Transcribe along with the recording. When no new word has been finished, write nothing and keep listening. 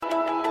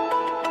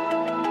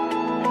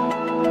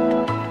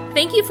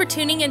Thank you for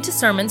tuning into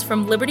sermons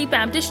from Liberty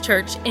Baptist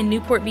Church in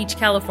Newport Beach,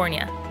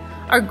 California.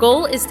 Our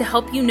goal is to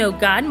help you know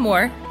God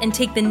more and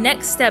take the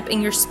next step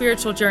in your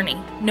spiritual journey,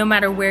 no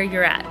matter where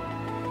you're at.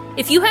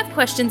 If you have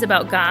questions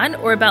about God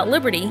or about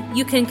Liberty,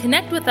 you can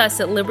connect with us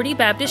at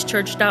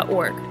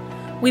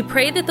libertybaptistchurch.org. We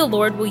pray that the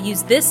Lord will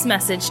use this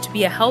message to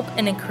be a help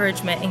and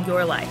encouragement in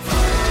your life.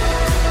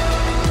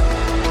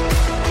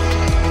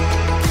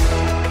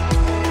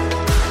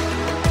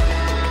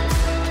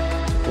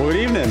 Well, good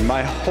evening.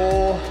 My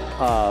whole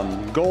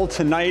goal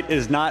tonight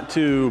is not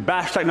to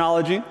bash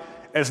technology.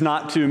 It's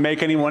not to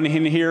make anyone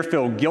in here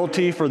feel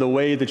guilty for the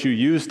way that you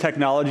use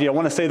technology. I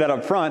want to say that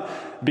up front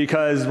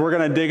because we're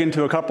going to dig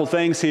into a couple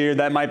things here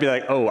that might be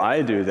like, oh,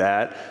 I do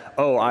that.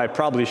 Oh, I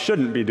probably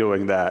shouldn't be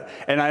doing that.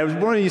 And I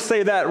want to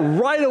say that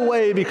right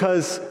away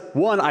because,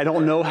 one, I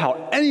don't know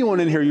how anyone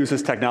in here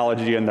uses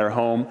technology in their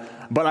home,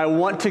 but I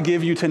want to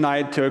give you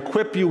tonight to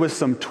equip you with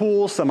some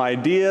tools, some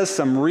ideas,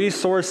 some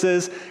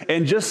resources,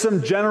 and just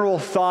some general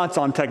thoughts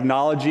on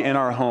technology in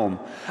our home.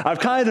 I've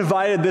kind of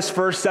divided this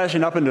first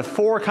session up into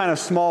four kind of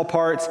small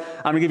parts.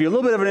 I'm going to give you a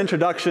little bit of an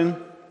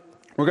introduction.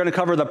 We're going to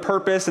cover the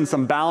purpose and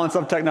some balance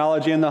of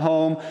technology in the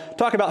home,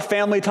 talk about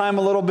family time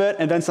a little bit,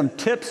 and then some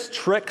tips,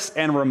 tricks,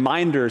 and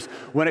reminders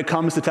when it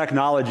comes to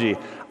technology.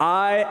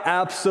 I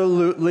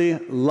absolutely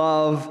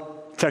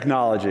love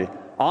technology.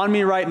 On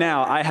me right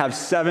now, I have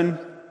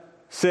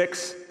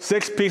six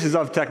pieces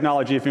of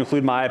technology if you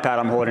include my iPad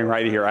I'm holding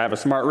right here. I have a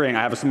smart ring,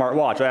 I have a smart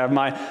watch, I have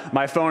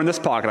my phone in this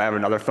pocket, I have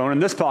another phone in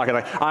this pocket.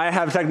 I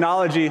have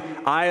technology,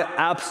 I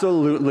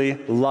absolutely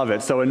love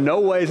it. So in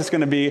no way is this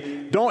going to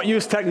be, don't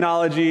use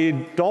technology,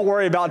 don't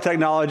worry about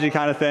technology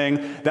kind of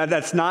thing.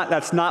 That's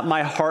not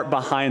my heart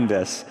behind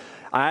this.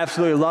 I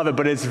absolutely love it,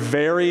 but it's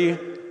very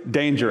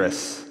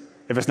dangerous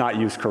if it's not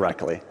used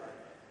correctly.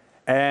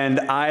 And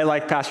I,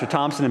 like Pastor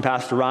Thompson and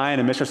Pastor Ryan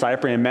and Mr.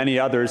 Cypri and many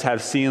others,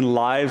 have seen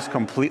lives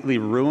completely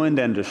ruined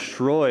and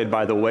destroyed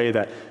by the way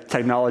that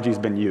technology has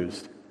been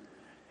used.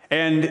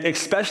 And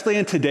especially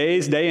in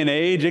today's day and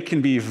age, it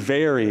can be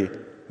very,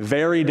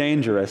 very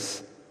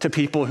dangerous to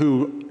people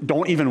who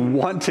don't even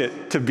want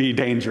it to be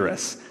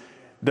dangerous.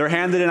 They're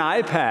handed an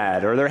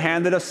iPad or they're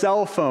handed a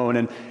cell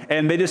phone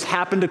and they just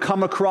happen to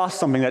come across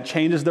something that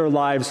changes their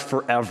lives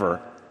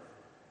forever.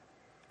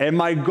 And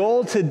my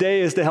goal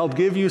today is to help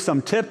give you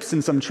some tips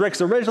and some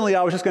tricks. Originally,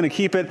 I was just going to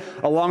keep it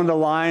along the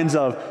lines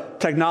of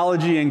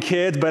technology and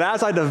kids, but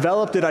as I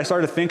developed it, I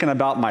started thinking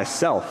about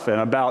myself and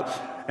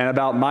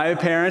about my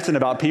parents and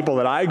about people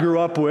that I grew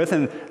up with,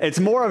 and it's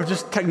more of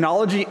just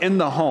technology in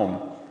the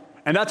home.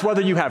 And that's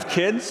whether you have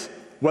kids,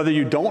 whether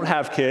you don't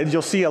have kids.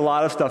 You'll see a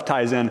lot of stuff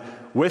ties in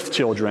with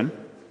children.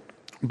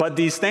 But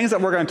these things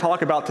that we're going to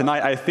talk about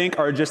tonight, I think,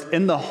 are just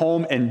in the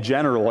home in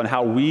general and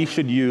how we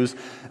should use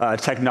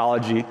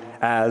technology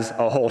as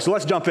a whole. So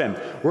let's jump in.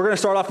 We're going to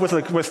start off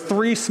with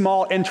three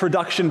small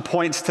introduction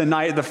points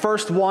tonight. The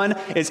first one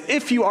is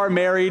if you are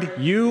married,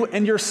 you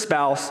and your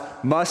spouse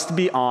must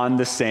be on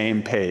the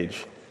same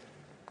page.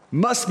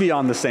 Must be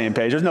on the same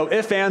page. There's no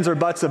ifs, ands, or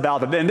buts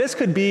about it. And this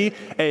could be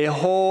a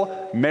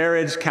whole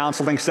marriage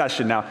counseling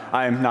session. Now,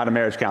 I am not a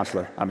marriage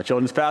counselor. I'm a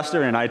children's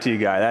pastor and an IT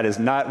guy. That is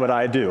not what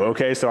I do,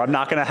 okay? So I'm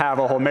not going to have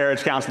a whole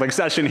marriage counseling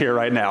session here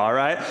right now, all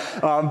right?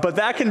 But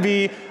that can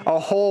be a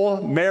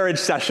whole marriage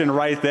session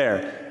right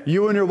there.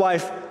 You and your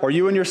wife, or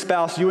you and your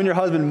spouse, you and your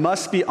husband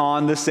must be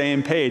on the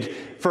same page.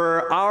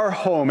 For our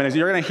home, and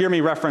you're going to hear me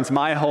reference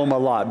my home a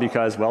lot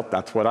because, well,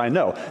 that's what I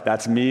know.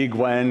 That's me,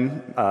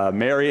 Gwen,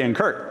 Mary, and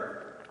Kurt.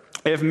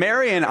 If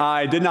Mary and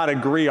I did not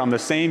agree on the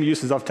same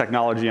uses of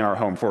technology in our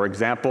home, for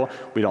example,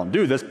 we don't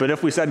do this, but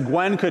if we said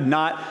Gwen could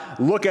not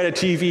look at a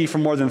TV for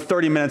more than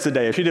 30 minutes a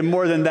day, if she did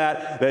more than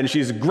that, then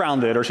she's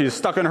grounded or she's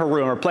stuck in her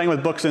room or playing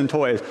with books and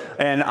toys.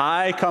 And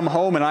I come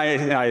home and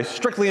I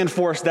strictly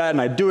enforce that and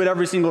I do it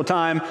every single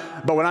time,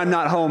 but when I'm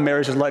not home,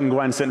 Mary's just letting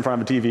Gwen sit in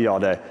front of a TV all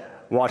day,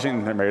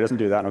 watching. Mary doesn't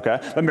do that, okay?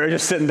 But Mary's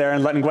just sitting there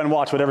and letting Gwen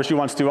watch whatever she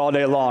wants to all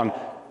day long.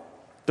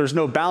 There's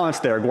no balance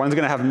there. Gwen's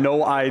going to have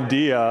no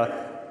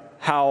idea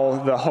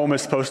how the home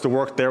is supposed to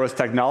work there with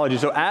technology.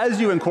 So as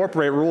you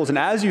incorporate rules and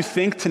as you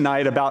think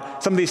tonight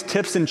about some of these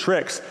tips and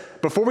tricks,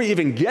 before we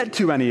even get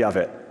to any of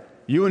it,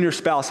 you and your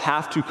spouse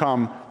have to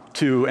come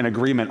to an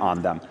agreement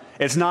on them.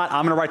 It's not,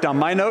 I'm going to write down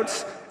my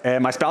notes,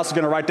 and my spouse is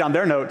going to write down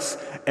their notes,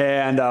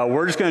 and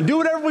we're just going to do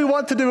whatever we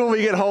want to do when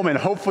we get home, and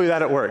hopefully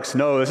that it works.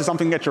 No, this is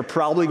something that you're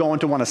probably going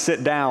to want to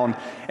sit down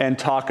and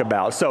talk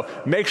about. So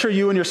make sure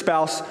you and your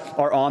spouse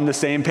are on the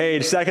same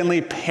page.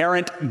 Secondly,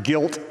 parent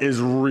guilt is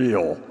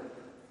real.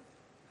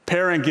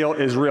 Parent guilt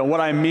is real.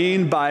 What I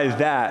mean by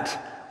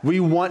that,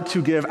 we want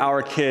to give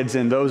our kids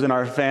and those in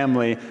our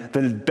family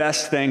the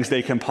best things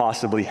they can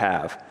possibly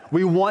have.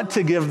 We want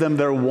to give them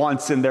their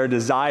wants and their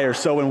desires.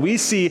 So when we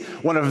see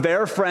one of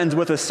their friends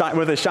with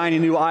a shiny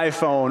new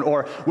iPhone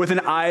or with an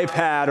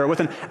iPad or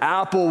with an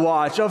Apple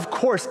Watch, of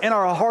course, in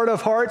our heart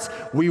of hearts,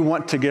 we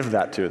want to give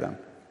that to them.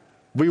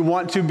 We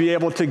want to be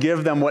able to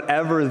give them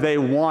whatever they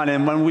want.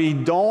 And when we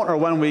don't or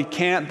when we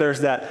can't, there's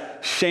that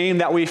shame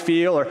that we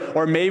feel,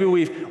 or maybe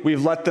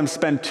we've let them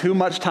spend too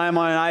much time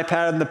on an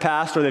iPad in the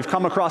past, or they've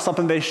come across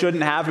something they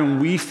shouldn't have and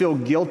we feel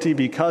guilty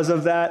because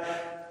of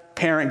that.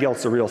 Parent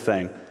guilt's a real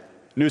thing.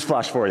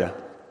 Newsflash for you.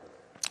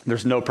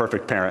 There's no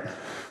perfect parent.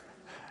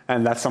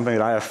 And that's something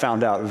that I have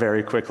found out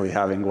very quickly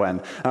having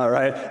Gwen, all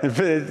right?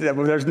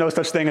 There's no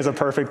such thing as a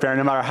perfect parent.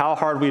 No matter how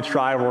hard we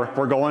try,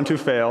 we're going to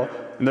fail.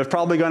 And there's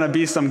probably going to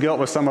be some guilt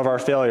with some of our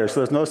failures.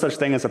 So there's no such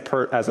thing as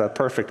a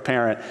perfect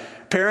parent.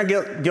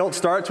 Parent guilt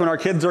starts when our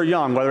kids are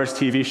young, whether it's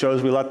TV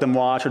shows we let them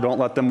watch or don't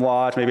let them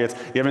watch. Maybe it's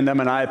giving them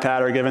an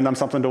iPad or giving them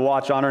something to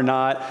watch on or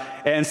not.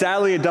 And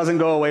sadly, it doesn't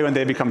go away when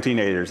they become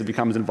teenagers. It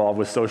becomes involved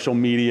with social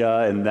media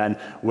and then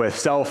with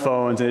cell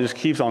phones, and it just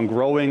keeps on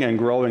growing and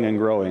growing and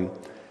growing.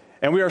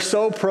 And we are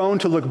so prone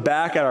to look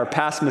back at our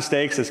past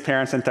mistakes as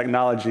parents in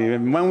technology.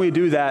 And when we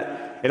do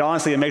that,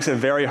 it makes it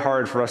very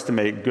hard for us to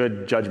make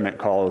good judgment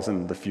calls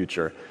in the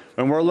future.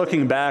 When we're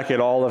looking back at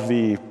all of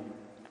the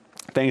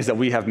things that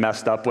we have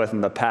messed up with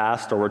in the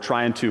past, or we're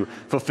trying to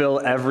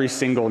fulfill every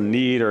single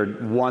need or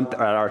want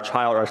that our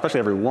child, or especially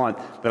every want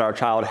that our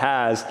child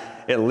has,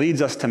 it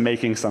leads us to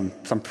making some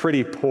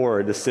pretty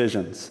poor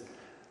decisions.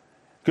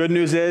 Good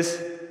news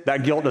is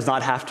that guilt does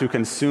not have to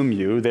consume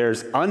you.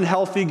 There's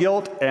unhealthy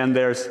guilt and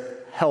there's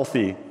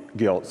healthy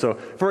guilt. So,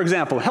 for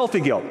example, healthy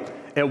guilt.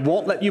 It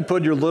won't let you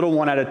put your little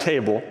one at a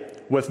table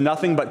with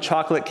nothing but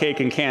chocolate cake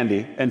and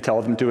candy and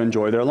tell them to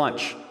enjoy their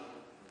lunch.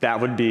 That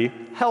would be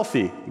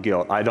healthy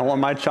guilt. I don't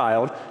want my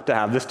child to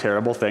have this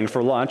terrible thing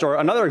for lunch. Or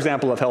another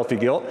example of healthy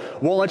guilt,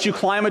 won't let you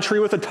climb a tree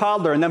with a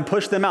toddler and then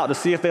push them out to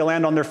see if they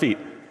land on their feet.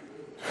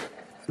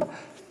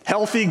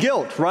 Healthy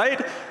guilt,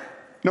 right?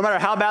 No matter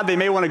how bad they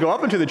may want to go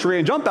up into the tree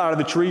and jump out of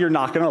the tree, you're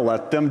not going to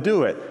let them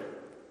do it.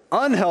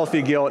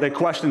 Unhealthy guilt, it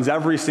questions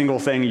every single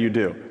thing you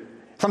do.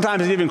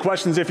 Sometimes it even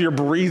questions if you're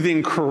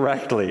breathing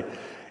correctly.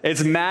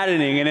 It's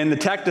maddening, and in the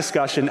tech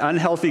discussion,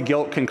 unhealthy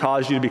guilt can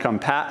cause you to become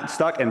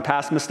stuck in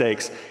past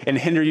mistakes and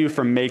hinder you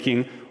from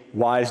making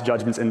wise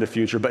judgments in the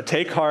future. But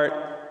take heart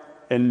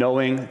in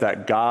knowing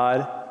that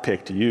God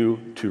picked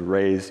you to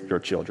raise your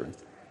children.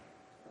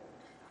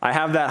 I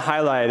have that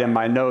highlighted in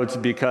my notes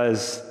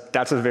because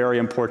that's a very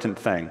important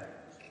thing.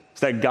 It's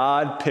that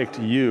God picked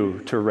you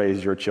to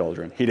raise your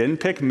children. He didn't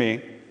pick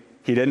me.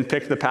 He didn't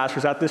pick the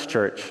pastors at this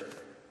church.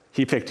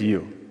 He picked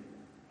you.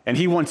 And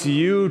he wants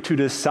you to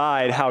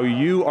decide how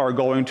you are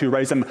going to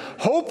raise them,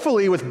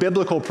 hopefully with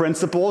biblical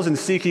principles and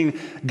seeking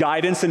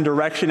guidance and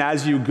direction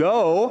as you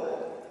go.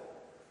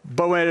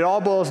 But when it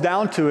all boils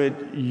down to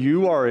it,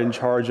 you are in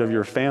charge of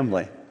your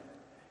family.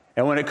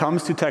 And when it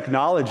comes to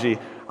technology,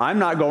 I'm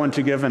not going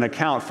to give an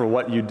account for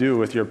what you do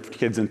with your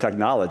kids in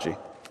technology.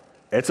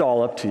 It's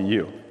all up to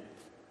you.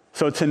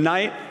 So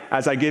tonight,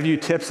 as I give you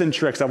tips and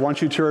tricks, I want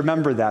you to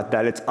remember that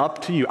it's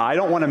up to you. I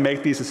don't want to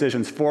make these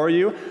decisions for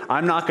you.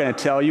 I'm not going to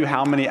tell you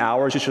how many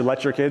hours you should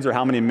let your kids or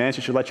how many minutes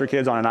you should let your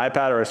kids on an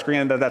iPad or a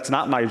screen. That's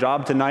not my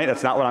job tonight.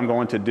 That's not what I'm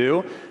going to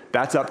do.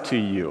 That's up to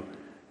you.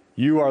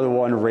 You are the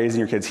one raising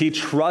your kids. He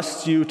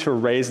trusts you to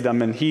raise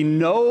them, and he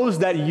knows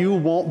that you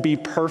won't be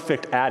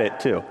perfect at it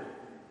too.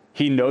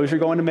 He knows you're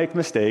going to make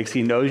mistakes.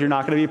 He knows you're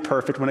not going to be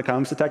perfect when it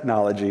comes to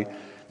technology.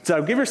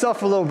 So give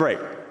yourself a little break.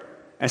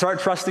 And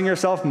start trusting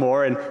yourself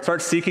more, and start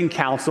seeking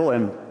counsel,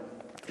 and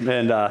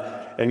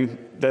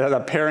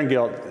the parent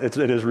guilt, it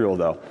is real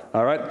though.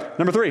 All right.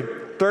 Number 3,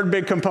 third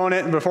big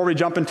component, before we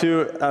jump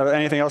into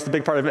anything else, the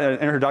big part of an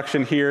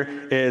introduction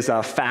here is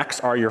facts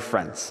are your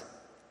friends.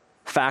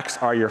 Facts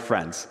are your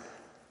friends.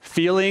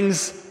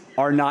 Feelings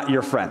are not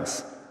your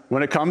friends.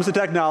 When it comes to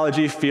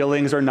technology,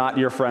 feelings are not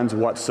your friends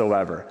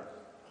whatsoever.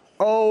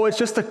 Oh, it's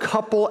just a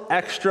couple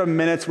extra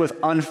minutes with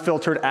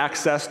unfiltered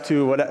access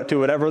to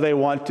whatever they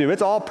want to.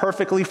 It's all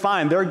perfectly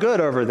fine. They're good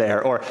over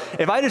there. Or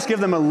if I just give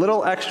them a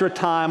little extra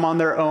time on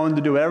their own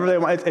to do whatever they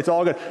want, it's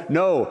all good.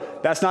 No,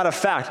 that's not a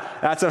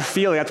fact. That's a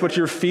feeling. That's what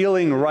you're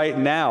feeling right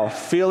now.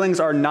 Feelings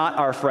are not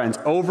our friends.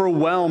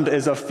 Overwhelmed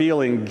is a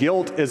feeling.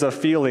 Guilt is a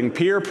feeling.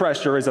 Peer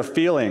pressure is a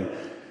feeling.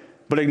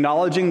 But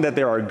acknowledging that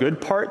there are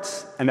good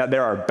parts and that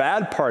there are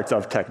bad parts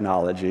of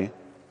technology,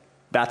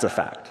 that's a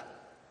fact.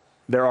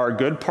 There are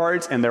good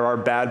parts and there are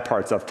bad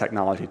parts of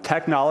technology.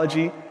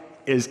 Technology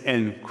is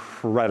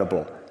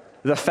incredible.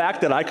 The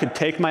fact that I could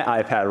take my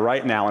iPad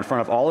right now in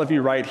front of all of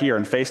you right here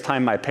and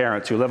FaceTime my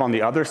parents who live on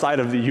the other side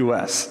of the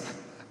U.S.,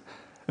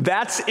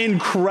 that's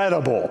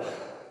incredible.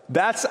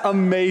 That's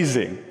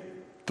amazing.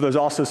 But there's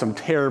also some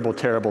terrible,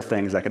 terrible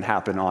things that can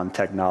happen on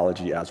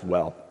technology as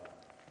well.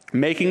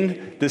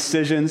 Making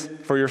decisions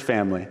for your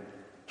family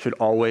should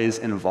always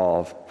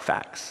involve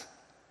facts,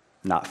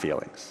 not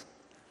feelings.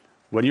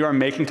 When you are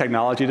making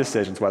technology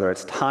decisions, whether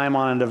it's time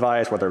on a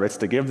device, whether it's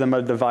to give them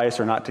a device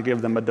or not to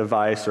give them a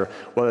device, or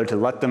whether to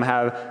let them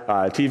have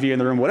TV in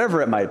the room,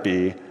 whatever it might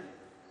be,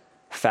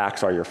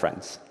 facts are your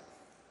friends,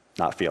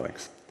 not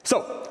feelings.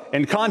 So,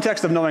 in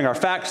context of knowing our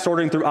facts,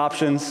 sorting through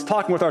options,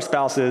 talking with our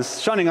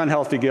spouses, shunning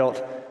unhealthy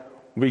guilt,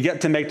 we get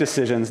to make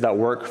decisions that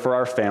work for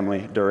our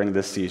family during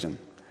this season.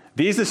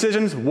 These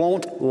decisions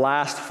won't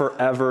last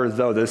forever,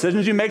 though. The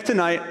decisions you make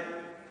tonight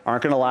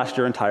aren't going to last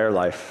your entire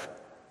life.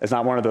 It's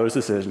not one of those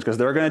decisions, because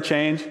they're going to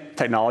change,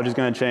 technology's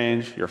going to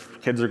change, your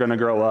kids are going to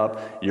grow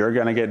up, you're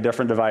going to get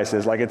different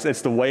devices. Like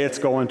it's the way it's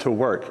going to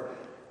work.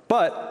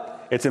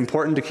 But it's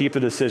important to keep the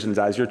decisions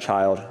as your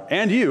child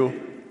and you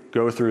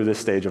go through this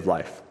stage of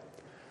life.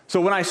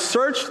 So when I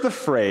searched the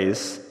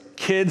phrase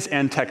kids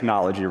and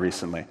technology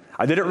recently,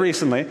 I did it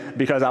recently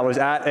because I was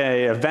at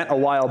an event a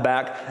while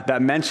back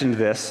that mentioned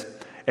this,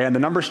 and the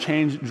numbers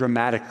changed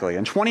dramatically.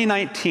 In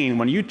 2019,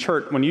 when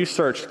you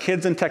searched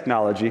kids and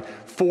technology,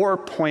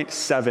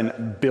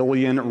 4.7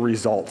 billion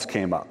results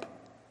came up.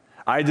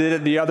 I did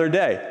it the other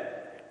day,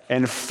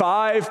 and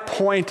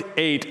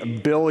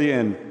 5.8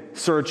 billion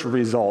search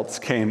results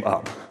came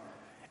up.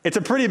 It's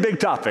a pretty big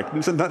topic,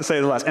 to say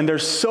the least. And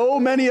there's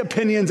so many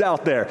opinions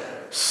out there.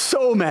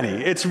 So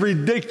many. It's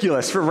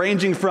ridiculous,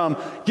 ranging from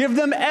give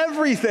them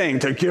everything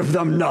to give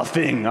them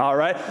nothing, all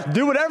right?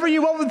 Do whatever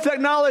you want with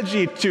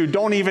technology to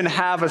don't even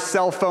have a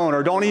cell phone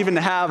or don't even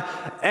have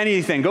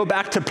anything. Go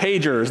back to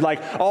pagers,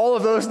 like all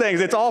of those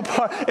things. It's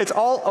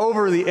all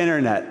over the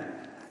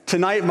internet.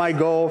 Tonight, my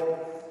goal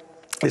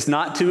is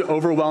not to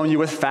overwhelm you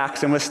with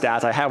facts and with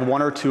stats. I have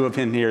one or two of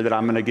them here that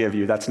I'm going to give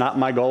you. That's not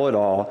my goal at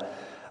all.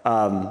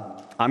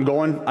 I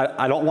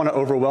don't want to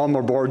overwhelm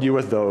or bore you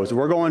with those.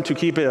 We're going to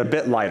keep it a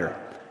bit lighter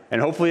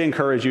and hopefully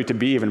encourage you to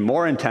be even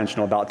more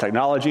intentional about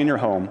technology in your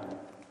home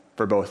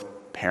for both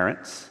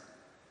parents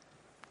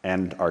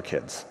and our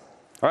kids.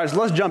 All right, so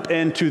let's jump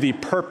into the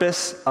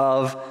purpose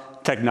of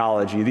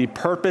technology. The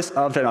purpose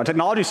of technology.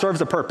 Technology serves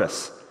a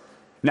purpose.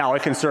 Now,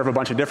 it can serve a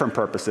bunch of different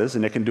purposes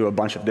and it can do a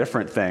bunch of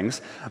different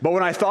things. But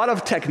when I thought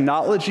of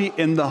technology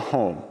in the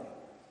home,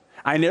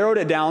 I narrowed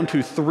it down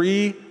to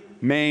three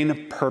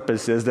main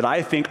purposes that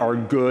I think are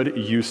good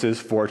uses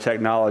for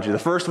technology. The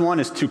first one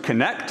is to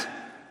connect,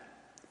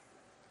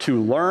 to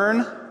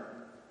learn,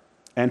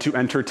 and to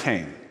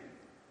entertain.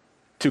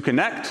 To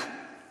connect,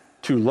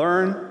 to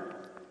learn,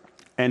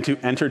 and to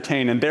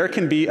entertain. And there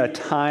can be a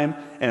time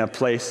and a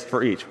place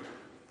for each.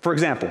 For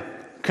example,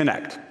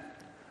 connect.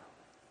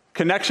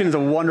 Connection is a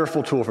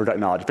wonderful tool for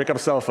technology. Pick up a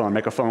cell phone,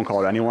 make a phone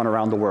call to anyone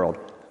around the world.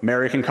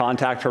 Mary can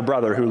contact her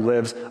brother who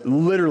lives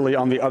literally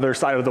on the other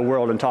side of the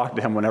world and talk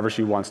to him whenever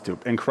she wants to.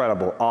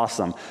 Incredible,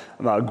 awesome.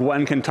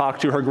 Gwen can talk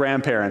to her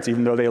grandparents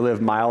even though they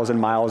live miles and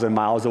miles and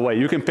miles away.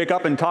 You can pick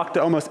up and talk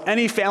to almost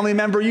any family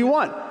member you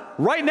want.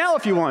 Right now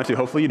if you wanted to,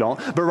 hopefully you don't,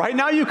 but right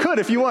now you could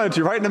if you wanted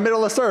to, right in the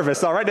middle of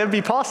service, all right? That'd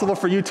be possible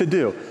for you to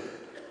do.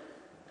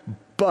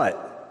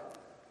 But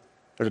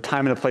there's a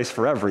time and a place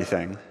for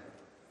everything.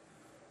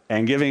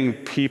 And giving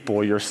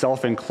people,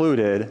 yourself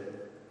included,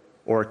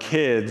 or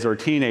kids or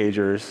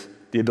teenagers,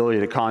 the ability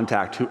to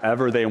contact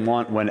whoever they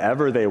want,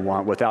 whenever they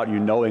want, without you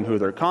knowing who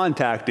they're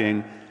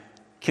contacting,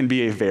 can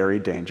be a very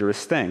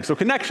dangerous thing. So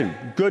connection,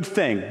 good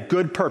thing,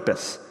 good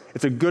purpose.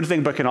 It's a good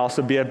thing, but can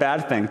also be a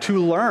bad thing. To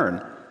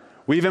learn.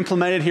 We've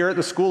implemented here at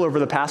the school over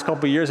the past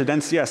couple of years at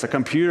NCS, a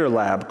computer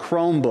lab,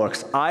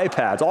 Chromebooks,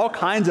 iPads, all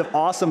kinds of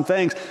awesome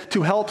things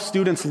to help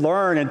students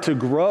learn and to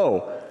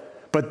grow.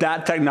 But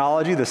that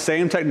technology, the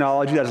same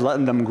technology that's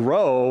letting them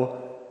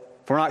grow,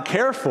 if we're not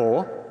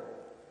careful,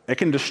 it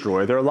can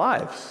destroy their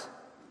lives.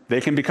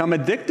 They can become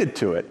addicted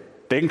to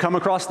it. They can come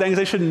across things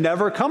they should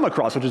never come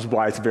across, which is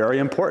why it's very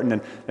important.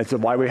 And it's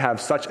why we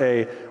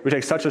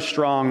take such a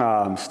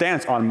strong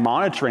stance on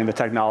monitoring the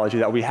technology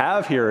that we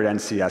have here at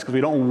NCS, because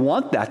we don't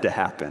want that to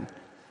happen.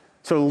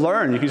 So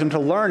learn, you can use them to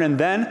learn and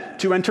then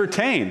to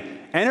entertain.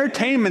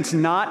 Entertainment's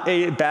not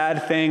a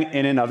bad thing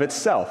in and of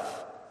itself.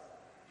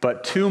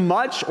 But too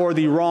much or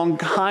the wrong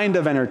kind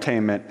of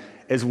entertainment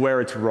is where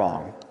it's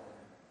wrong.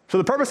 So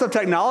the purpose of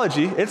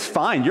technology, it's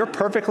fine. You're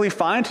perfectly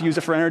fine to use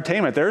it for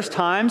entertainment. There's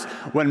times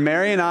when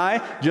Mary and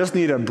I just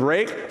need a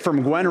break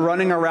from Gwen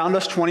running around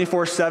us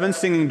 24/7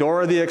 singing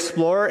Dora the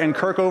Explorer and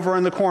Kirk over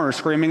in the corner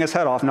screaming his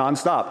head off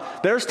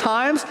nonstop. There's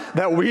times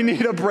that we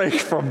need a break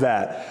from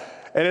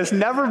that. And it's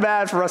never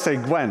bad for us to say,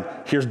 Gwen,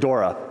 here's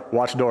Dora.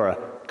 Watch Dora.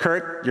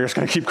 Kirk, you're just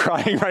going to keep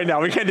crying right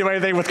now. We can't do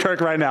anything with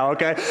Kirk right now,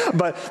 okay?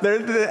 But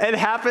it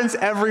happens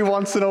every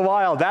once in a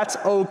while. That's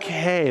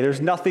okay. There's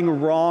nothing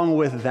wrong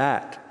with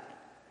that.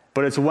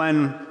 But it's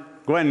when,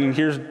 Gwen,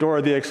 here's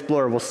Dora the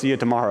Explorer. We'll see you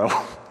tomorrow.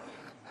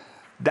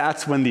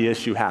 That's when the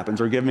issue happens.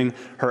 We're giving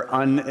her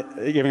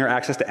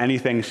access to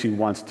anything she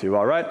wants to,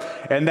 all right?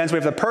 And then so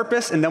we have the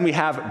purpose, and then we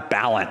have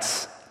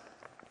balance.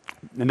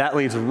 And that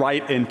leads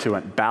right into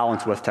it,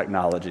 balance with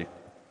technology.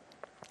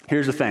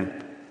 Here's the thing.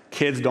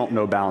 Kids don't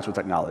know balance with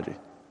technology.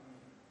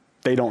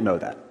 They don't know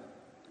that.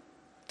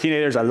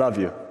 Teenagers, I love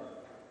you,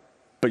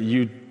 but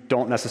you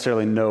don't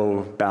necessarily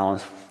know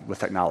balance with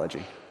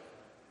technology.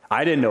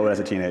 I didn't know it as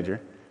a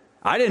teenager.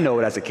 I didn't know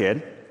it as a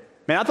kid.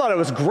 Man, I thought it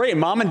was great.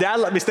 Mom and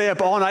Dad let me stay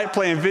up all night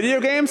playing video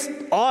games.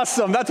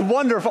 Awesome, that's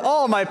wonderful.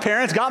 Oh, my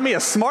parents got me a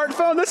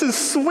smartphone. This is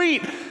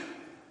sweet.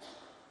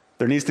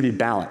 There needs to be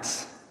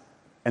balance,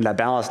 and that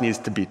balance needs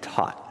to be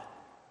taught.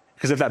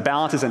 Because if that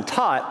balance isn't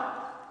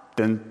taught,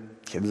 then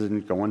kids are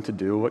going to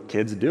do what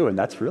kids do, and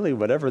that's really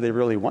whatever they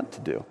really want to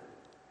do.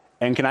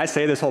 And can I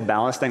say this whole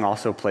balance thing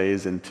also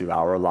plays into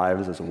our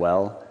lives as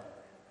well?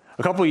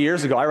 A couple of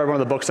years ago, I read one of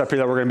the books up here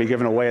that we're going to be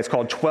giving away. It's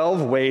called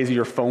 12 Ways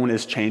Your Phone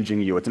is Changing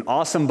You. It's an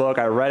awesome book.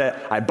 I read it,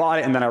 I bought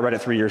it, and then I read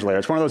it 3 years later.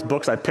 It's one of those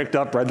books I picked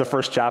up, read the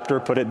first chapter,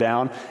 put it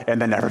down,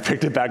 and then never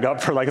picked it back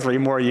up for like 3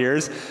 more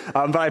years.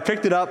 But I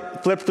picked it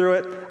up, flipped through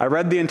it, I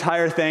read the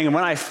entire thing, and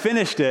when I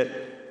finished it,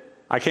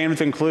 I came to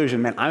the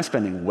conclusion, man, I'm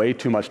spending way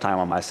too much time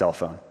on my cell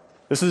phone.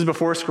 This is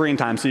before screen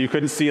time, so you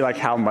couldn't see like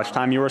how much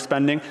time you were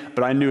spending,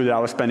 but I knew that I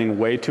was spending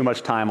way too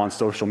much time on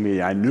social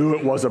media. I knew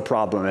it was a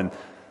problem, and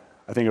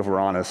I think if we're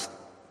honest,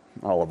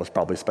 all of us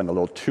probably spend a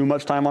little too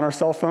much time on our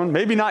cell phone.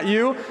 Maybe not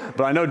you,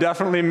 but I know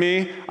definitely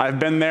me. I've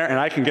been there, and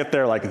I can get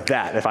there like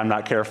that if I'm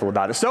not careful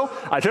about it. So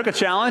I took a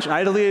challenge, and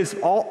I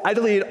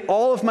deleted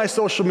all of my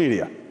social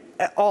media.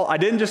 I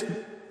didn't just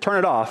turn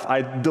it off.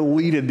 I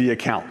deleted the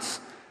accounts,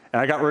 and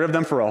I got rid of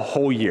them for a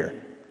whole year.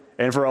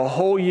 And for a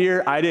whole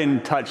year, I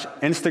didn't touch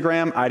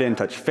Instagram, I didn't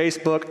touch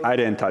Facebook, I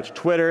didn't touch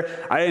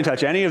Twitter, I didn't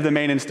touch any of the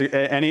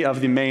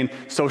main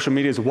social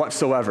medias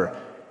whatsoever.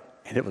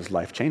 And it was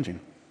life-changing.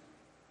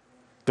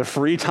 The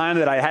free time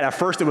that I had, at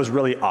first it was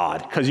really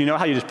odd, because you know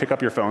how you just pick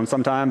up your phone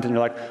sometimes and you're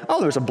like, oh,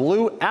 there's a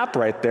blue app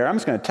right there. I'm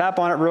just going to tap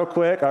on it real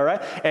quick, all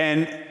right?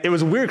 And it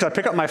was weird because I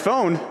pick up my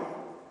phone.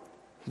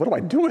 What do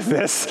I do with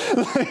this?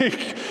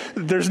 Like,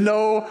 there's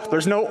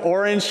no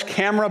orange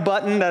camera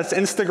button that's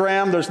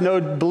Instagram. There's no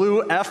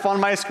blue F on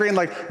my screen.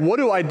 Like, what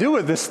do I do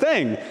with this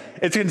thing?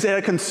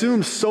 It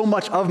consumes so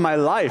much of my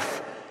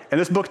life. And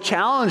this book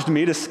challenged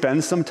me to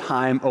spend some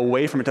time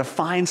away from it, to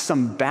find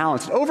some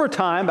balance. Over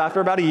time,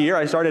 after about a year,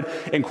 I started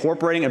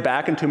incorporating it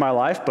back into my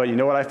life. But you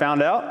know what I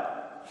found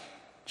out?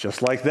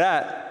 Just like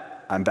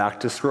that, I'm back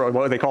to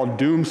what they call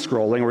doom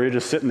scrolling, where you're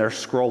just sitting there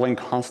scrolling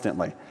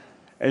constantly.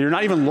 And you're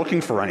not even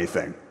looking for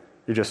anything.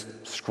 You're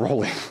just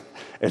scrolling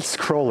and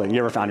scrolling. You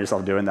ever found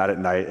yourself doing that at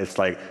night? It's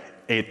like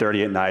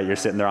 8:30 at night. You're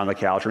sitting there on the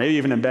couch, or maybe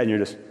even in bed, and you're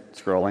just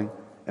scrolling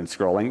and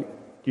scrolling.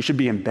 You should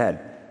be in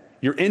bed.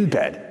 You're in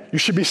bed. You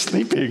should be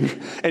sleeping,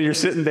 and you're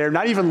sitting there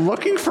not even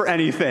looking for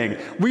anything.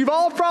 We've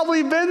all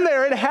probably been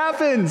there. It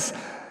happens.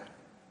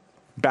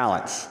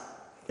 Balance.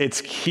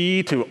 It's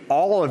key to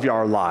all of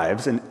our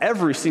lives and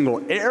every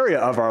single area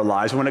of our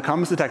lives when it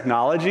comes to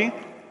technology,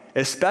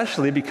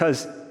 especially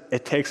because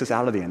it takes us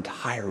out of the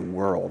entire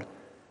world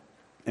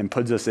and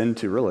puts us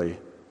into really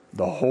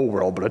the whole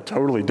world, but a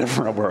totally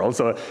different world.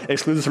 So it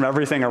excludes us from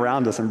everything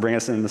around us and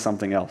brings us into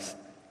something else.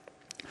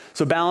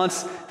 So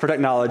balance for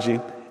technology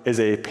is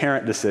a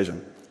parent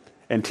decision,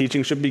 and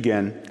teaching should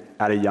begin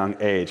at a young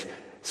age.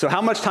 So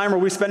how much time are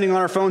we spending on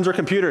our phones or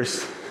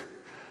computers?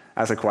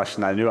 That's a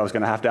question I knew I was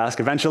going to have to ask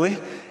eventually,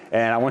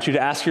 and I want you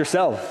to ask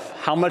yourself,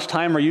 how much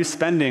time are you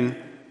spending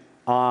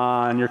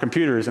on your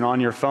computers and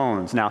on your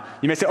phones? Now,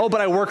 you may say, oh,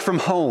 but I work from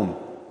home.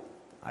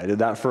 I did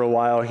that for a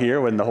while here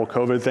when the whole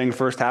COVID thing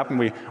first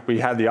happened. We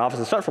had the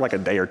office start for like a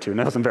day or two, and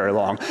it wasn't very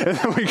long. And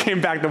then we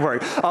came back to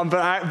work.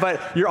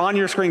 But you're on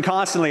your screen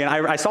constantly,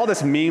 and I saw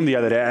this meme the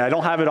other day, and I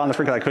don't have it on the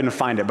screen because I couldn't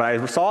find it, but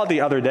I saw it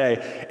the other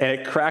day, and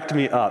it cracked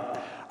me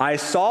up. I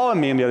saw a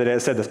meme the other day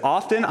that said this: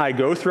 often I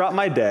go throughout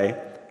my day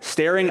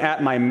staring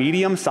at my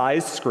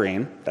medium-sized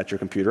screen, that's your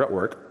computer at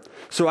work,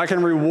 so I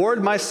can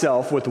reward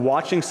myself with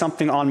watching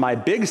something on my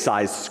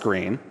big-sized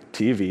screen,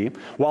 TV,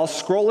 while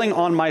scrolling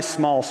on my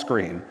small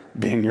screen,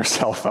 being your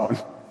cell phone.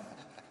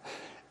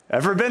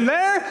 Ever been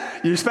there?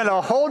 You spend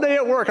a whole day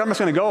at work. I'm just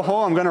going to go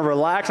home. I'm going to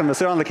relax. I'm going to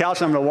sit on the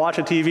couch and I'm going to watch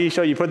a TV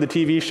show. You put the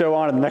TV show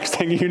on, and the next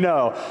thing you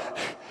know,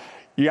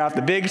 you got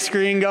the big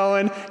screen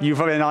going. You've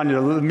been on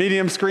your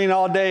medium screen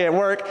all day at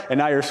work, and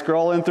now you're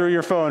scrolling through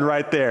your phone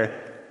right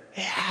there.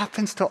 It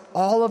happens to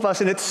all of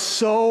us, and it's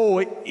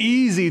so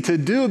easy to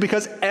do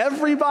because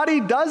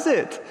everybody does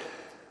it.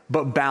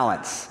 But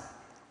balance.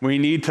 We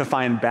need to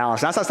find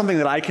balance. That's not something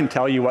that I can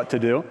tell you what to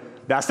do.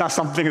 That's not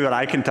something that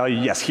I can tell you,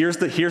 yes, here's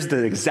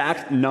the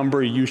exact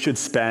number you should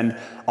spend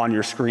on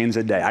your screens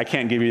a day. I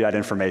can't give you that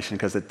information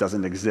because it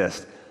doesn't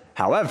exist.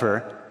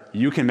 However,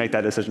 you can make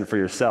that decision for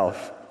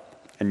yourself,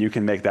 and you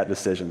can make that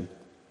decision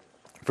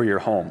for your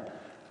home.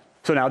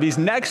 So now these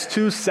next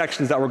two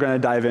sections that we're going to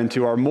dive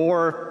into are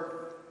more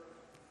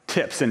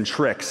tips and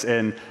tricks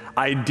and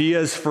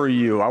ideas for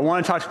you. I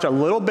want to touch a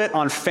little bit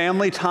on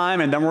family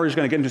time, and then we're just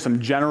going to get into some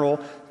general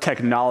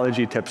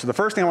technology tips. So the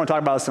first thing I want to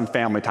talk about is some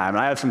family time.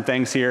 And I have some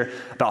things here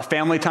about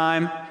family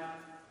time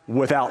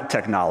without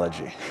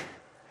technology.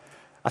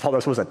 I thought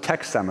this was a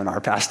tech seminar,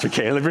 Pastor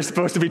Caleb. We're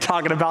supposed to be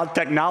talking about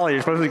technology.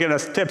 You're supposed to give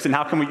us tips and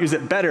how can we use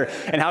it better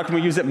and how can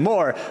we use it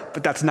more.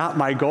 But that's not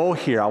my goal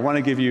here. I want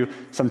to give you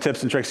some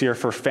tips and tricks here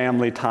for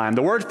family time.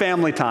 The word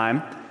family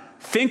time,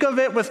 think of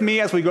it with me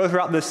as we go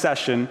throughout this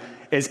session,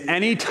 is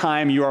any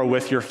time you are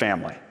with your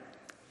family.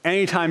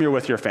 Anytime you're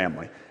with your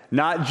family.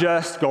 Not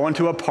just going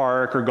to a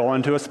park or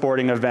going to a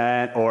sporting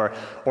event or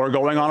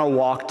going on a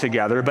walk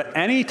together, but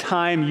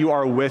anytime you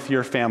are with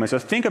your family. So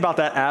think about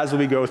that as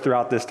we go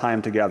throughout this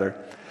time together.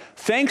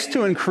 Thanks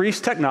to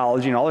increased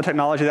technology and all the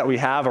technology that we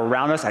have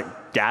around us,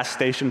 like gas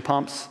station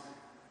pumps,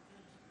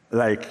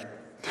 like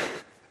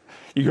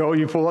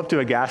you pull up to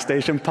a gas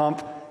station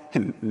pump,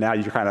 And now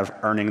you're kind of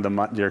earning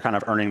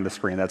the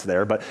screen that's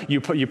there. But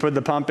you put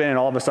the pump in, and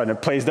all of a sudden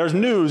it plays. There's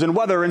news and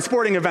weather and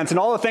sporting events and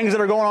all the things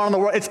that are going on in the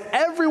world. It's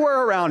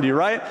everywhere around you,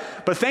 right?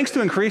 But thanks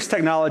to increased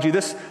technology,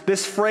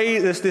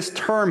 this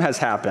term has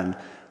happened: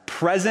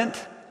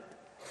 present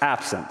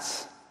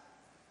absence.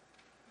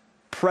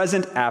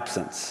 Present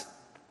absence.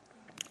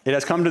 It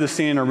has come to the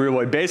scene in a real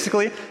way.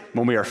 Basically,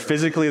 when we are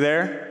physically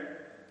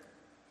there,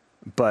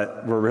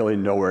 but we're really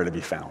nowhere to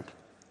be found.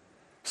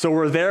 So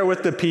we're there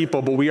with the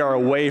people, but we are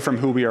away from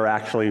who we are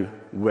actually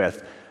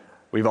with.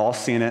 We've all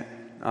seen it,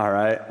 all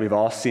right? We've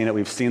all seen it.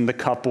 We've seen the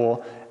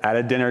couple at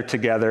a dinner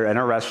together in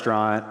a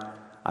restaurant.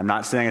 I'm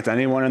not saying it's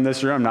anyone in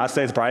this room. I'm not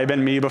saying it's probably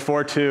been me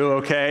before too,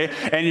 okay?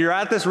 And you're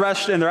at this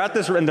restaurant, and they're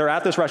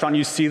at this restaurant, and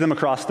you see them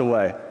across the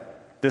way.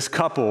 This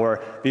couple,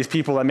 or these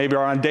people that maybe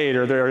are on a date,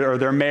 or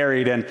they're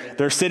married, and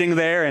they're sitting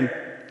there and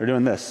they're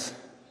doing this.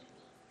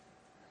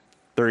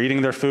 They're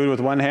eating their food with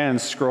one hand,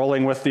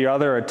 scrolling with the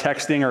other, or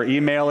texting or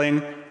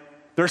emailing.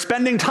 They're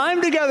spending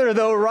time together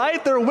though,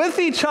 right? They're with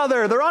each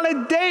other. They're on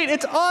a date.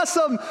 It's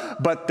awesome.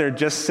 But they're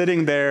just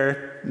sitting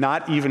there,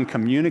 not even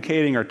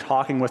communicating or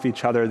talking with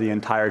each other the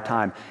entire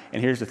time.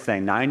 And here's the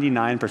thing,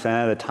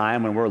 99% of the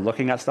time when we're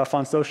looking at stuff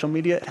on social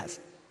media, it has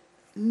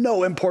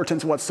no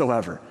importance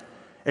whatsoever,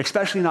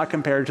 especially not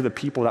compared to the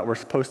people that we're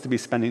supposed to be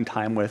spending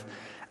time with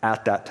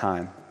at that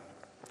time.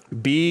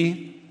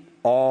 Be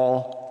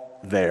all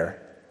there.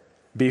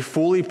 Be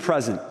fully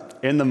present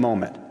in the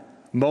moment.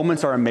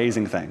 Moments are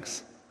amazing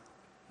things.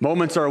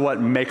 Moments are what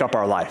make up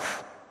our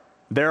life.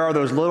 There are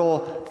those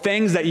little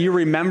things that you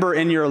remember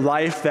in your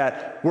life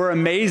that were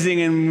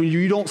amazing, and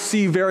you don't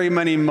see very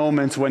many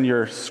moments when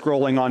you're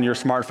scrolling on your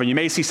smartphone. You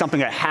may see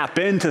something that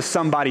happened to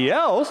somebody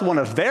else, one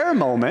of their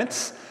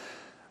moments,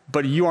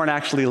 but you aren't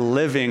actually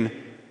living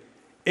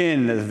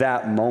in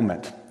that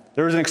moment.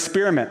 There was an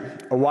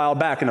experiment a while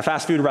back in a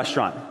fast food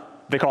restaurant.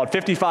 They called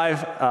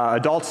 55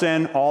 adults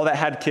in, all that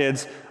had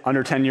kids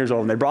under 10 years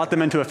old. And they brought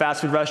them into a fast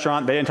food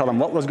restaurant. They didn't tell them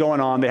what was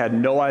going on. They had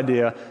no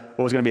idea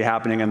what was going to be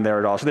happening in there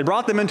at all. So they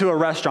brought them into a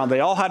restaurant. They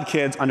all had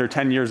kids under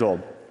 10 years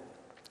old.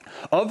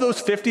 Of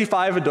those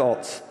 55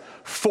 adults,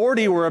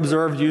 40 were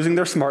observed using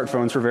their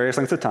smartphones for various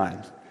lengths of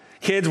time.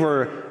 Kids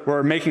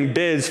were making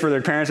bids for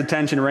their parents'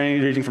 attention,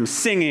 ranging from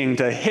singing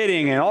to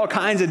hitting and all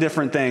kinds of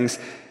different things.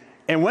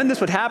 And when this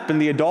would happen,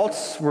 the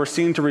adults were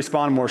seen to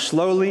respond more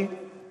slowly,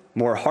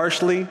 more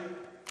harshly,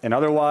 and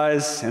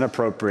otherwise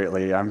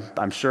inappropriately.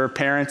 I'm sure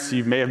parents,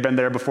 you may have been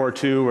there before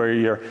too,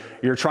 where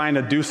you're trying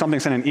to do something,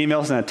 send an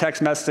email, send a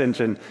text message,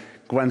 and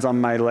Gwen's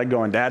on my leg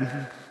going,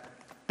 Dad,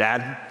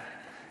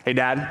 hey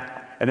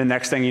Dad. And the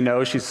next thing you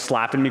know, she's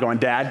slapping me going,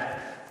 Dad.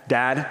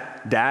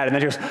 And then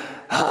she goes,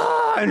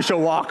 and she'll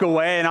walk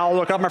away, and I'll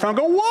look up at my phone and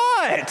go,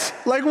 what?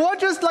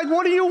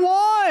 What do you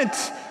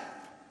want?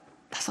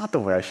 That's not the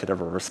way I should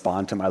ever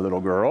respond to my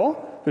little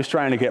girl who's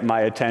trying to get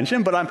my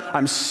attention, but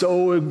I'm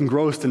so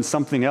engrossed in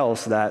something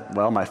else that,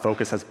 well, my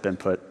focus has been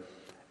put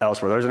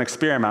elsewhere. There's an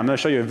experiment. I'm going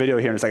to show you a video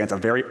here in a second. It's a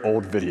very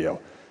old video,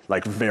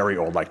 like very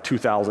old, like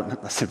 2000.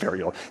 I said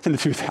very old. It's in the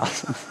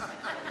 2000s.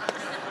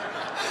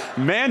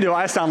 Man, do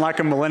I sound like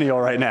a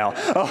millennial right now.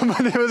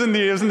 It was in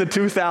the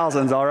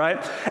 2000s, all right?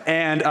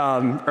 And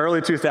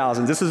early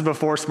 2000s. This is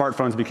before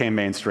smartphones became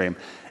mainstream.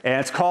 And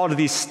it's called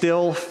the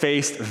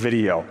still-faced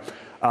video.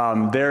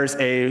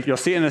 You'll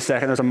see it in a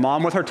second, there's a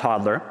mom with her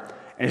toddler,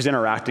 and she's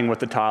interacting with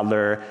the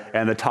toddler,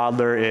 and the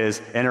toddler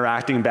is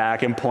interacting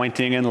back and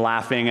pointing and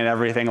laughing and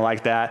everything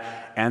like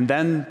that. And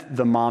then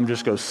the mom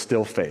just goes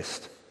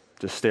still-faced,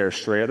 just stares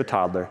straight at the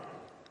toddler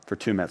for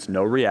 2 minutes,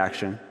 no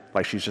reaction,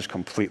 like she's just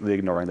completely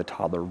ignoring the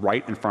toddler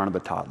right in front of the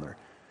toddler.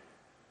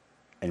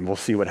 And we'll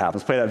see what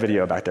happens. Play that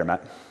video back there,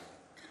 Matt.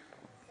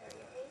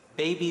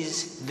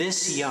 Babies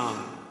this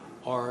young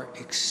are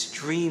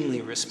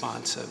extremely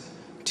responsive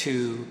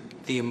to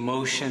the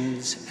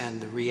emotions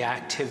and the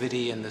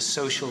reactivity and the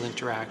social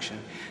interaction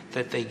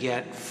that they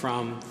get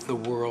from the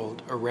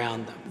world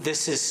around them.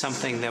 This is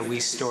something that we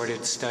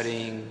started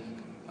studying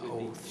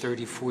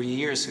 30, 40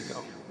 years ago,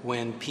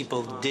 when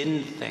people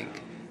didn't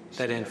think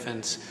that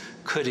infants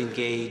could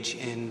engage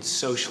in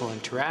social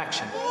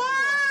interaction.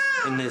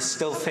 In the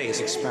still face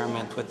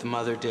experiment, what the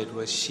mother did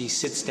was she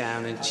sits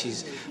down and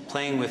she's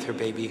playing with her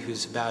baby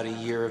who's about a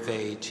year of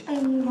age.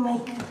 I'm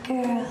like a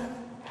girl.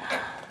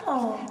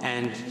 Oh.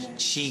 And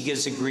she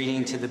gives a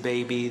greeting to the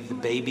baby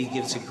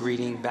gives a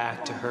greeting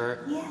back to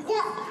her.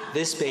 Yeah.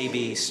 This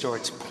baby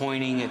starts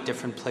pointing at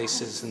different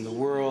places in the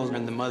world,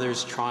 and the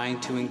mother's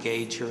trying to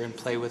engage her and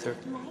play with her.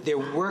 They're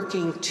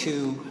working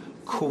to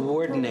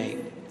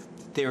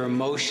coordinate their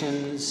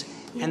emotions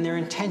and their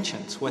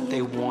intentions, what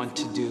they want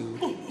to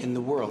do in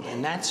the world.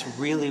 And that's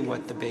really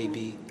what the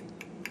baby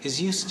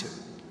is used to.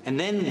 And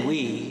then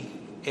we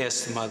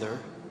ask the mother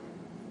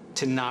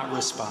to not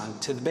respond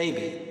to the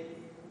baby.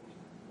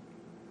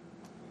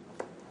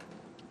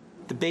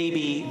 The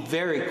baby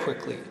very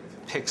quickly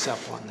picks up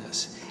on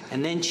this,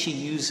 and then she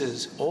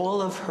uses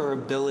all of her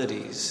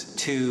abilities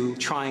to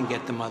try and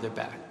get the mother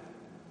back.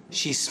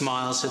 She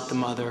smiles at the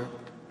mother.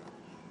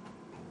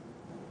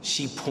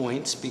 She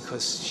points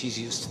because she's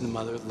used to the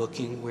mother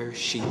looking where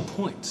she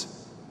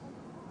points.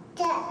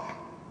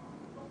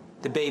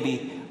 The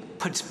baby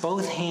puts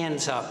both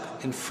hands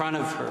up in front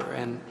of her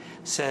and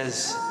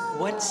says,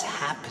 "What's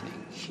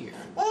happening here?"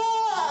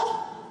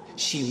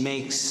 She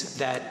makes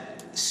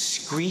that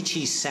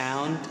screechy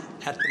sound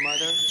at the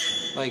mother,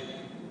 like,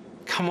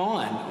 "Come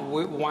on,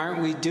 why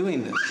aren't we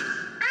doing this?"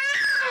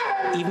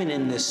 Even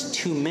in this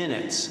 2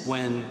 minutes,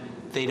 when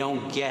they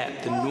don't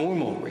get the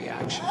normal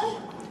reaction,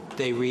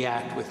 they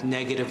react with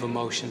negative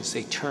emotions,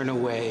 they turn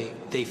away,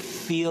 they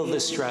feel the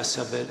stress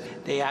of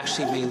it, they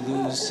actually may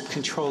lose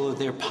control of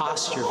their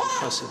posture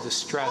because of the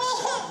stress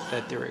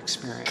that they're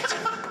experiencing.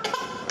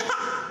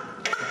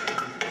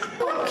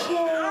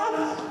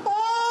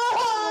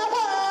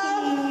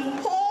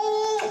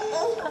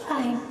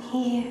 I'm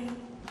here.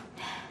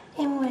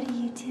 And what are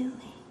you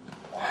doing?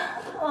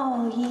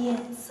 Oh,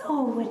 yes.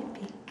 Oh, what a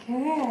big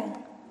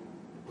girl.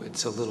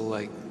 It's a little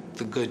like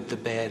the good, the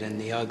bad, and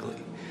the ugly.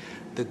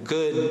 The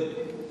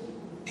good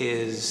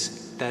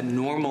is that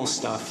normal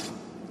stuff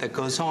that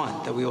goes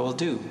on, that we all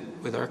do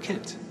with our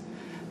kids.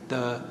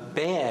 The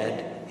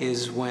bad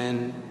is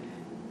when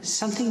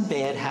something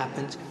bad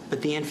happens,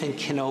 but the infant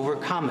can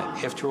overcome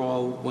it. After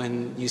all,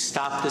 when you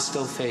stop the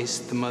still face,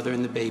 the mother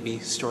and the baby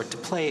start to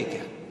play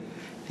again.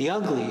 The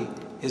ugly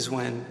is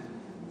when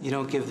you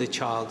don't give the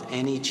child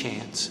any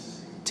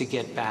chance to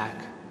get back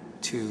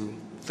to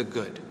the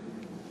good.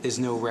 There's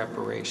no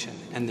reparation,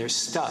 and they're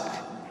stuck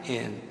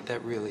in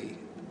that really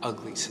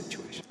ugly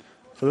situation.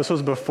 So this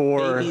was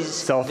before Babies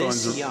cell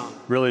phones this young.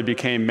 really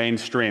became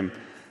mainstream.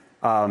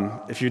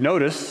 If you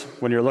notice,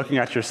 when you're looking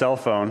at your cell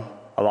phone,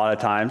 a lot of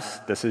times,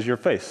 this is your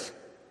face.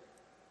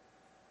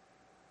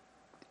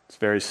 It's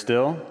very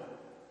still.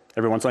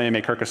 Every once in a while you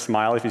may kirk a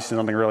smile if you see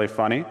something really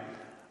funny.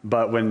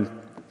 But when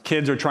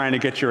kids are trying to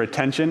get your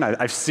attention, I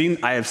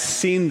have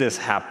seen this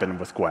happen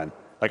with Gwen.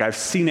 Like, I've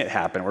seen it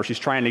happen where she's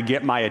trying to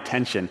get my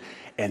attention,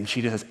 and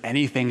she does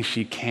anything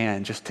she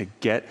can just to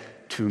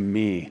get to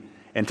me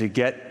and to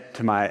get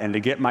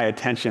my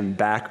attention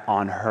back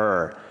on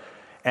her.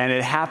 And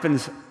it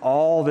happens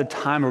all the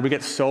time where we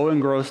get so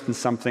engrossed in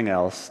something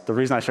else. The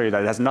reason I show you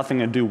that, it has nothing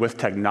to do with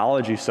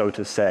technology, so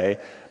to say,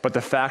 but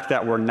the fact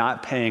that we're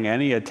not paying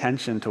any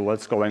attention to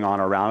what's going on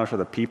around us or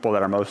the people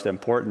that are most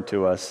important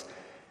to us,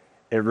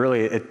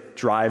 it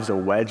drives a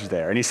wedge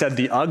there. And he said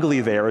the ugly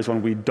there is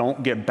when we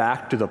don't get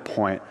back to the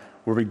point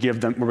where we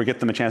get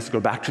them a chance to go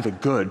back to the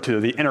good,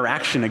 to the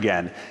interaction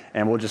again,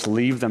 and we'll just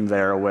leave them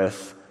there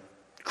with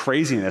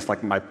craziness,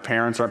 like my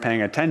parents aren't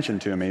paying attention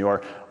to me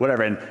or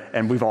whatever.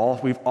 And we've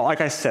all,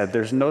 like I said,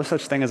 there's no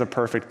such thing as a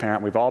perfect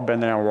parent. We've all been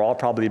there, and we'll all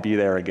probably be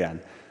there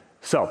again.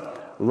 So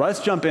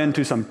let's jump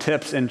into some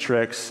tips and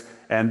tricks,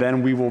 and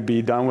then we will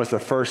be done with the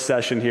first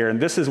session here.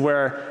 And this is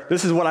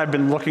what I've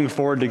been looking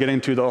forward to getting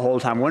to the whole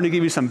time. I wanted to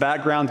give you some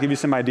background, give you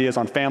some ideas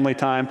on family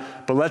time,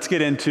 but let's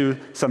get into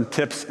some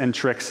tips and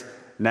tricks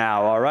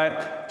now, all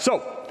right?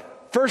 So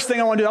first thing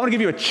I want to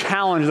give you a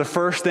challenge, the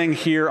first thing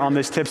here on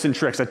this tips and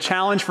tricks, a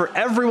challenge for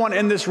everyone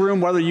in this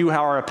room, whether you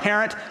are a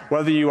parent,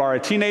 whether you are a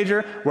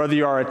teenager, whether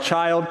you are a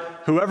child,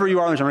 whoever you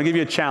are in this room, I'm going to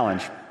give you a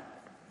challenge.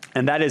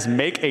 And that is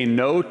make a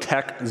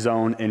no-tech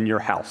zone in your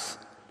house.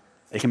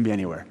 It can be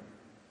anywhere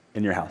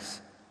in your house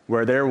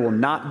where there will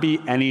not be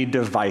any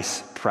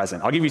device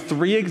present. I'll give you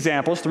 3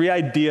 examples, 3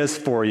 ideas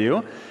for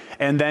you,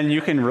 and then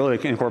you can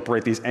really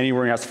incorporate these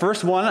anywhere in your house.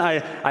 First one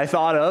I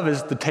thought of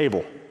is the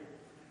table,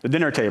 the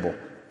dinner table.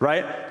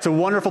 Right? It's a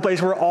wonderful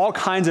place where all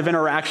kinds of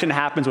interaction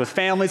happens with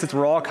families. It's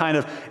where all kind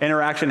of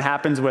interaction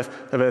happens with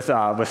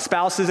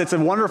spouses. It's a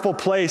wonderful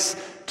place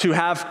to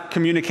have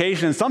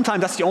communication. And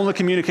sometimes that's the only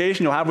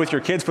communication you'll have with your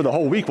kids for the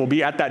whole week will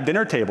be at that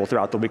dinner table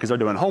throughout the week because they're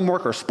doing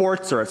homework or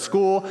sports or at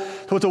school.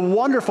 So it's a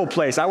wonderful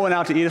place. I went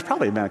out to eat. It's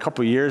probably been a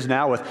couple of years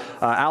now with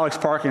Alex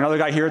Park and another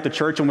guy here at the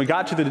church. And we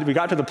got to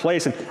the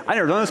place, and I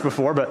never done this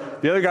before,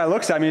 but the other guy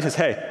looks at me and says,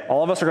 "Hey,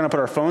 all of us are going to put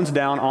our phones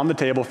down on the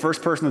table.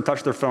 First person to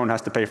touch their phone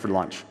has to pay for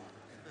lunch."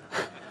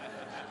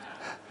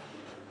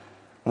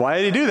 Why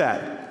did he do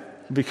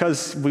that?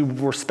 Because we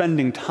were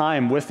spending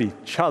time with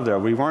each other.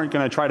 We weren't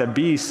going to try to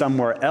be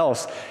somewhere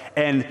else.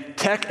 And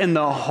tech in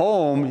the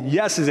home,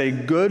 yes, is a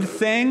good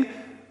thing,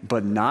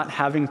 but not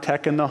having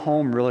tech in the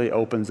home really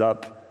opens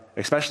up,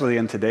 especially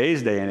in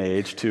today's day and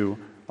age, to,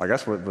 I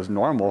guess, what was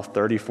normal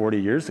 30, 40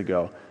 years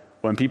ago,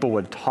 when people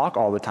would talk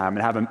all the time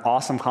and have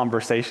awesome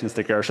conversations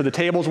together. So the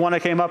table's one I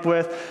came up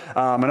with.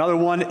 Another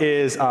one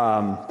is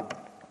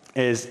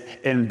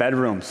in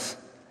bedrooms.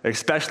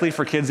 Especially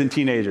for kids and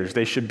teenagers.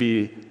 They should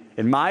be,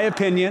 in my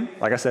opinion,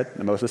 like I said,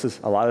 a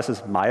lot of this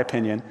is my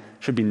opinion,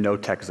 should be no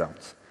tech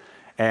zones.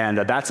 And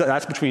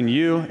that's between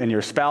you and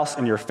your spouse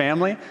and your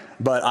family,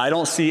 but I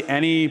don't see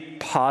any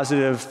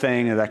positive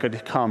thing that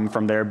could come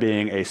from there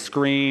being a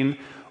screen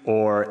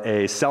or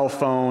a cell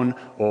phone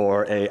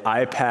or an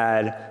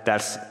iPad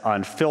that's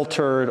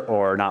unfiltered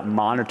or not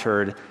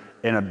monitored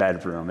in a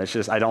bedroom. It's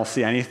just, I don't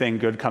see anything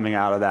good coming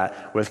out of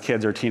that with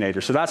kids or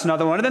teenagers. So that's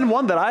another one. And then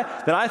one that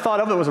I thought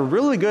of that was a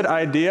really good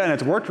idea, and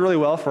it's worked really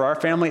well for our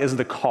family, is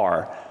the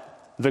car.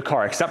 The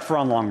car, except for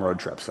on long road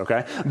trips,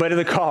 okay? But in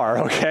the car,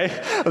 okay?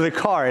 The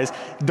car is,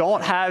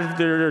 don't have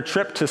your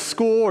trip to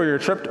school or your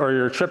trip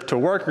to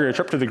work or your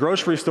trip to the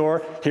grocery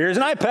store. Here's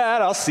an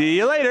iPad, I'll see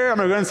you later. I'm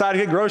gonna go inside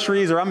and get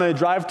groceries, or I'm gonna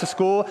drive to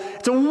school.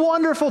 It's a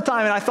wonderful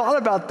time, and I thought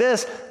about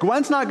this.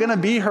 Gwen's not gonna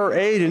be her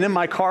age and in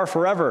my car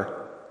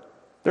forever.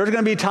 There's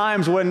gonna be a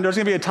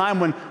time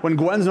when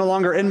Gwen's no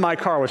longer in my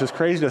car, which is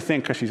crazy to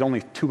think because she's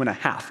only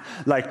 2.5.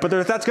 But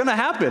that's gonna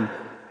happen.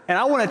 And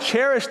I want to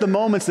cherish the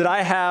moments that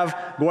I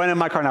have Gwen in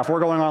my car. Now, if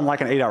we're going on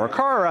like an 8-hour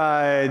car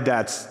ride,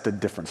 that's the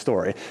different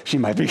story. She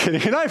might be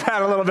getting an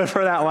iPad a little bit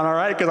for that one, all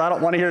right? Because I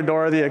don't want to hear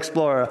Dora the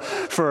Explorer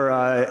for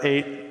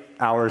 8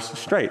 hours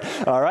straight,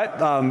 all right?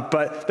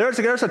 But there's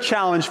a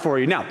challenge for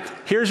you. Now,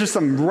 here's just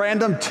some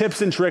random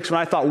tips and tricks when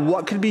I thought,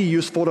 what could be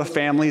useful to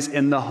families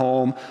in the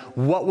home?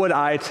 What would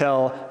I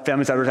tell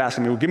families that were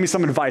asking me? Well, give me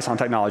some advice on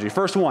technology.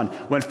 First one,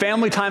 when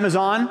family time is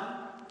on,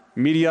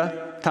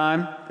 media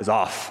time is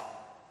off.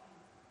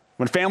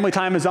 When family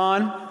time is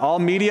on, all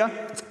media,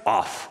 it's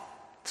off.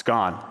 It's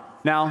gone.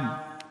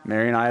 Now,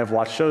 Mary and I have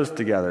watched shows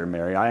together.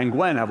 I and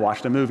Gwen have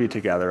watched a movie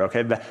together,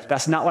 okay?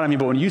 That's not what I mean,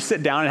 but when you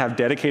sit down and have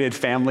dedicated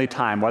family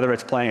time, whether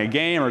it's playing a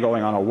game or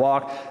going on a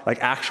walk,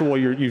 like actual,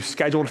 you've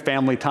scheduled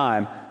family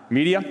time,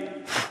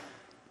 media,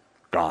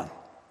 gone.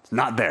 It's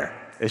not there.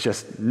 It's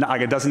just,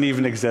 it doesn't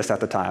even exist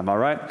at the time, all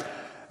right?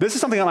 This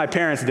is something that my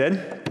parents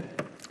did.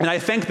 And I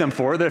thank them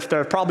for it.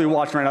 They're probably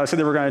watching right now. They said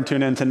they were going to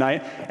tune in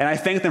tonight. And I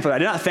thank them for that. I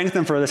did not thank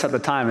them for this at the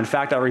time. In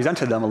fact, I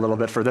resented them a little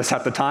bit for this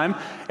at the time.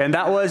 And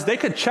that was, they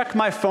could check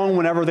my phone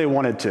whenever they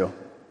wanted to.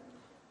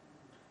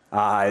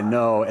 I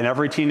know. And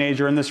every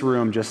teenager in this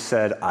room just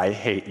said, I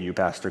hate you,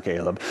 Pastor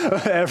Caleb.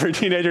 Every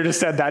teenager just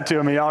said that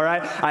to me, all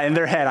right? In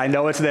their head, I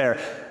know it's there.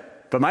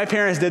 But my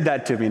parents did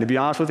that to me. And to be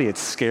honest with you, it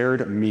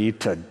scared me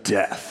to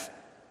death.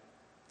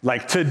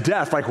 To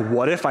death.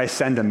 What if I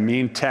send a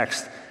mean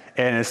text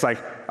and it's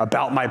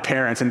about my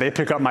parents, and they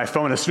pick up my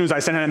phone as soon as I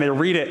send it and they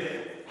read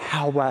it?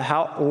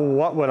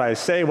 What would I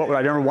say? What would I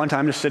remember one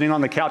time just sitting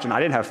on the couch, and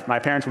my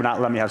parents would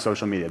not let me have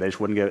social media. They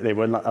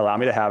wouldn't allow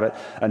me to have it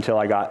until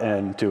I got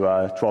into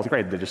 12th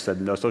grade. They just said,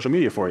 no social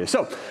media for you.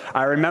 So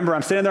I remember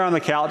I'm sitting there on the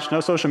couch,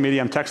 no social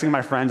media, I'm texting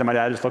my friends, and my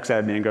dad just looks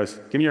at me and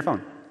goes, give me your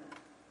phone.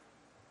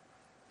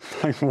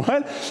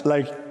 What?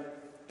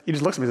 He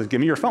just looks at me and says, give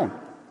me your phone.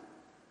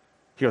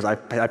 He goes, I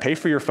pay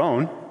for your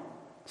phone,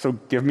 so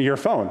give me your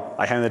phone.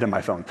 I handed him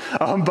my phone.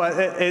 But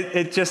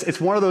it's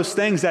one of those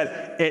things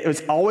that it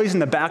was always in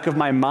the back of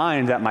my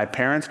mind that my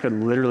parents could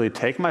literally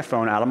take my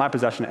phone out of my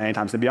possession at any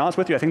time. So to be honest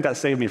with you, I think that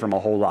saved me from a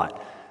whole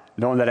lot.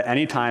 Knowing that at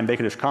any time they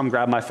could just come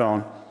grab my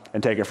phone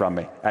and take it from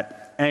me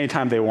at any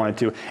time they wanted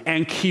to.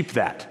 And keep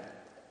that.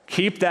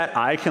 Keep that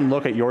I can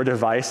look at your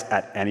device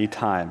at any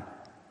time.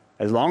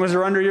 As long as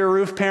they're under your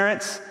roof,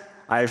 parents,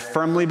 I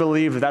firmly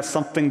believe that's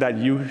something that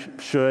you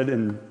should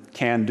and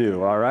can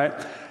do, all right?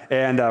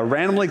 And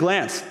randomly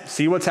glance,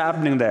 see what's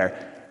happening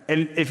there.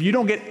 And if you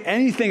don't get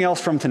anything else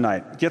from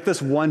tonight, get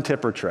this one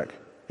tip or trick.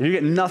 If you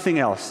get nothing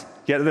else,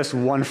 get this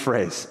one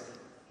phrase.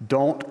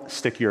 Don't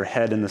stick your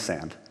head in the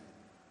sand.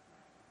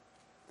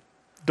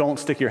 Don't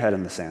stick your head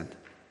in the sand.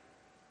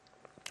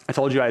 I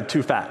told you I had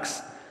 2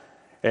 facts.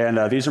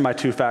 And these are my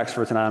 2 facts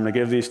for tonight. I'm going to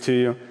give these to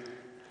you.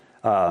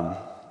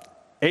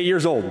 8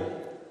 years old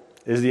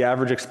is the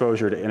average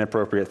exposure to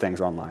inappropriate things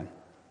online.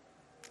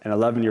 And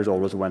 11 years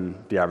old was when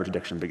the average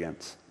addiction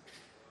begins.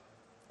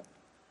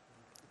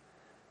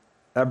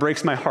 That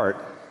breaks my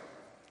heart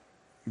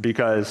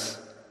because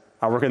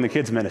I work in the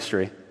kids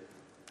ministry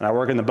and I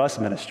work in the bus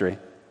ministry.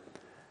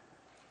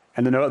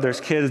 And to know that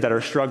there's kids that are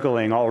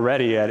struggling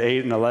already at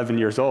 8 and 11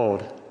 years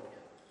old,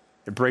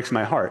 it breaks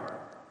my heart.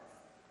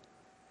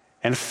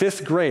 And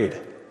 5th grade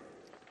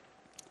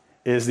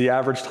is the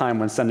average time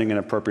when sending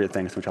inappropriate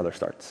things to each other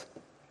starts.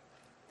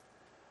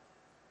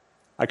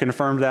 I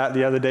confirmed that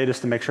the other day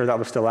just to make sure that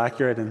was still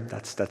accurate, and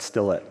that's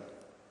still it.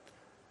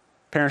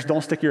 Parents,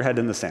 don't stick your head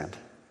in the sand.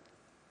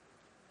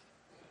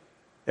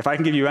 If I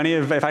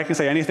can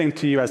say anything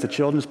to you as the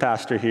children's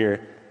pastor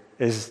here,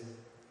 is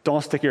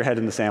don't stick your head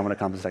in the sand when it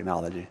comes to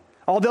technology.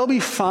 Oh, they'll be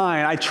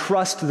fine. I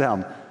trust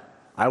them.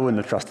 I wouldn't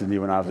have trusted me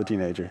when I was a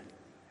teenager.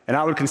 And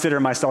I would consider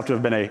myself to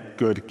have been a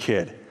good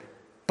kid.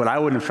 But I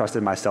wouldn't have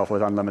trusted myself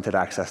with unlimited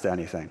access to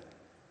anything.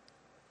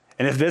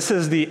 And if this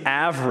is the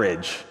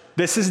average,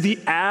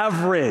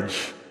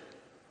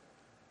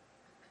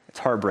 it's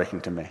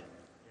heartbreaking to me.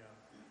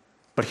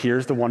 But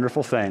here's the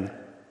wonderful thing,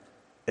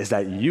 is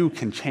that you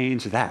can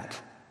change that.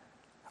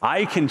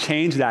 I can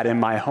change that in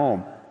my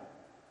home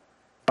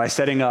by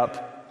setting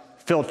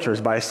up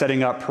filters, by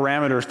setting up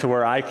parameters to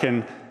where I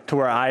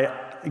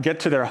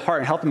get to their heart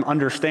and help them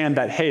understand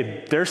that,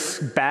 hey, there's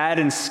bad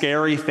and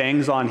scary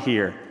things on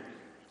here.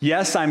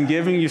 Yes, I'm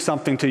giving you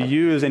something to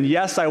use, and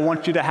yes, I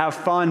want you to have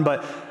fun,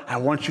 but I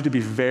want you to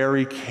be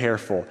very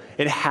careful.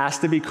 It has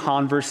to be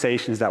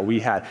conversations that we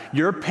had.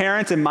 Your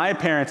parents and my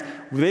parents,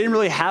 they didn't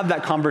really have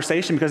that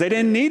conversation because they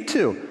didn't need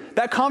to.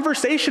 That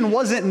conversation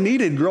wasn't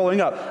needed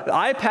growing up.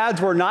 iPads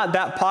were not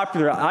that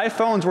popular.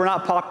 iPhones were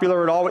not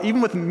popular at all,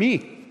 even with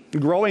me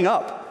growing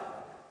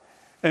up.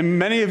 And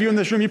many of you in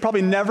this room, you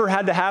probably never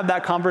had to have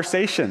that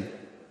conversation.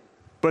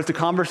 But it's a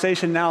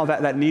conversation now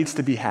that needs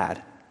to be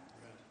had.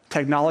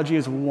 Technology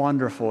is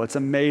wonderful. It's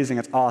amazing.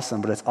 It's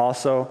awesome. But it's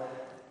also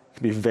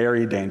can be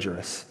very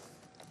dangerous.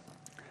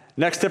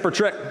 Next tip or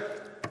trick.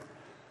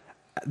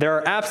 There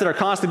are apps that are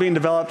constantly being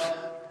developed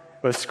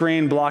with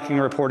screen blocking,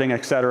 reporting,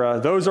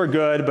 etc. Those are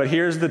good, but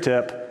here's the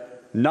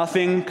tip.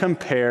 Nothing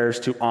compares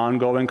to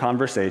ongoing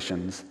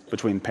conversations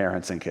between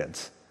parents and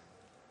kids.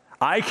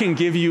 I can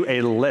give you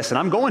a list, and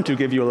I'm going to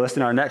give you a list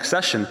in our next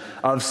session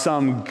of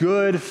some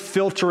good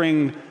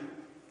filtering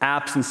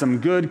apps and some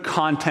good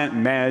content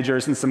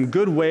managers and some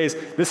good ways.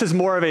 This is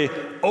more of a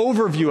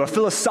overview, a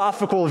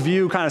philosophical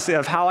view kind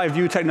of how I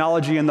view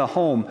technology in the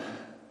home.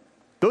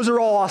 Those are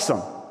all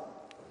awesome,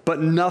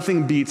 but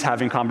nothing beats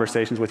having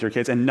conversations with your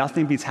kids, and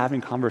nothing beats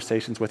having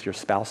conversations with your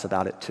spouse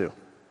about it too.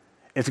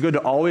 It's good to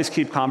always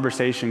keep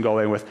conversation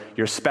going with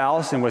your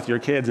spouse and with your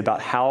kids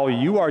about how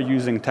you are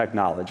using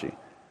technology.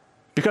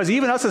 Because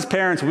even us as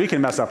parents, we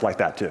can mess up like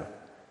that too.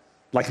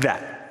 Like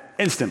that,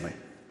 instantly.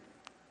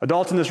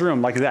 Adults in this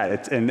room, like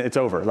that, it's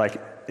over. Like,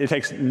 it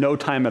takes no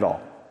time at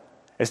all.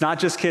 It's not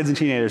just kids and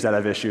teenagers that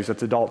have issues,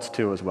 it's adults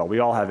too as well. We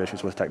all have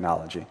issues with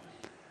technology.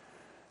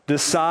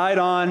 Decide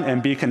on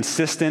and be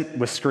consistent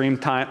with screen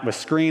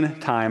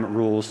time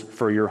rules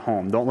for your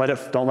home. Don't let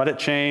it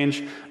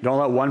change. Don't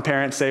let one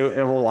parent say,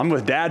 well, I'm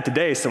with dad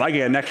today, so I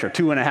get an extra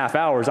 2.5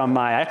 hours on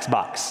my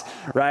Xbox,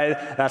 right?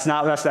 That's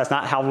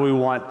not how we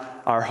want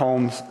our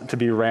homes to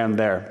be ran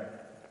there.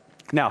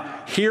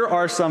 Now, here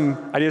are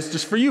some ideas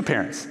just for you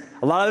parents.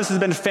 A lot of this has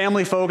been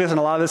family focused and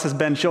a lot of this has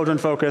been children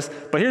focused,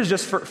 but here's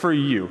just for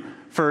you,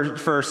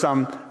 for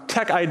some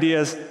tech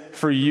ideas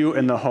for you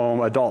in the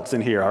home, adults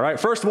in here, all right?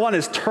 First one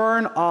is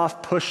turn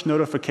off push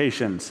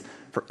notifications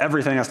for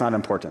everything that's not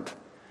important.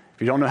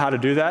 If you don't know how to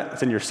do that,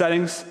 it's in your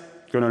settings,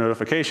 go to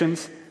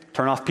notifications,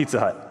 turn off Pizza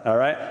Hut, all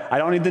right? I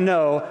don't need to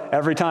know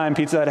every time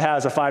Pizza Hut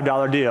has a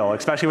 $5 deal,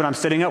 especially when I'm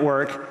sitting at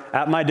work,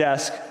 at my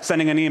desk,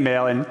 sending an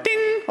email, and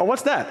ding, oh,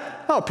 what's that?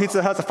 Oh,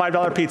 Pizza Hut's a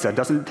 $5 pizza. It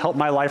doesn't help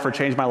my life or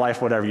change my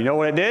life, whatever. You know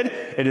what it did?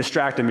 It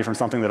distracted me from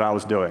something that I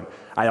was doing.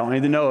 I don't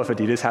need to know if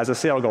Adidas has a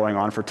sale going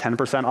on for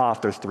 10%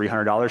 off those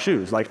 $300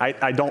 shoes. Like,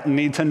 I don't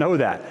need to know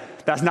that.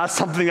 That's not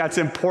something that's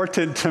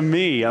important to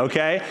me,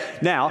 okay?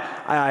 Now,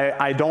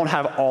 I don't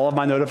have all of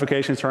my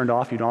notifications turned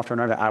off. You don't have to turn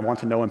on. I want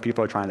to know when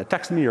people are trying to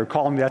text me or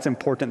call me. That's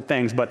important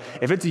things. But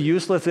if it's a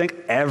useless thing,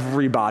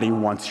 everybody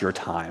wants your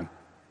time.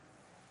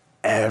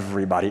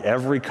 Everybody,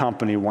 every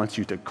company wants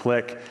you to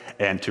click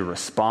and to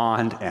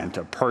respond and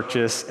to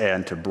purchase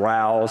and to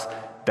browse.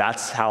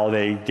 That's how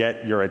they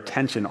get your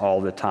attention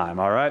all the time,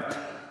 all right?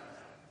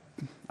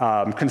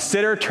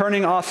 Consider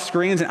turning off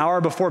screens an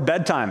hour before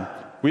bedtime.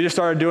 We just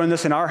started doing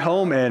this in our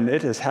home, and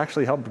it has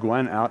actually helped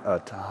Gwen out a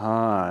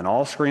ton.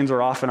 All screens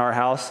are off in our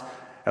house,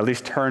 at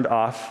least turned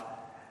off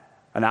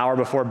an hour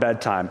before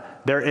bedtime.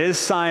 There is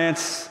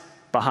science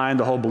behind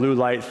the whole blue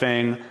light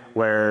thing,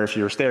 where if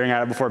you're staring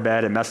at it before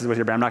bed, it messes with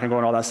your brain. I'm not going to go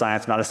into all that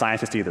science. I'm not a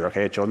scientist either,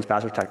 okay? Children's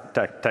pastor,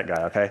 tech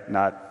guy, okay?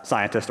 Not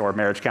scientist or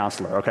marriage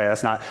counselor, okay?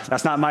 That's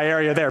not my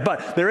area there.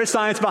 But there is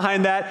science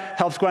behind that.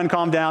 Helps Gwen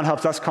calm down,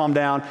 helps us calm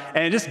down,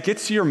 and it just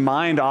gets your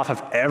mind off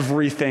of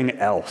everything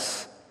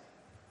else.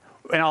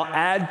 And I'll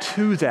add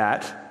to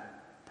that,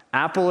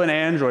 Apple and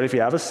Android, if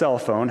you have a cell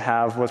phone,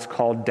 have what's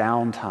called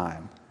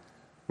downtime,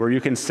 where you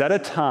can set a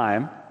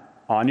time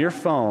on your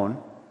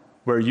phone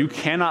where you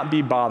cannot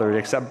be bothered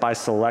except by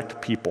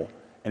select people.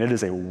 And it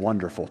is a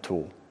wonderful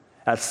tool.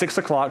 At 6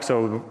 o'clock,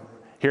 so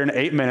here in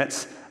 8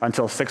 minutes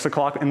until 6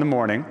 o'clock in the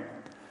morning,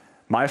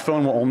 my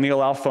phone will only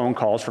allow phone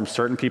calls from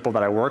certain people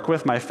that I work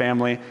with, my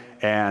family,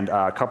 and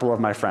a couple of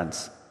my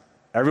friends.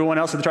 Everyone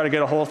else, if they try to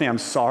get a hold of me, I'm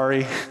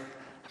sorry.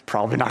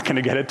 Probably not going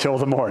to get it till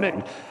the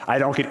morning. I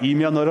don't get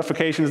email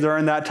notifications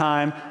during that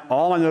time.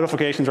 All my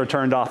notifications are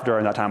turned off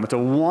during that time. It's a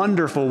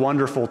wonderful,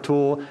 wonderful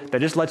tool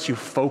that just lets you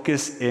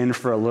focus in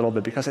for a little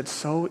bit because it's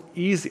so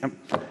easy.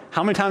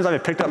 How many times have I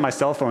picked up my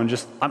cell phone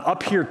I'm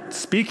up here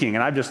speaking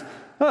and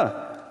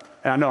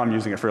and I know I'm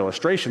using it for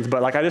illustrations,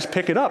 but I just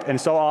pick it up,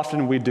 and so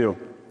often we do.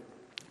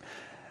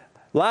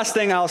 Last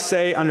thing I'll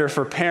say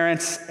for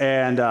parents,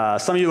 and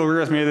some of you will agree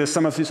with me with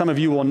this, some of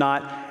you will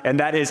not, and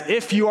that is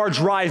if you are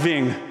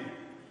driving,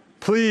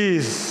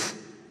 please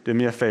do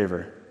me a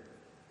favor.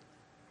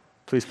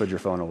 Please put your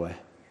phone away.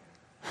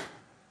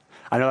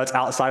 I know that's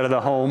outside of the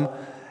home,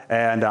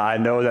 and I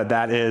know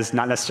that is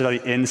not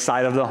necessarily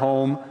inside of the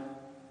home,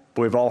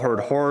 but we've all heard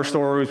horror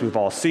stories, we've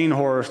all seen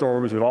horror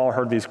stories, we've all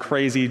heard these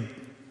crazy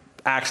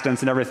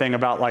accidents and everything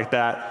about like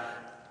that.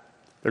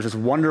 There's this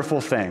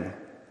wonderful thing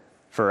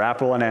for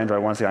Apple and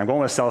Android. Once again, I'm going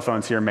with cell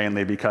phones here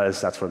mainly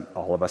because that's what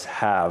all of us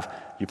have.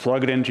 You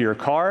plug it into your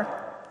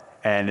car,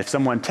 and if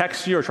someone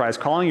texts you or tries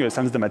calling you, it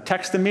sends them a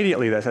text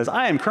immediately that says,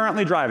 I am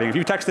currently driving. If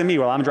you texted me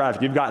while I'm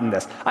driving, you've gotten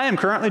this. I am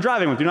currently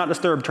driving with Do Not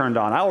Disturb turned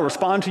on. I will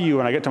respond to you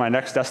when I get to my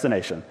next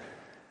destination.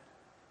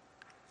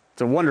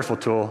 It's a wonderful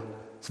tool.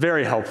 It's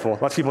very helpful.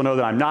 It lets people know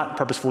that I'm not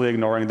purposefully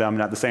ignoring them,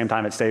 and at the same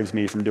time, it saves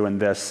me from doing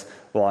this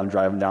while I'm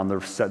driving down the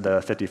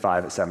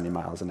 55 at 70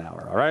 miles an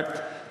hour, all right?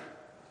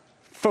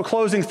 For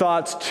closing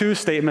thoughts, 2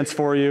 statements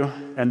for you,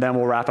 and then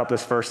we'll wrap up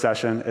this first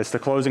session. It's the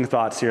closing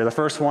thoughts here. The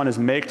first one is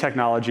make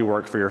technology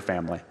work for your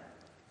family.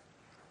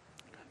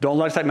 Don't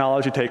let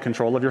technology take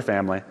control of your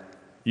family.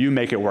 You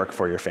make it work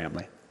for your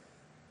family.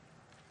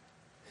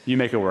 You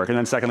make it work. And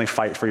then secondly,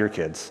 fight for your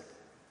kids.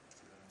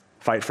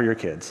 Fight for your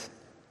kids.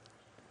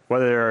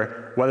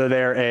 Whether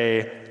they're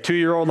a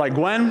 2-year-old like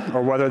Gwen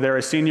or whether they're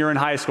a senior in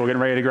high school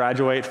getting ready to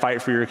graduate,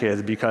 fight for your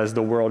kids because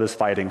the world is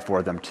fighting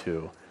for them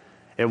too.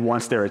 It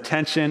wants their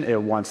attention,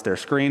 it wants their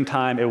screen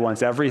time, it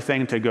wants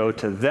everything to go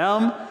to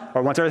them,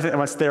 or it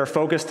wants their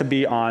focus to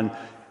be on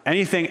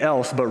anything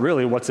else but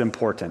really what's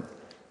important.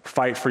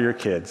 Fight for your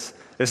kids.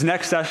 This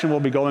next session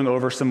we'll be going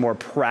over some more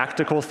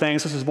practical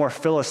things. This is more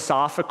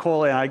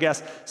philosophical and I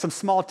guess some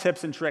small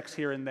tips and tricks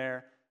here and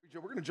there.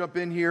 We're going to jump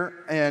in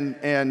here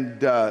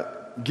and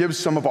give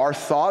some of our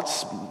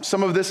thoughts.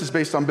 Some of this is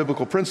based on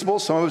biblical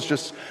principles. Some of it's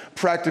just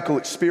practical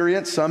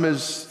experience. Some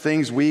is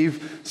things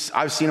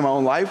I've seen in my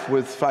own life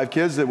with 5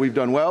 kids that we've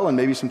done well, and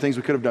maybe some things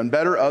we could have done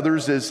better.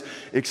 Others is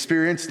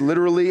experience.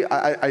 Literally,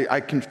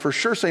 I can for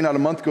sure say not a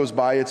month goes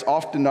by, it's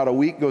often not a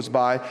week goes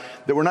by,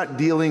 that we're not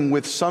dealing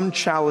with some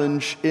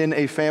challenge in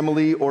a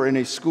family or in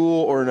a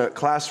school or in a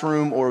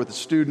classroom or with a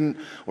student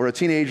or a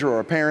teenager or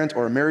a parent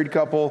or a married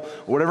couple,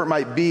 or whatever it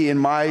might be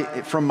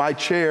from my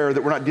chair,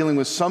 that we're not dealing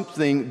with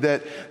something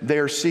that they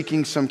are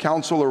seeking some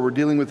counsel, or we're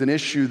dealing with an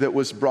issue that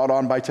was brought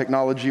on by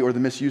technology or the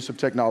misuse of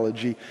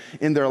technology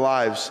in their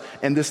lives.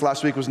 And this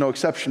last week was no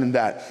exception in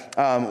that,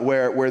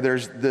 where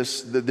there's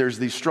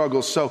these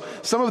struggles. So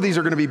some of these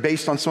are going to be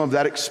based on some of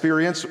that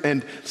experience,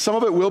 and some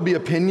of it will be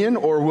opinion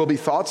or will be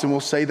thoughts, and we'll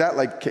say that,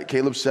 like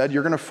Caleb said,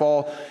 you're going to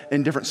fall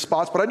in different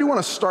spots. But I do want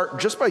to start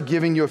just by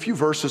giving you a few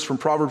verses from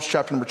Proverbs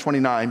chapter number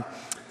 29.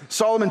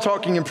 Solomon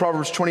talking in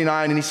Proverbs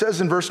 29, and he says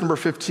in verse number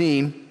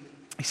 15,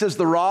 he says,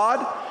 "The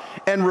rod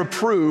and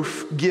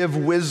reproof give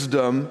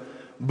wisdom,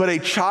 but a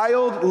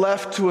child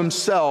left to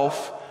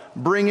himself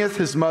bringeth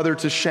his mother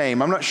to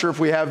shame." I'm not sure if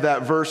we have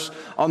that verse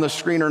on the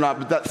screen or not,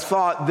 but that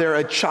thought there,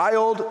 a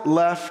child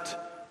left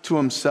to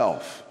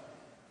himself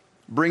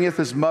bringeth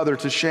his mother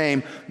to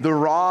shame. The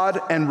rod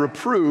and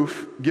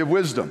reproof give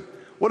wisdom.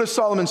 What is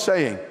Solomon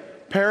saying?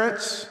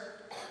 Parents,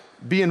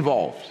 be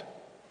involved.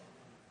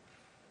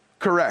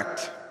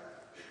 Correct.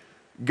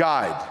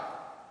 Guide.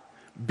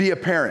 Be a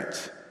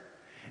parent.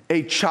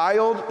 A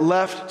child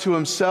left to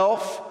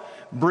himself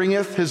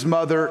bringeth his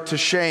mother to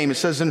shame. It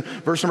says in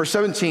verse number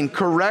 17,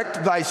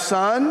 "Correct thy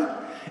son,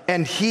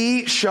 and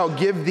he shall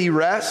give thee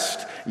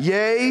rest.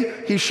 Yea,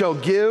 he shall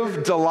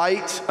give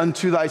delight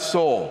unto thy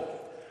soul."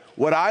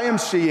 What I am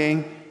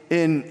seeing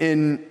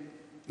in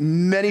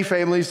many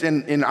families,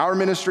 in our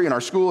ministry, in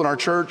our school, in our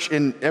church,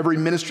 in every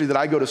ministry that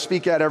I go to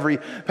speak at, every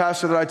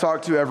pastor that I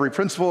talk to, every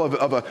principal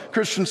of a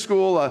Christian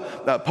school,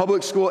 a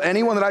public school,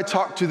 anyone that I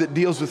talk to that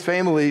deals with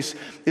families,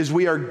 is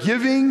we are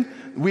giving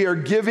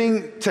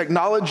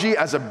technology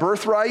as a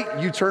birthright.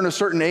 You turn a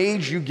certain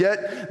age, you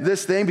get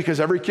this thing because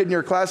every kid in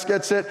your class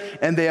gets it,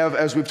 and they have,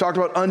 as we've talked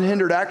about,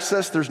 unhindered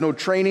access. There's no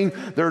training,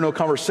 there are no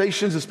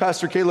conversations, as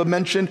Pastor Caleb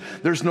mentioned.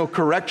 There's no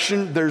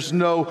correction, there's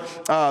no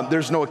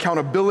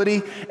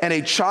accountability, and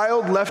a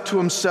child left to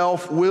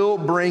himself will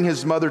bring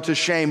his mother to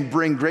shame,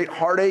 bring great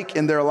heartache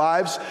in their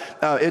lives.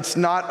 It's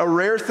not a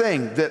rare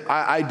thing that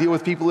I deal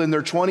with people in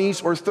their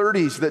 20s or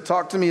 30s that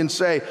talk to me and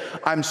say,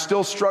 "I'm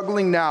still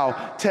struggling now,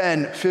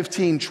 10,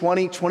 15,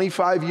 20,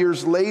 25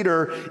 years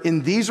later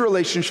in these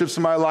relationships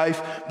in my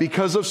life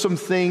because of some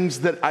things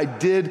that I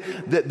did,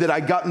 that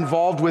I got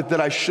involved with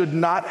that I should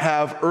not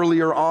have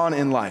earlier on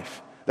in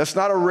life." That's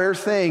not a rare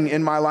thing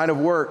in my line of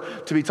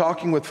work to be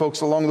talking with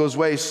folks along those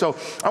ways. So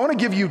I want to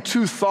give you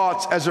 2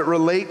 thoughts as it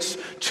relates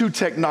to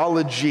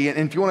technology. And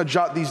if you want to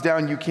jot these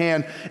down, you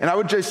can. And I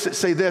would just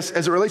say this,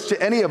 as it relates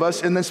to any of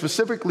us, and then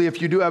specifically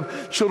if you do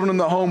have children in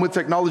the home with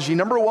technology.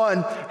 Number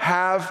 1,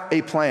 have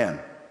a plan.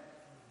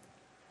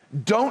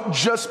 Don't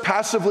just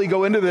passively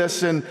go into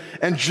this and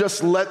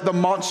just let the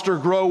monster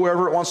grow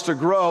wherever it wants to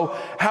grow.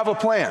 Have a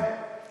plan.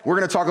 We're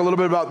going to talk a little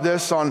bit about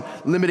this on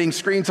limiting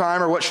screen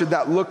time, or what should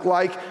that look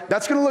like.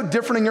 That's going to look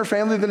different in your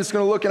family than it's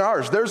going to look in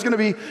ours. There's going to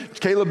be,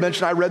 Caleb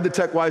mentioned, I read the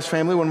TechWise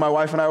Family when my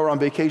wife and I were on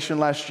vacation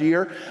last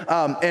year.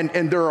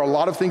 And there are a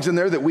lot of things in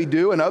there that we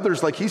do, and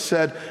others, like he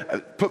said,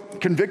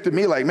 convicted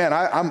me like, man,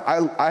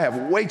 I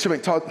have way too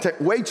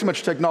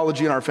much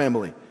technology in our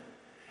family.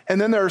 And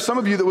then there are some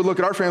of you that would look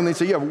at our family and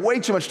say, you have way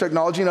too much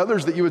technology, and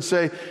others that you would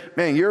say,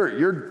 man,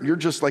 you're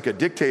just like a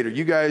dictator.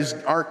 You guys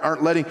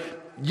aren't letting...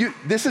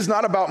 This is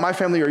not about my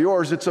family or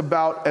yours. It's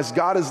about, as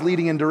God is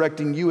leading and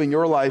directing you in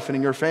your life and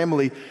in your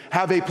family,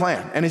 have a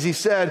plan. And as he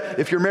said,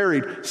 if you're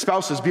married,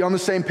 spouses, be on the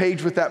same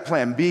page with that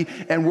plan. Be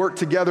and work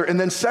together. And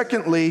then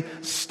secondly,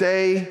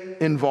 stay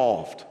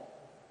involved.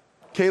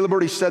 Caleb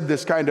already said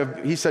this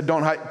he said,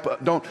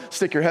 don't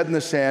stick your head in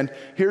the sand.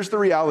 Here's the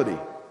reality.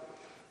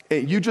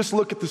 You just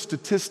look at the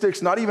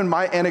statistics, not even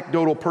my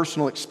anecdotal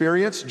personal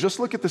experience, just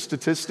look at the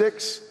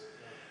statistics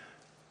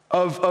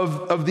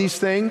of these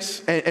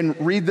things and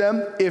read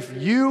them. If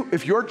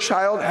your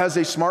child has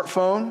a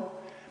smartphone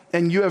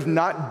and you have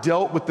not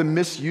dealt with the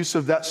misuse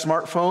of that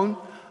smartphone,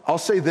 I'll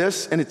say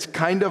this, and it's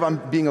kind of,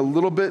 I'm being a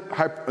little bit,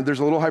 there's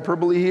a little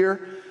hyperbole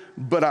here,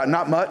 but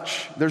not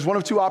much. There's one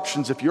of two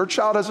options. If your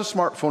child has a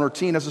smartphone or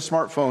teen has a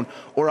smartphone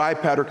or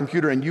iPad or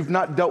computer and you've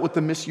not dealt with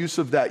the misuse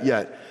of that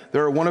yet,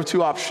 there are one of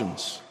two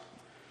options.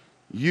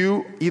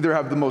 You either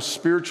have the most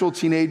spiritual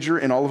teenager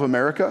in all of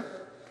America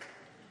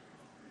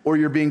or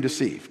you're being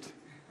deceived.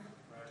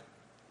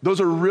 Those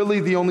are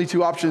really the only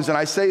two options, and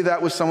I say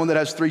that with someone that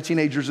has 3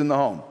 teenagers in the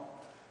home.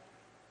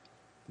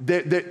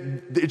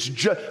 It's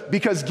just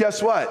because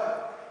guess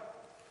what?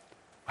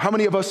 How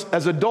many of us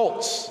as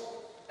adults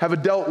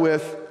have dealt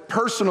with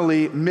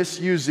personally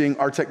misusing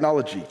our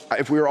technology?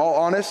 If we were all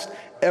honest,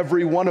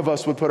 every one of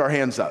us would put our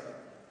hands up.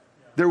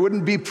 There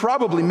wouldn't be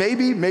probably,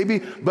 maybe,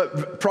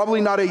 but probably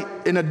not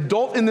an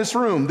adult in this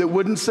room that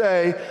wouldn't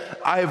say,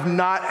 I have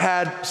not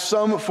had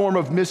some form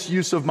of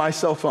misuse of my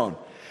cell phone.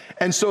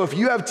 And so if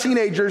you have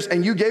teenagers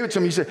and you gave it to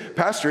them, you say,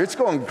 Pastor, it's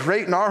going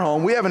great in our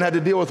home. We haven't had to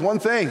deal with one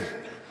thing.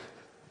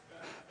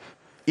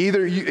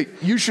 Either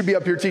you should be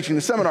up here teaching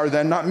the seminar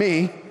then, not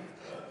me,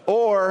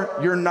 or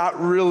you're not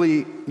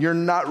really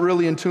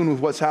in tune with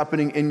what's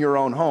happening in your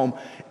own home,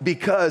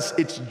 because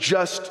it's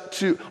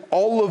just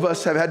all of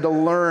us have had to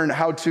learn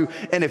how to,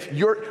 and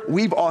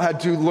we've all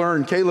had to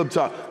learn, Caleb,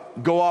 to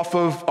go off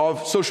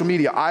of social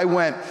media. I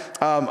went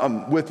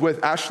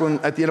with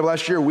Ashlyn at the end of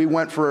last year. We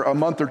went for a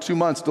month or 2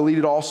 months,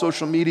 deleted all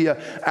social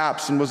media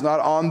apps and was not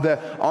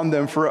on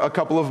them for a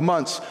couple of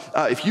months.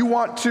 If you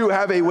want to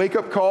have a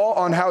wake-up call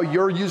on how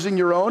you're using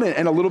your own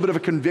and a little bit of a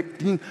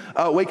convicting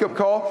wake-up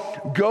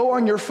call, go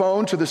on your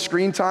phone to the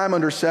screen time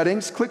under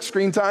settings, click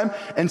screen time,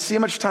 and see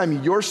how much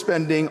time you're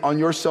spending on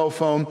your cell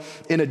phone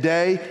in a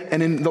day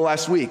and in the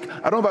last week.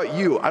 I don't know about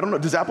you. I don't know.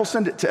 Does Apple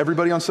send it to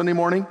everybody on Sunday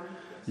morning?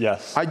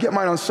 Yes. I get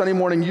mine on Sunday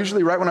morning,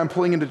 usually right when I'm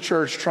pulling into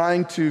church,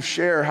 trying to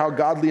share how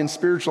godly and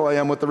spiritual I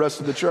am with the rest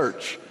of the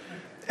church.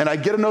 And I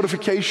get a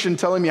notification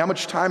telling me how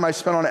much time I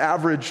spent on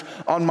average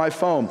on my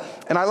phone.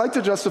 And I like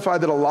to justify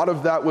that a lot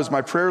of that was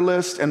my prayer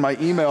list and my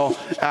email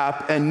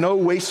app and no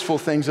wasteful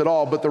things at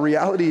all. But the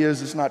reality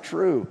is it's not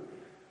true.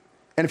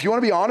 And if you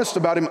want to be honest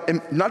about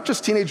it, not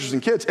just teenagers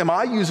and kids, am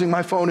I using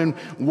my phone in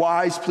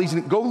wise,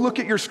 pleasing? Go look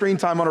at your screen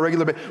time on a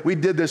regular basis. We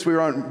did this. We were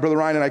on, Brother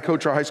Ryan and I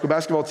coach our high school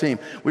basketball team.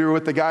 We were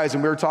with the guys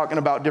and we were talking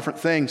about different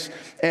things.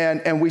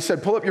 And we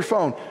said, pull up your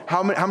phone.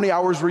 How many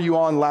hours were you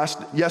on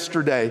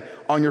yesterday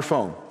on your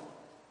phone?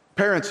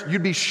 Parents,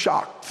 you'd be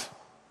shocked.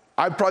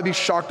 I'd probably be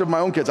shocked of my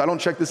own kids. I don't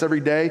check this every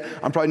day.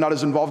 I'm probably not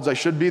as involved as I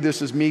should be.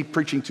 This is me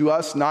preaching to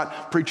us,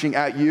 not preaching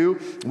at you.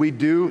 We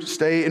do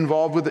stay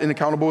involved with and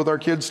accountable with our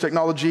kids'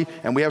 technology,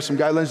 and we have some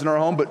guidelines in our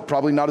home, but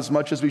probably not as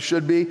much as we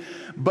should be.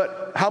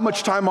 But how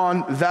much time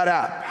on that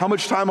app? How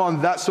much time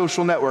on that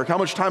social network? How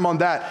much time on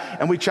that?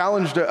 And we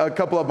challenged a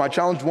couple of them. I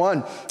challenged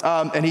one,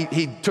 and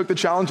he took the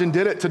challenge and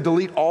did it to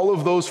delete all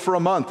of those for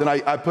a month. And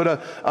I put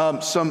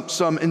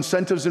some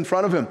incentives in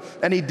front of him,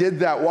 and he did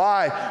that.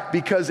 Why?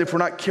 Because if we're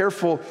not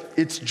careful,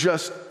 it's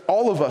just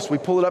all of us. We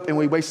pull it up and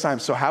we waste time.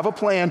 So have a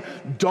plan.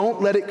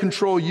 Don't let it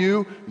control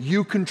you.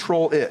 You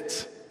control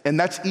it. And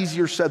that's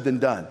easier said than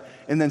done.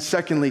 And then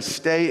secondly,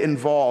 stay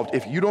involved.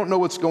 If you don't know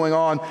what's going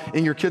on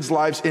in your kids'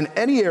 lives in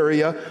any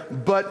area,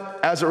 but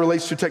as it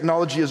relates to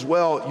technology as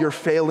well, you're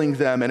failing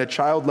them. And a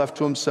child left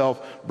to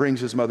himself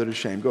brings his mother to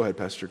shame. Go ahead,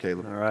 Pastor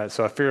Caleb. All right,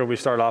 so I figured we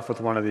start off with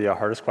one of the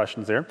hardest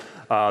questions there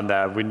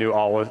that we knew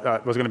all was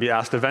going to be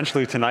asked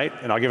eventually tonight,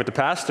 and I'll give it to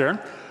Pastor.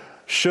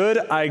 Should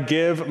I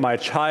give my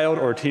child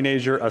or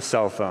teenager a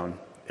cell phone?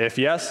 If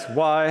yes,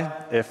 why?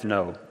 If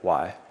no,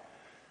 why?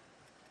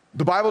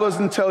 The Bible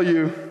doesn't tell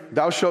you,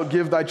 thou shalt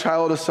give thy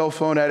child a cell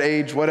phone at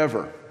age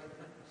whatever.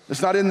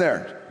 It's not in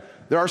there.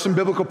 There are some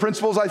biblical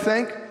principles, I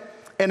think.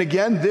 And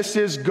again, this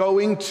is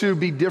going to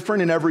be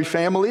different in every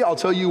family. I'll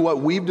tell you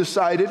what we've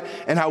decided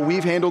and how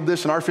we've handled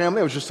this in our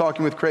family. I was just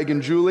talking with Craig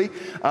and Julie.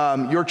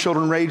 Your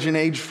children range in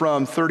age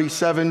from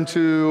 37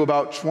 to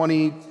about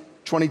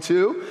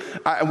 22.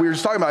 And we were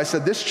just talking about, I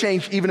said, this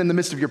changed even in the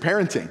midst of your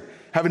parenting,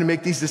 having to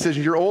make these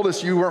decisions. Your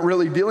oldest, you weren't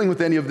really dealing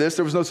with any of this.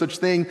 There was no such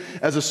thing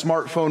as a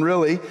smartphone,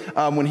 really.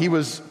 When he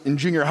was in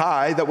junior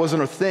high, that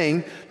wasn't a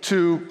thing.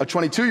 To a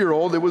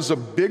 22-year-old, it was a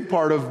big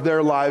part of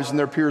their lives and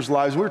their peers'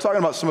 lives. We were talking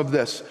about some of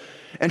this.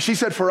 And she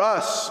said for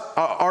us,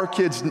 our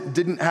kids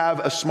didn't have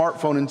a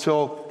smartphone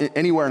until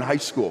anywhere in high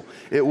school.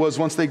 It was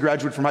once they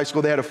graduated from high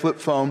school, they had a flip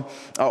phone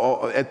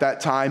at that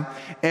time.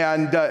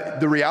 And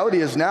the reality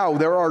is now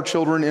there are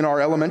children in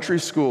our elementary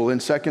school in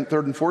 2nd,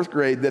 3rd, and 4th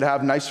grade that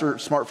have nicer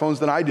smartphones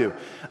than I do.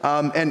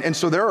 And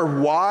so there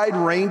are wide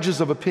ranges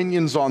of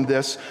opinions on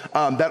this.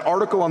 That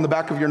article on the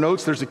back of your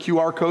notes, there's a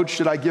QR code,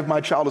 should I give my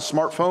child a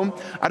smartphone?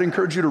 I'd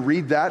encourage you to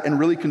read that and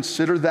really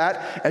consider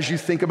that as you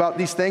think about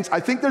these things. I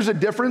think there's a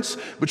difference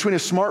between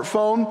a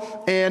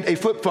smartphone and a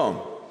flip phone.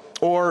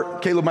 or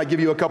Caleb might give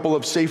you a couple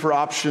of safer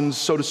options,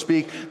 so to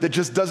speak, that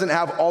just doesn't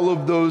have all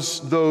of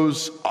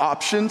those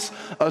options.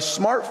 A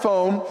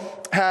smartphone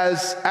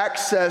has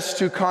access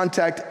to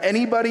contact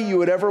anybody you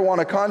would ever want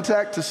to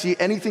contact, to see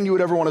anything you would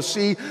ever want to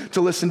see,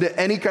 to listen to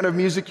any kind of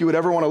music you would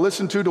ever want to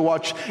listen to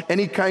watch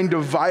any kind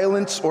of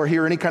violence or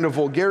hear any kind of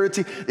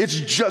vulgarity. It's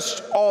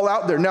just all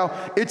out there.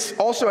 Now, it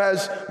also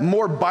has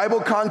more Bible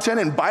content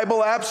and Bible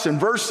apps and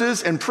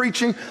verses and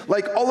preaching.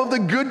 Like, all of the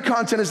good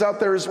content is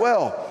out there as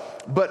well.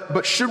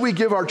 But should we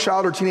give our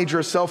child or teenager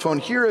a cell phone?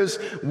 Here is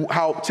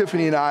how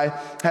Tiffany and I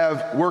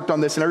have worked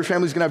on this, and every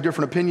family's gonna have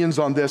different opinions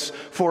on this.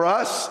 For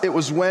us, it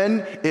was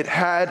when it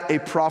had a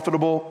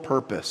profitable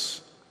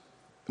purpose.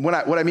 What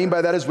I mean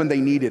by that is when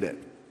they needed it,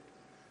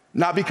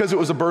 not because it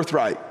was a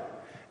birthright.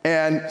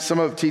 And some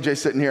of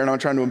TJ's sitting here, and I'm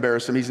trying to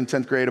embarrass him. He's in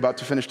 10th grade, about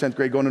to finish 10th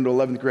grade, going into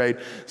 11th grade.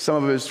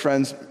 Some of his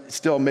friends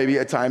still maybe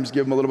at times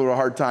give him a little bit of a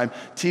hard time.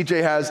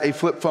 TJ has a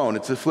flip phone.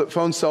 It's a flip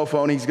phone cell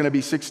phone. He's going to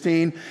be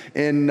 16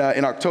 in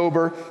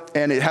October,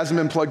 and it hasn't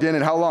been plugged in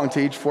how long,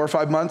 Teach? 4 or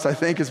 5 months, I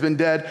think. It's been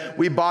dead.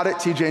 We bought it.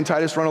 TJ and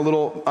Titus run a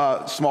little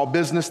small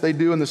business they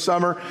do in the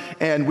summer,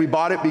 and we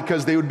bought it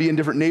because they would be in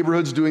different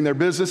neighborhoods doing their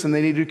business, and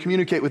they needed to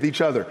communicate with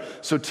each other.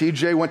 So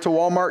TJ went to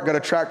Walmart, got a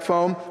track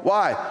phone.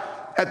 Why?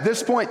 At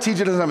this point,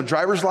 TJ doesn't have a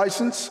driver's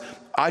license.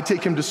 I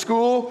take him to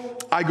school.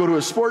 I go to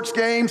his sports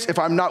games. If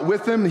I'm not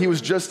with him, he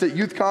was just at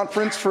youth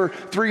conference for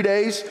 3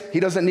 days. He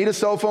doesn't need a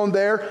cell phone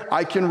there.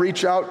 I can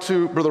reach out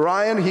to Brother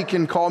Ryan. He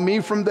can call me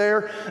from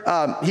there.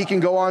 He can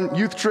go on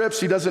youth trips.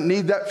 He doesn't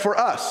need that. For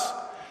us,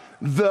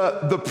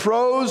 the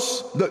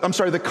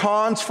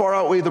cons far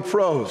outweigh the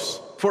pros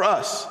for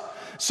us.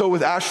 So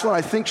with Ashlyn,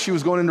 I think she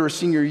was going into her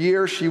senior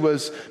year. It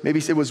was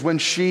when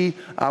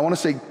I want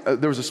to say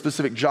there was a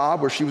specific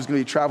job where she was going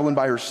to be traveling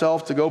by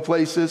herself to go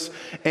places.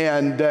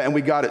 And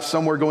we got it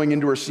somewhere going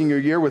into her senior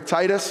year. With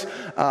Titus,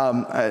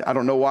 I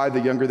don't know why, the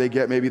younger they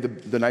get, maybe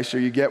the nicer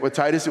you get. With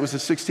Titus, it was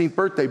his 16th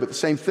birthday, but the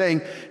same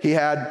thing. He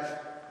had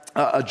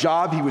a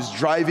job. He was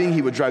driving.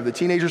 He would drive the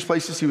teenagers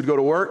places. He would go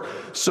to work.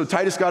 So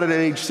Titus got it at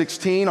age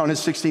 16 on his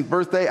 16th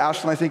birthday.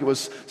 Ashlyn, I think it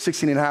was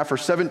 16 and a half or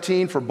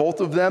 17 for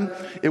both of them.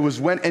 It was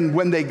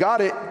when they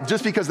got it,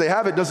 just because they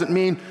have it doesn't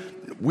mean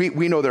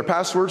we know their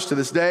passwords to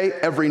this day.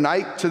 Every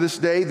night to this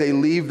day, they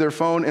leave their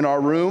phone in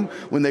our room.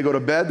 When they go to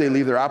bed, they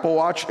leave their Apple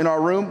Watch in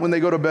our room. When they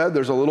go to bed,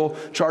 there's a little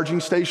charging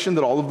station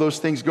that all of those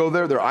things go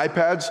there. Their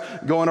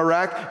iPads go in a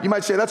rack. You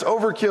might say, that's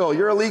overkill.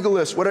 You're a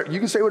legalist. Whatever. You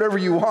can say whatever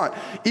you want.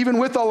 Even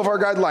with all of our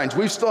guidelines,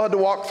 we've still had to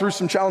walk through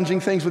some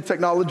challenging things with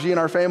technology in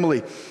our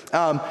family.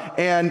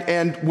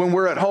 And when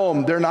we're at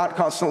home, they're not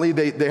constantly,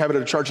 they have it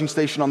at a charging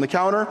station on the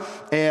counter.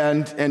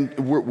 And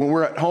when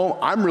we're at home,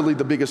 I'm really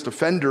the biggest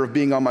offender of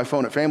being on my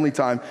phone at family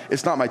time.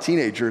 It's not my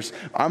teenagers.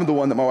 I'm the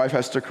one that my wife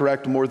has to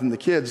correct more than the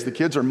kids. The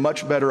kids are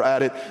much better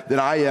at it than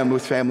I am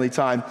with family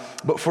time.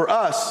 But for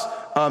us,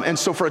 and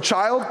so for a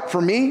child,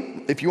 for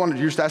me, if you wanted,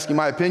 you're just asking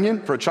my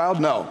opinion, for a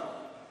child, no.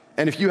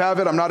 And if you have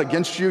it, I'm not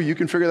against you. You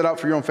can figure that out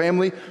for your own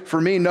family.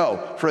 For me,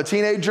 no. For a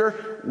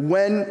teenager,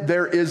 when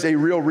there is a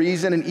real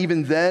reason, and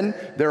even then,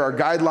 there are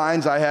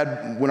guidelines. I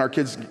had, when our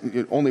kids,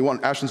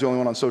 Ashlyn's the only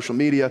one on social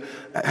media,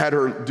 had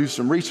her do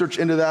some research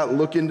into that,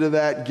 look into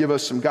that, give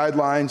us some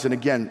guidelines. And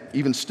again,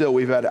 even still,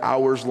 we've had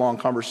hours-long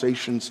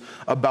conversations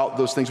about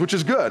those things, which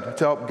is good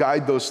to help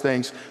guide those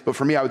things. But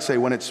for me, I would say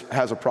when it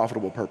has a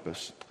profitable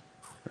purpose.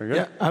 Very good.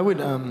 Yeah, I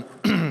would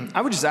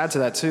I would just add to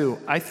that too.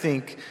 I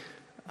think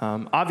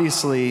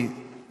obviously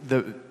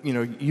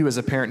you as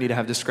a parent need to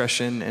have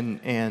discretion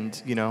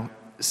and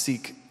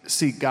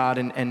seek God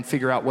and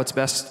figure out what's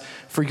best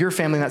for your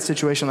family in that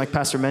situation, like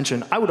Pastor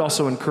mentioned. I would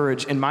also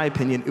encourage, in my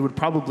opinion, it would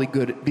probably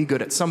be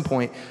good at some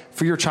point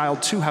for your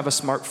child to have a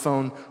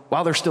smartphone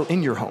while they're still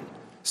in your home.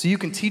 So you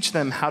can teach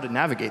them how to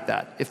navigate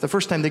that. If the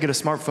first time they get a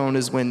smartphone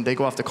is when they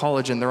go off to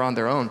college and they're on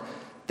their own,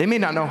 they may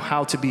not know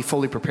how to be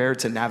fully prepared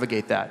to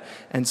navigate that.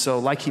 And so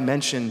like he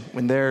mentioned,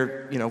 when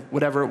they're,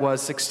 whatever it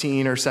was,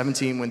 16 or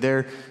 17, when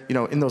they're,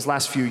 in those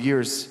last few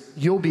years,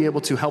 you'll be able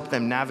to help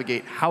them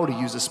navigate how to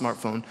use a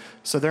smartphone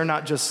so they're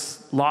not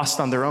just lost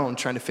on their own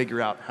trying to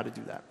figure out how to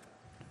do that.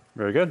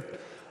 Very good.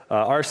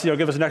 RC, I'll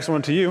give this next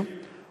one to you.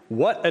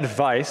 What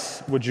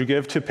advice would you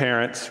give to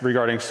parents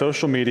regarding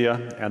social media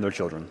and their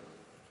children?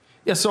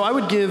 Yeah, so I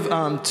would give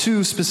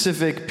two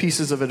specific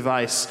pieces of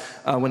advice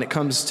when it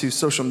comes to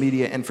social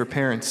media and for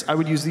parents. I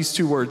would use these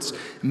two words: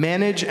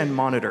 manage and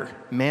monitor.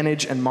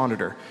 Manage and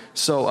monitor.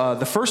 So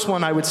the first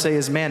one I would say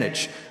is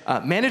manage.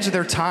 Manage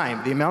their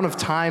time, the amount of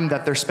time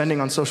that they're spending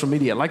on social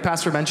media. Like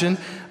Pastor mentioned,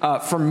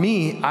 for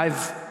me,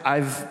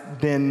 I've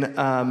been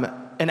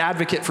an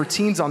advocate for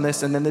teens on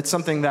this, and then it's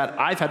something that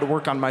I've had to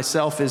work on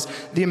myself, is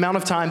the amount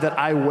of time that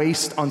I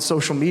waste on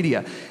social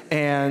media.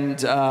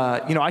 And,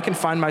 I can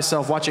find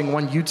myself watching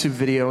one YouTube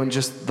video and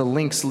just the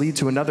links lead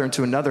to another and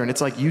to another, and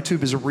it's like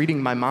YouTube is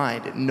reading my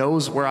mind. It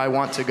knows where I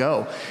want to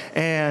go.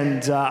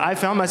 And I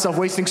found myself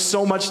wasting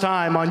so much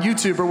time on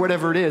YouTube or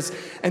whatever it is.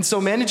 And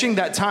so managing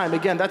that time,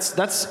 again,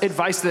 that's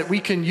advice that we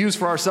can use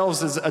for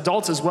ourselves as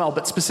adults as well,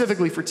 but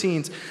specifically for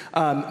teens,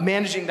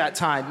 managing that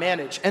time,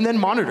 manage, and then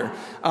monitor.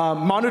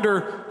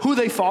 Monitor who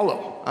they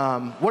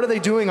follow. What are they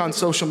doing on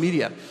social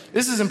media?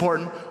 This is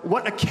important.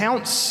 What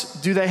accounts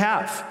do they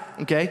have?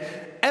 Okay?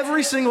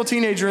 Every single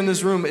teenager in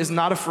this room is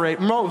not afraid,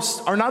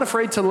 most are not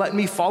afraid to let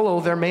me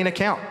follow their main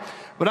account.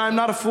 But I'm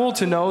not a fool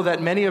to know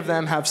that many of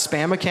them have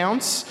spam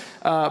accounts,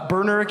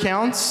 burner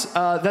accounts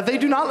that they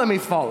do not let me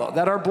follow,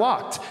 that are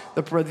blocked.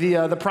 The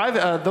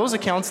private, those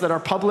accounts that are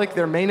public,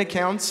 their main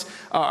accounts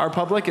are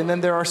public, and then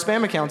there are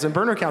spam accounts and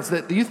burner accounts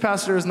that the youth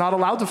pastor is not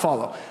allowed to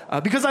follow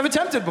because I've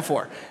attempted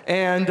before.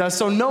 And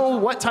so know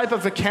what type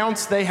of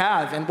accounts they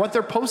have and what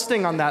they're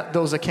posting on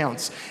those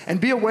accounts, and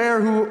be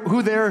aware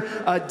who they're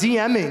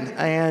DMing.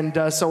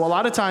 And so a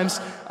lot of times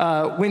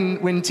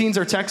when teens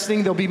are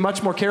texting, they'll be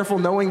much more careful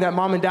knowing that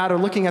mom and dad are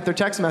looking at their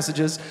text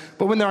messages.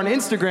 But when they're on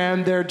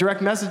Instagram, they're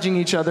direct messaging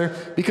each other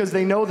because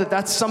they know that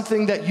that's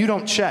something that you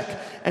don't check.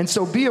 And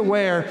so be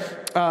aware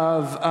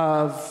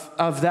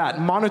of that.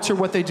 Monitor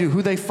what they do,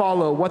 who they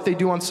follow, what they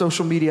do on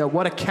social media,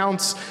 what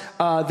accounts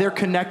they're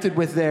connected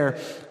with there,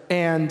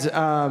 and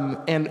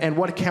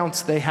what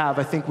accounts they have,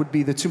 I think would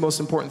be the two most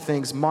important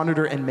things: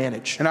 monitor and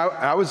manage. And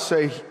I would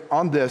say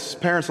on this,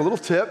 parents, a little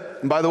tip.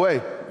 And by the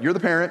way, you're the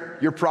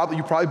parent. You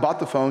probably bought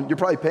the phone. You're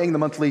probably paying the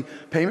monthly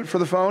payment for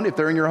the phone if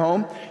they're in your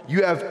home.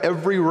 You have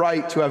every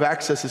right to have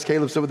access, as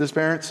Caleb said with his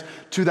parents,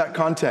 to that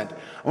content.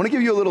 I want to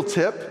give you a little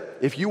tip.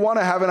 If you want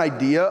to have an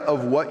idea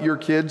of what your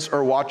kids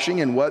are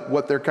watching and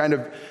what they're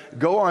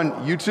go on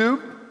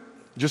YouTube.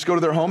 Just go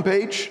to their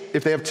homepage.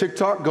 If they have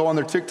TikTok, go on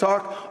their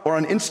TikTok. Or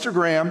on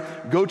Instagram,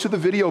 go to the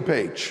video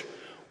page.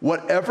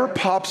 Whatever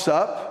pops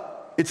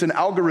up, it's an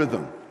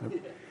algorithm.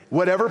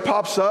 Whatever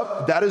pops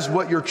up, that is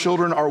what your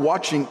children are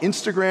watching.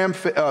 Instagram,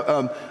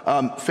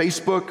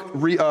 Facebook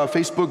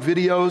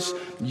videos,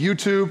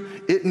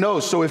 YouTube, it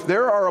knows. So if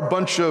there are a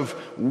bunch of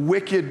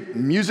wicked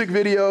music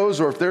videos,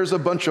 or if there's a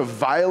bunch of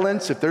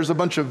violence, if there's a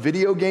bunch of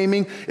video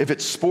gaming, if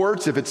it's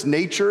sports, if it's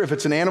nature, if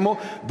it's an animal,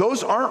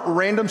 those aren't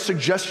random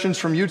suggestions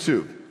from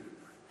YouTube.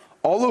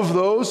 All of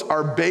those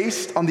are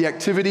based on the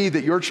activity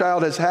that your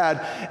child has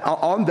had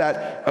on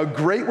that. A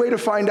great way to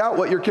find out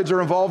what your kids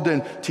are involved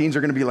in. Teens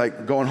are going to be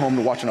like going home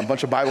and watching a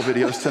bunch of Bible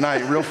videos tonight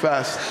real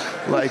fast.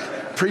 Like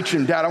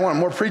preaching, Dad, I want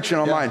more preaching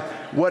on mine.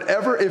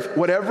 Whatever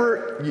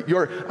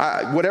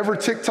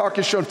TikTok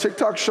is showing,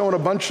 TikTok's showing a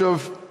bunch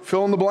of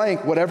fill in the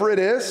blank, whatever it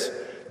is.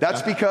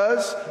 That's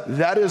because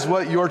that is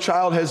what your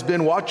child has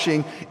been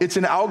watching. It's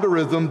an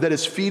algorithm that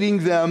is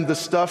feeding them the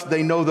stuff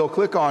they know they'll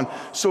click on.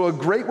 So a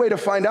great way to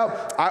find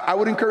out, I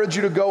would encourage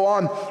you to go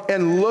on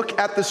and look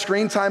at the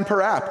screen time per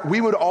app.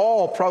 We would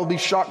all probably be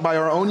shocked by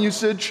our own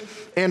usage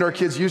and our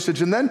kids'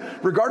 usage. And then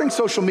regarding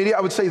social media, I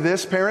would say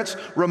this, parents,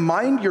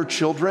 remind your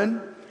children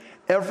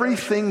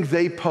everything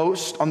they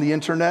post on the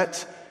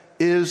internet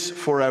is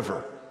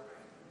forever.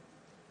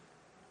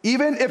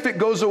 Even if it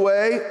goes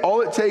away,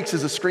 all it takes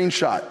is a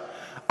screenshot.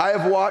 I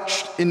have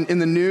watched in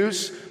the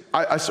news,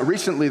 I saw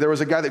recently there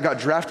was a guy that got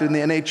drafted in the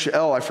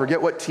NHL. I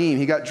forget what team.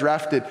 He got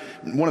drafted,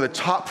 one of the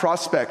top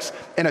prospects.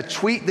 And a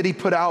tweet that he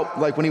put out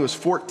like when he was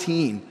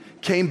 14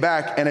 came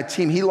back, and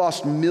he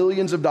lost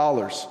millions of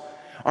dollars.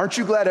 Aren't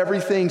you glad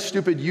everything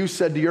stupid you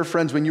said to your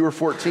friends when you were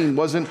 14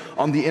 wasn't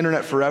on the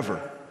internet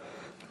forever?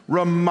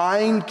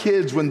 Remind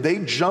kids when they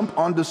jump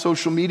onto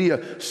social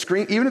media,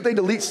 even if they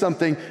delete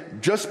something,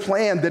 just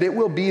plan that it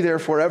will be there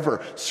forever.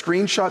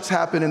 Screenshots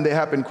happen, and they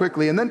happen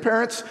quickly. And then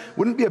parents,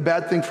 wouldn't be a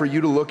bad thing for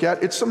you to look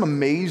at. It's some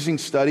amazing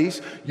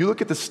studies. You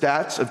look at the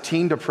stats of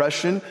teen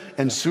depression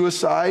and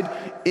suicide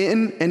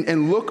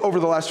and look over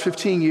the last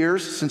 15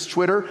 years since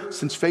Twitter,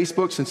 since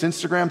Facebook, since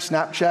Instagram,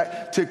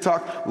 Snapchat,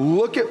 TikTok.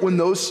 Look at when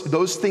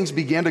those things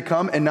began to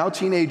come, and now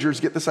teenagers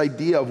get this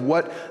idea of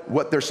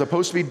what they're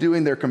supposed to be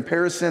doing, their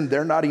comparison,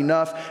 they're not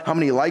enough, how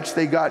many likes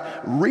they got.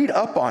 Read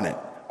up on it.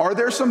 Are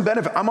there some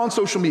benefits? I'm on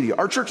social media.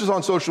 Our church is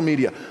on social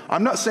media.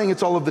 I'm not saying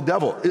it's all of the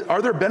devil.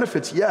 Are there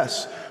benefits?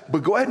 Yes.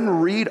 But go ahead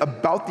and read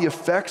about the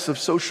effects of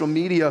social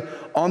media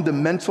on the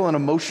mental and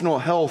emotional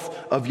health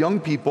of young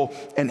people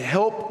and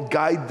help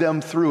guide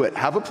them through it.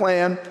 Have a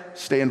plan,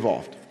 stay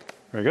involved.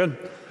 Very good.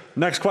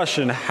 Next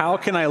question, how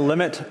can I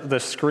limit the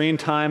screen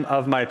time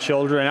of my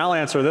children? I'll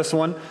answer this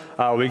one.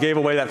 We gave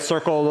away that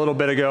circle a little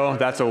bit ago.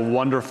 That's a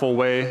wonderful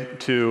way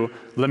to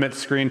limit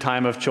screen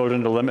time of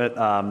children, to limit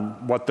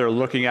what they're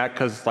looking at,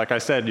 because like I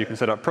said, you can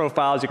set up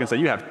profiles. You can say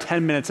you have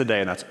 10 minutes a day,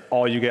 and that's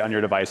all you get on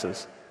your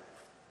devices.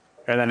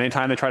 And then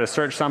anytime they try to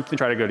search something,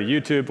 try to go to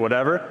YouTube,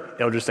 whatever,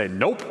 it'll just say,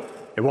 nope,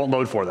 it won't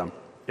load for them.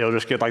 It'll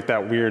just get like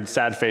that weird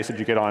sad face that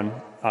you get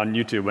on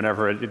YouTube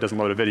whenever it doesn't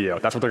load a video.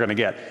 That's what they're gonna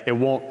get. It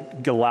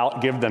won't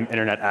give them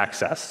internet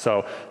access.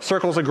 So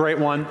Circle's a great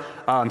one.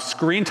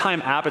 Screen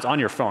Time app is on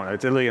your phone.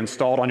 It's literally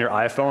installed on your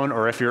iPhone,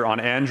 or if you're on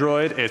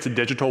Android, it's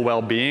Digital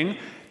Wellbeing.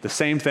 The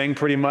same thing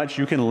pretty much.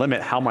 You can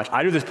limit how much.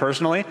 I do this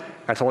personally.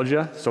 I told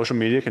you, social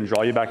media can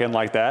draw you back in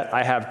like that.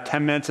 I have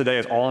 10 minutes a day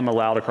is all I'm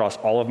allowed across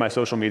all of my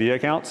social media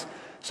accounts.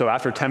 So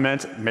after 10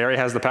 minutes, Mary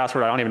has the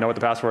password. I don't even know what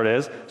the password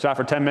is. So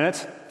after 10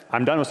 minutes,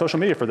 I'm done with social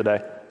media for the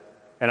day,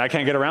 and I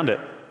can't get around it.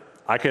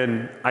 I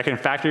can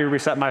factory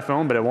reset my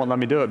phone, but it won't let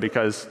me do it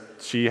because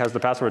she has the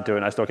password to it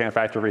and I still can't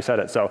factory reset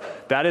it. So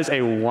that is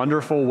a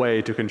wonderful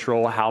way to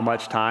control how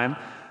much time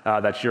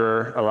that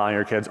you're allowing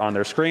your kids on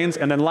their screens.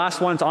 And then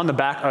last one's on the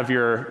back of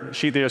your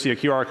sheet there, you'll see a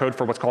QR code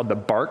for what's called the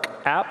Bark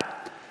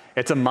app.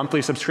 It's a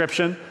monthly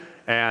subscription,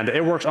 and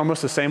it works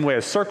almost the same way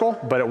as Circle,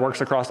 but it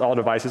works across all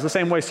devices. The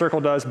same way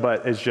Circle does,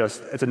 but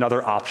it's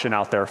another option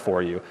out there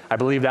for you. I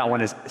believe that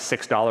one is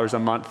 $6 a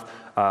month,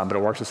 but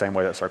it works the same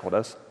way that Circle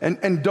does.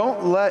 And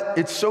don't let,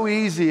 it's so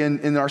easy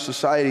in our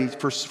society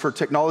for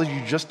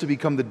technology just to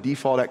become the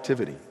default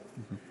activity.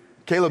 Mm-hmm.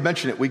 Caleb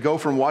mentioned it. We go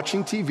from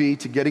watching TV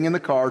to getting in the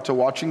car, to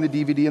watching the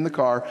DVD in the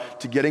car,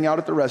 to getting out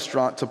at the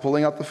restaurant, to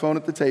pulling out the phone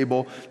at the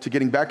table, to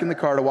getting back in the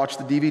car to watch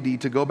the DVD,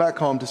 to go back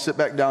home, to sit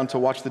back down to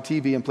watch the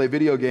TV and play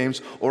video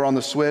games, or on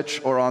the Switch,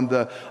 or on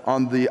the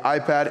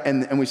iPad.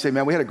 And we say,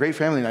 man, we had a great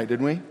family night,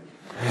 didn't we?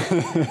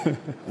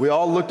 We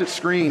all looked at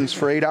screens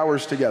for 8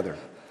 hours together.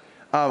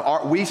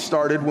 We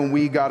started when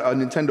we got a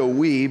Nintendo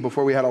Wii,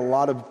 before we had a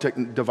lot of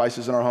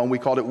devices in our home. We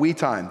called it Wii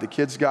Time. The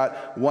kids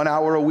got 1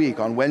 hour a week.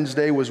 On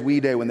Wednesday was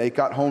Wii Day. When they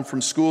got home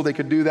from school, they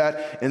could do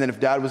that. And then if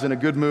dad was in a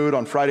good mood,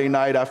 on Friday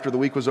night after the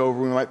week was over,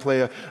 we might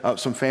play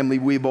some family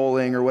Wii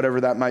bowling or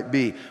whatever that might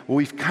be. Well,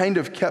 we've kind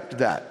of kept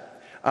that.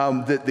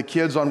 The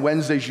kids on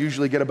Wednesdays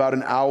usually get about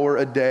an hour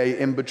a day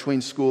in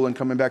between school and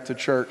coming back to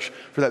church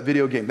for that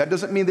video game. That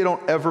doesn't mean they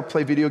don't ever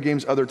play video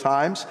games other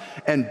times.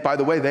 And by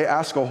the way, they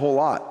ask a whole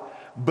lot.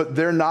 But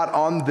they're not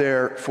on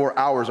there for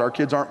hours. Our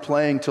kids aren't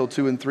playing till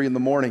 2 and 3 in the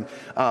morning.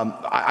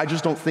 I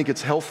just don't think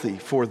it's healthy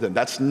for them.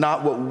 That's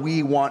not what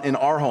we want in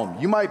our home.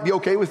 You might be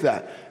okay with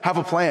that. Have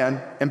a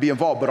plan and be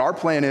involved. But our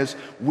plan is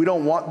we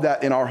don't want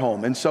that in our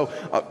home. And so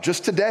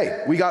just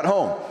today, we got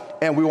home.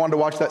 And we wanted to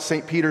watch that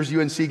St. Peter's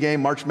UNC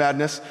game, March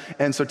Madness.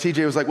 And so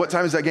TJ was like, what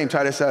time is that game,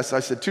 Titus S? I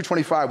said,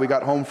 2:25. We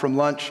got home from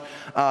lunch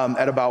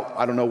at about,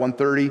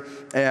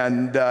 1:30.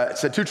 And it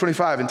said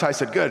 2:25. And Ty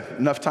said, good,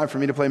 enough time for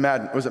me to play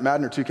Madden. Was it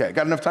Madden or 2K?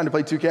 Got enough time to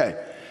play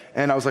 2K.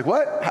 And I was like,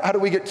 what? How do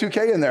we get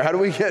 2K in there? How do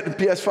we get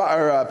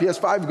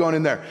PS5 going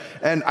in there?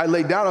 And I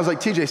laid down. I was like,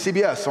 TJ,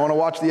 CBS, I want to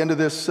watch the end of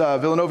this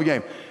Villanova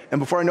game. And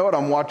before I know it,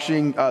 I'm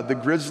watching the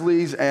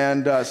Grizzlies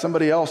and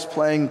somebody else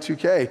playing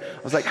 2K.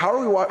 I was like,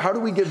 how do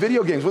we get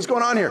video games? What's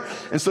going on here?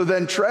 And so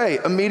then Trey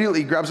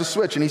immediately grabs a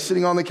Switch, and he's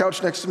sitting on the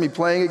couch next to me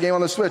playing a game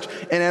on the Switch.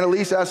 And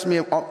Annalise asked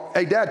me,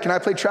 hey, Dad, can I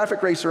play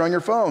Traffic Racer on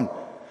your phone?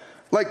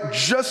 Like,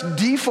 just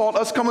default,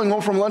 us coming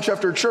home from lunch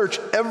after church,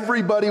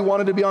 everybody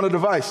wanted to be on a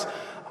device.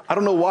 I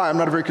don't know why. I'm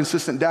not a very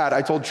consistent dad.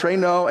 I told Trey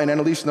no and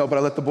Annalise no, but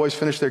I let the boys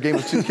finish their game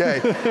of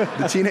 2K.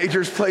 The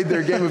teenagers played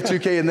their game of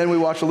 2K, and then we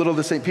watched a little of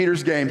the St.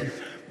 Peter's game.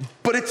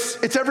 But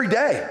it's every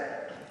day.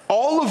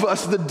 All of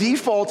us, the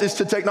default is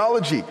to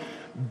technology.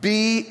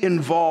 Be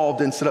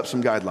involved and set up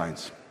some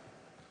guidelines.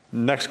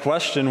 Next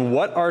question,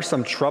 what are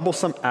some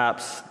troublesome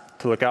apps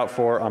to look out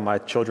for on my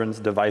children's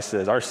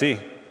devices? RC.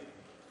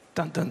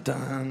 Dun, dun,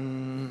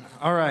 dun.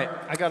 All right,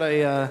 I got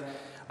I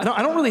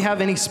don't really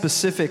have any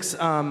specifics.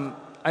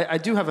 I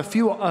do have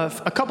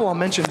a couple I'll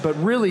mention, but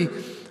really,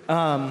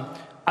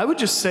 I would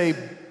just say,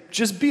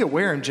 just be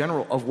aware in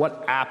general of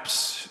what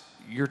apps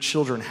your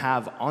children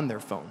have on their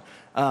phone.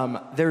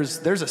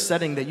 There's a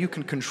setting that you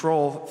can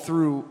control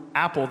through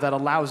Apple that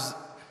allows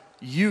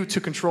you to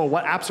control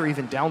what apps are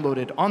even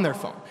downloaded on their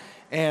phone.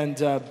 And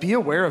be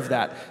aware of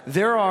that.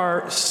 There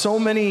are so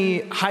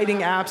many hiding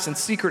apps and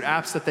secret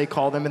apps that they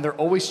call them, and they're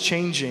always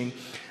changing,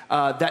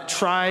 that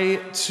try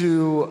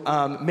to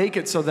make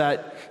it so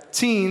that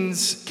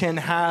teens can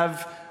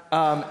have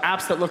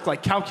apps that look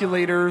like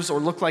calculators or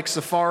look like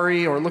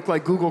Safari or look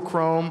like Google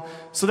Chrome,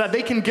 so that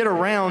they can get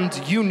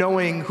around you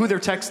knowing who they're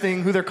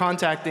texting, who they're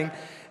contacting.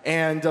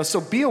 And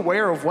so be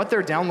aware of what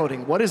they're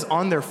downloading, what is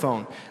on their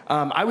phone.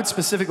 I would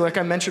specifically, like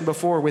I mentioned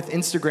before, with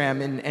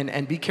Instagram,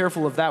 and be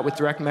careful of that with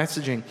direct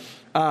messaging.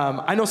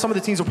 I know some of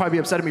the teens will probably be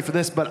upset at me for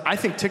this, but I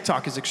think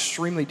TikTok is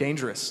extremely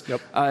dangerous.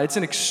 Yep. It's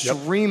an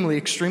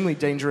extremely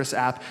dangerous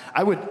app.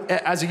 I would,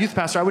 as a youth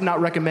pastor, I would not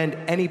recommend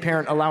any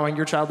parent allowing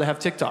your child to have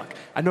TikTok.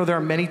 I know there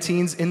are many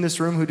teens in this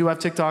room who do have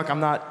TikTok.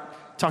 I'm not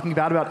talking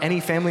bad about any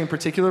family in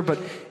particular, but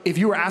if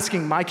you were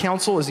asking my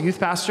counsel as a youth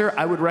pastor,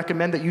 I would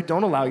recommend that you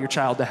don't allow your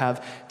child to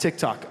have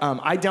TikTok.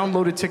 I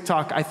downloaded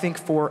TikTok, I think,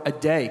 for a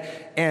day,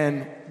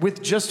 and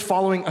with just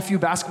following a few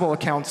basketball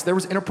accounts, there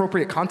was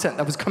inappropriate content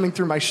that was coming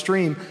through my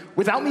stream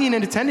without me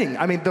even intending.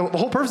 I mean, the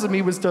whole purpose of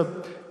me was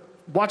to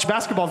watch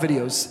basketball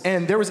videos,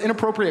 and there was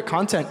inappropriate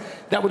content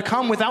that would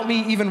come without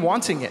me even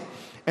wanting it.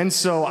 And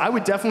so I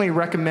would definitely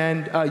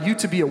recommend you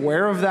to be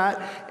aware of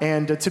that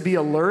and to be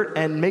alert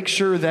and make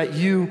sure that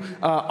you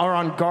are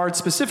on guard,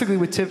 specifically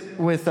with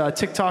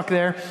TikTok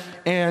there,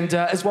 and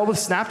as well with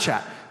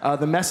Snapchat.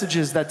 The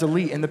messages that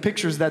delete and the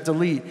pictures that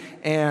delete.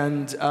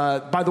 And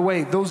by the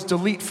way, those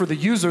delete for the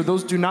user,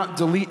 those do not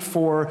delete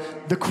for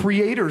the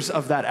creators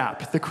of that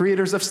app. The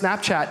creators of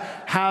Snapchat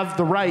have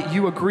the right,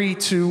 you agree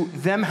to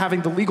them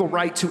having the legal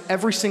right to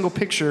every single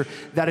picture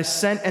that is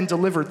sent and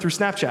deleted through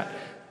Snapchat.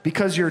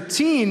 Because your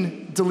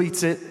teen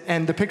deletes it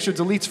and the picture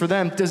deletes for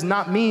them does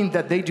not mean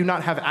that they do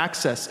not have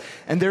access.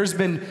 And there's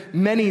been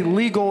many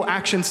legal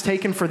actions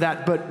taken for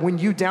that, but when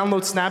you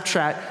download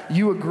Snapchat,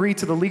 you agree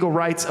to the legal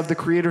rights of the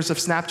creators of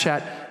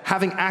Snapchat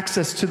having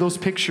access to those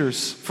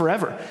pictures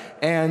forever.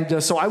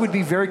 And so I would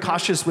be very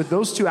cautious with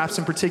those two apps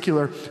in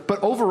particular,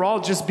 but overall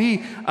just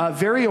be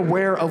very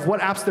aware of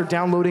what apps they're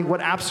downloading,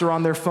 what apps are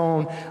on their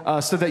phone,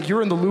 so that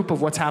you're in the loop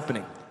of what's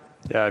happening.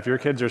 Yeah, if your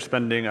kids are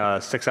spending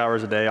 6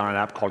 hours a day on an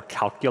app called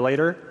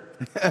Calculator,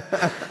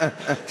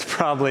 it's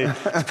probably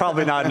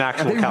not an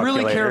actual calculator. They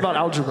really care about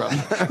algebra.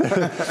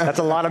 That's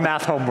a lot of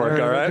math homework,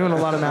 all right? They're doing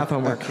a lot of math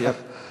homework, yep.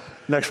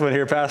 Next one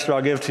here, Pastor,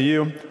 I'll give to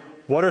you.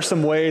 What are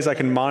some ways I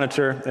can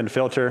monitor and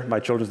filter my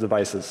children's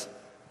devices?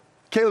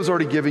 Caleb's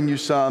already given you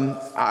some.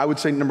 I would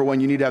say, number one,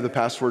 you need to have the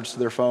passwords to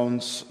their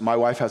phones. My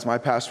wife has my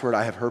password.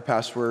 I have her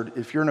password.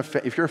 If you're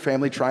a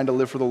family trying to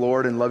live for the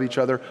Lord and love each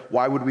other,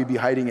 why would we be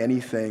hiding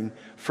anything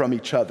from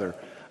each other?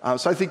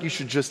 So I think you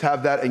should just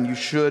have that, and you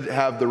should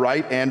have the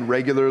right and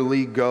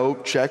regularly go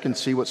check and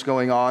see what's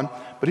going on.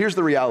 But here's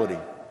the reality.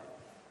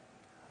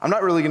 I'm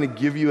not really going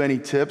to give you any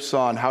tips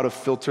on how to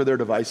filter their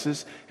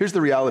devices. Here's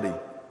the reality.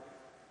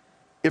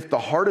 If the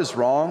heart is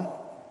wrong,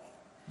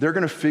 they're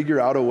going to figure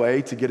out a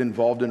way to get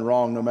involved in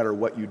wrong no matter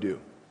what you do.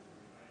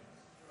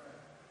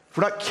 If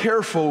we're not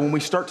careful, when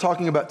we start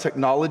talking about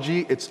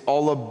technology, it's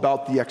all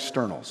about the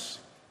externals.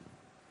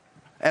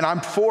 And I'm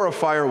for a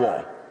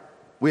firewall.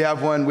 We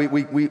have one,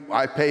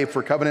 I pay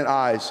for Covenant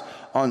Eyes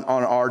on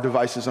our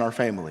devices in our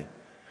family.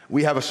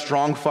 We have a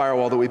strong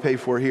firewall that we pay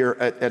for here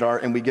at our,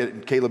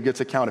 and Caleb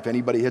gets a count. If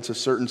anybody hits a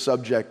certain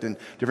subject and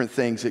different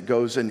things, it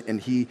goes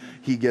and he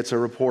gets a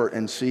report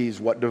and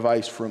sees what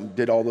device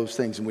did all those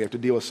things, and we have to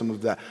deal with some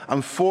of that.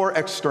 I'm for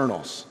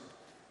externals.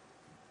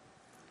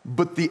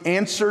 But the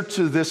answer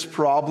to this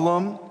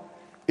problem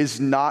is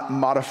not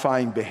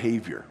modifying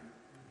behavior.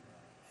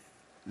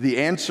 The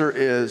answer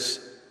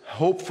is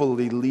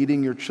hopefully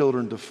leading your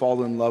children to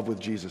fall in love with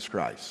Jesus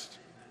Christ.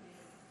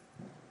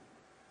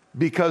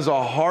 Because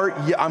a heart,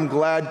 I'm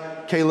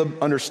glad Caleb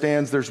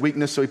understands there's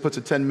weakness, so he puts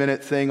a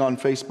 10-minute thing on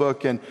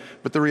Facebook.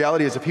 But the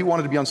reality is, if he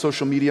wanted to be on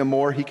social media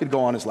more, he could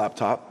go on his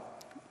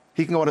laptop.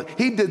 He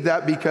did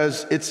that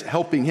because it's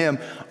helping him.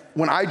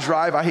 When I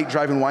drive, I hate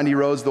driving windy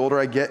roads. The older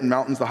I get in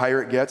mountains, the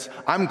higher it gets.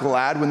 I'm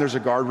glad when there's a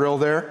guardrail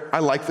there. I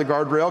like the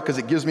guardrail because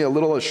it gives me a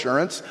little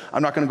assurance.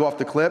 I'm not going to go off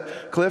the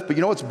cliff. But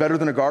you know what's better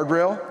than a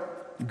guardrail?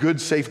 Good,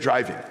 safe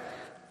driving.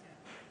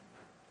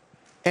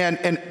 And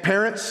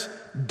parents,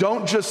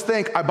 don't just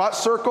think, I bought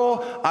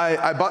Circle,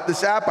 I bought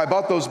this app, I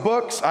bought those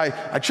books,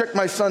 I checked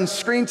my son's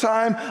screen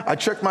time, I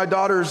checked my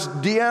daughter's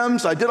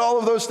DMs, I did all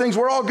of those things,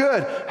 we're all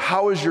good.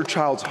 How is your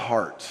child's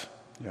heart?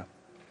 Yeah.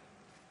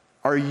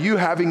 Are you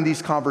having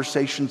these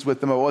conversations with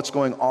them about what's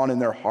going on in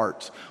their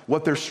hearts,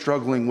 what they're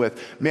struggling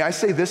with? May I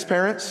say this,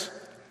 parents?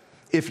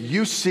 If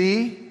you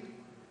see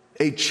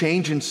a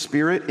change in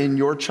spirit in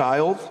your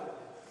child,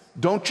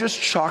 don't just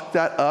chalk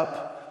that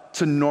up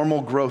to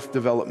normal growth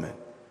development.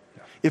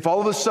 If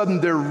all of a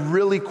sudden they're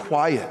really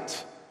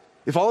quiet,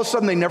 if all of a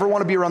sudden they never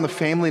want to be around the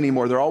family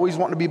anymore, they're always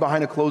wanting to be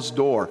behind a closed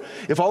door,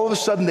 if all of a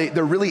sudden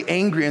they're really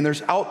angry and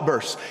there's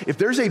outbursts, if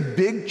there's a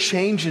big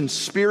change in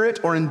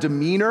spirit or in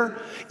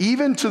demeanor,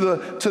 even to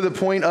the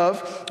point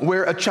of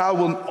where a child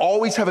will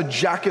always have a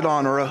jacket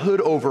on or a hood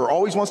over,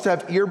 always wants to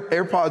have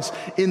AirPods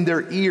in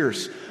their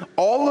ears,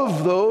 all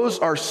of those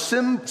are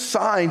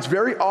signs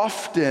very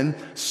often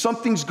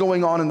something's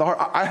going on in the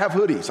heart. I have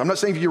hoodies. I'm not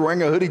saying if you're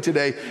wearing a hoodie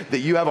today that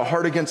you have a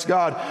heart against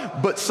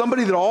God, but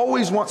somebody that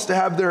always wants to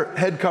have their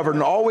head covered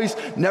and always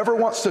never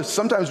wants to.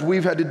 Sometimes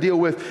we've had to deal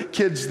with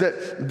kids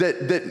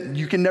that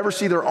you can never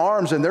see their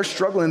arms and they're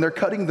struggling, they're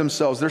cutting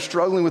themselves, they're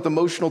struggling with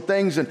emotional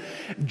things. And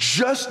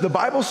just the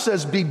Bible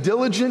says, be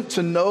diligent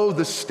to know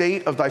the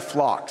state of thy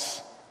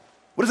flocks.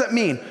 What does that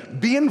mean?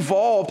 Be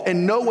involved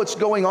and know what's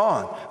going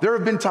on. There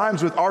have been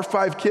times with our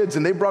 5 kids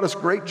and they brought us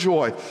great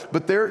joy,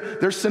 but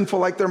they're sinful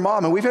like their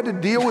mom, and we've had to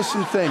deal with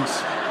some things.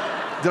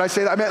 Did I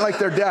say that? I meant like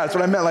their dad. That's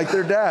what I meant, like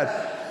their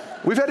dad.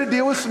 We've had to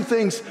deal with some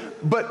things,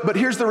 but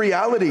here's the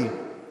reality.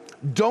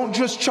 Don't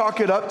just chalk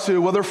it up to,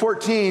 well, they're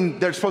 14,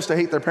 they're supposed to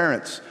hate their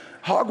parents.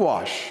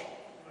 Hogwash.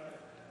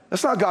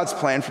 That's not God's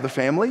plan for the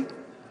family.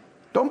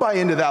 Don't buy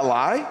into that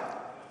lie.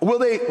 Will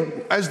they,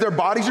 as their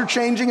bodies are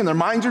changing and their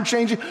minds are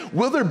changing,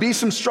 will there be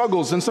some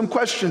struggles and some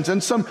questions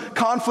and some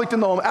conflict in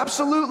the home?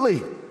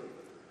 Absolutely.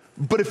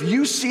 But if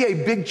you see a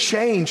big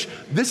change,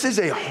 this is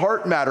a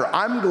heart matter.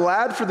 I'm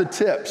glad for the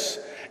tips,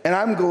 and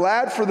I'm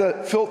glad for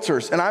the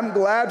filters, and I'm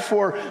glad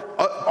for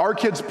our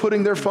kids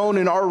putting their phone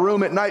in our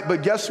room at night.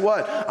 But guess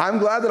what? I'm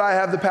glad that I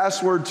have the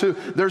password to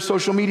their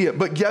social media.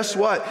 But guess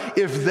what?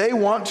 If they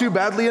want to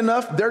badly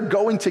enough, they're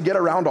going to get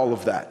around all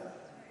of that.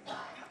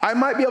 I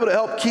might be able to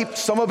help keep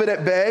some of it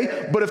at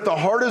bay, but if the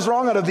heart is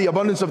wrong, out of the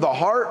abundance of the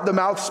heart, the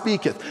mouth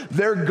speaketh.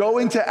 They're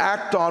going to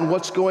act on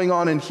what's going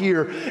on in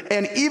here.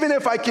 And even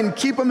if I can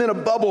keep them in a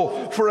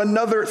bubble for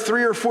another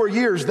 3 or 4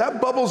 years,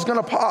 that bubble's going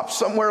to pop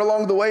somewhere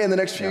along the way in the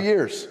next few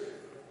years.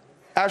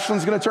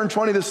 Ashlyn's gonna turn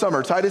 20 this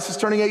summer. Titus is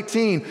turning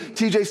 18.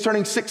 TJ's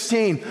turning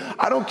 16.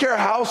 I don't care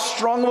how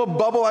strong of a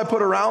bubble I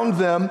put around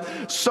them,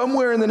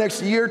 somewhere in the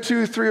next year,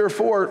 2, 3, or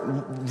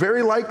 4,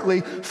 very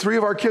likely 3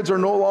 of our kids are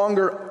no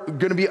longer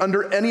gonna be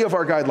under any of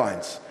our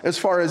guidelines. As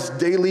far as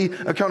daily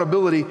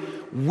accountability,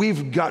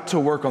 we've got to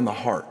work on the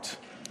heart.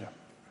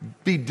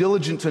 Be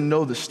diligent to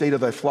know the state of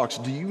thy flocks.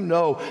 Do you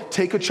know,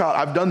 take a child,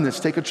 I've done this,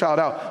 take a child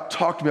out,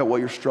 talk to me about what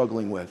you're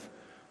struggling with.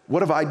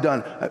 What have I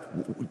done?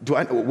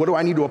 What do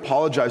I need to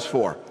apologize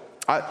for?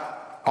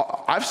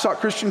 I've sought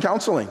Christian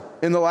counseling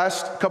in the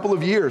last couple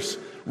of years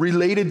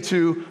related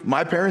to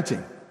my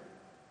parenting.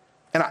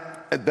 And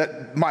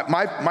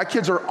my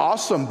kids are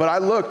awesome, but I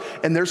look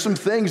and there's some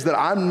things that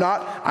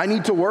I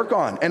need to work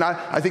on. And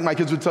I think my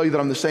kids would tell you that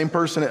I'm the same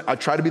person. I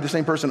try to be the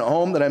same person at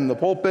home that I'm in the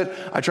pulpit.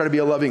 I try to be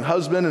a loving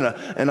husband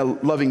and a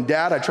loving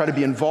dad. I try to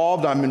be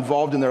involved. I'm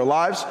involved in their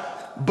lives.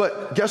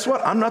 But guess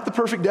what? I'm not the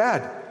perfect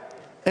dad.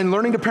 And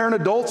learning to parent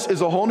adults is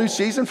a whole new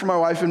season for my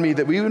wife and me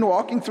that we've been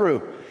walking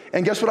through.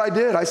 And guess what I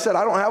did? I said,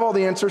 I don't have all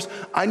the answers.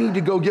 I need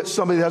to go get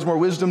somebody that has more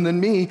wisdom than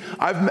me.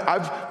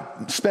 I've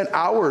spent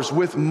hours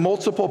with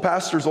multiple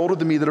pastors older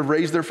than me that have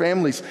raised their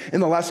families in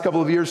the last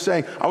couple of years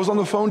saying, I was on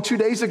the phone 2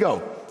 days ago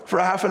for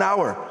a half an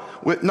hour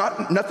with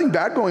nothing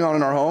bad going on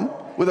in our home,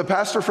 with a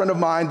pastor friend of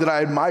mine that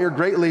I admire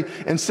greatly,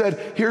 and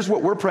said, here's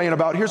what we're praying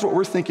about, here's what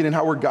we're thinking and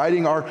how we're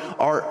guiding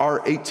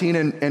our 18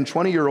 and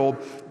 20-year-old.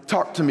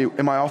 Talk to me,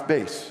 am I off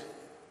base?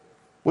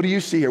 What do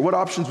you see here? What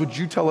options would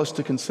you tell us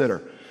to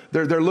consider?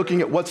 They're looking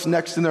at what's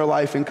next in their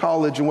life in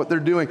college and what they're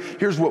doing.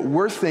 Here's what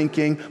we're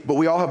thinking, but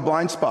we all have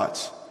blind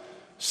spots.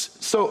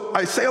 So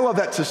I say all of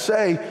that to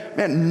say,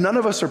 man, none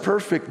of us are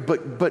perfect,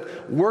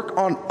 but work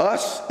on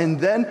us and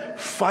then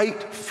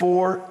fight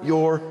for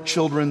your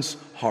children's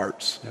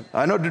hearts. Yep.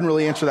 I know it didn't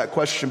really answer that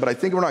question, but I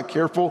think if we're not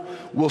careful,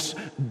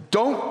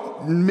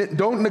 don't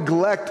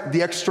neglect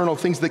the external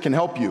things that can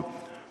help you,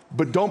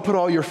 but don't put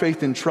all your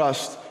faith and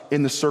trust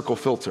in the circle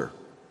filter.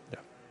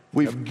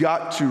 We've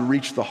got to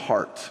reach the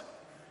heart.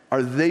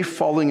 Are they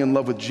falling in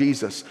love with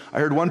Jesus? I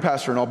heard one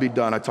pastor, and I'll be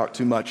done, I talk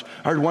too much.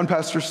 I heard one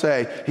pastor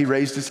say he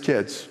raised his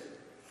kids.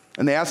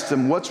 And they asked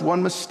him, what's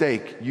one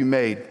mistake you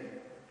made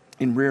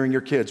in rearing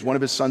your kids? One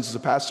of his sons is a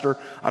pastor.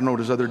 I don't know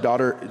his other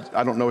daughter.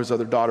 I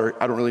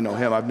don't really know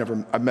him.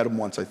 I've met him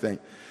once, I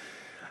think.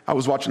 I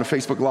was watching a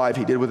Facebook Live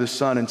he did with his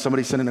son, and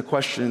somebody sent in a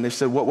question, and they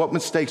said, what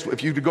mistakes,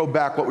 if you could go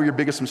back, what were your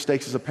biggest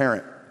mistakes as a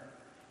parent?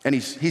 And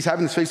he's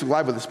having this Facebook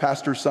Live with his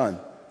pastor's son.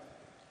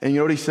 And you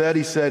know what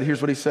he said?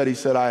 Here's what he said. He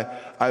said,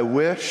 I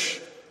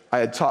wish I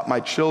had taught my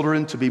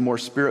children to be more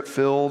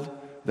spirit-filled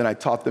than I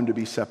taught them to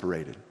be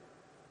separated.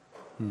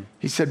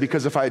 He said,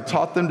 because if I had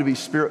taught them to be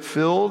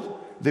spirit-filled,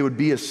 they would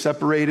be as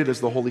separated as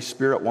the Holy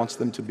Spirit wants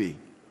them to be.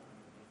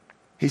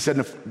 He said,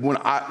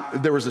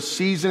 there was a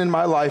season in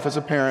my life as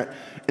a parent,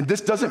 and this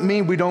doesn't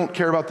mean we don't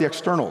care about the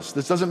externals.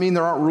 This doesn't mean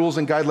there aren't rules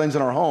and guidelines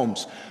in our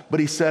homes. But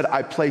he said,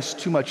 I placed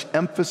too much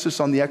emphasis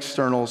on the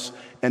externals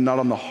and not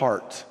on the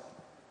heart.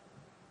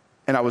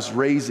 And I was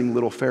raising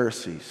little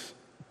Pharisees.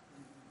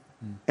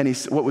 And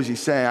what was he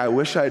saying? I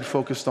wish I had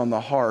focused on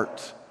the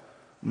heart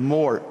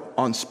more,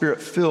 on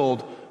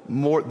spirit-filled,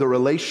 more the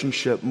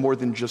relationship more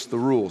than just the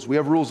rules. We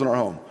have rules in our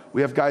home.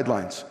 We have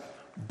guidelines.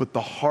 But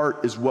the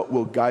heart is what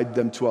will guide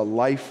them to a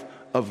life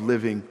of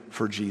living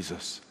for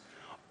Jesus.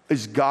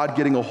 Is God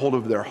getting a hold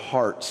of their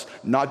hearts?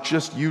 Not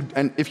just you.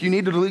 And if you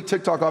need to delete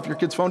TikTok off your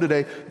kid's phone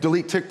today,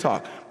 delete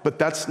TikTok. But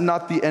that's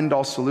not the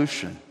end-all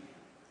solution.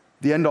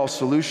 The end-all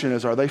solution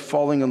is, are they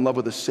falling in love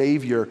with a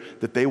Savior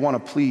that they want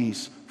to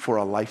please for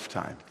a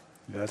lifetime?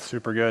 Yeah, that's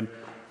super good.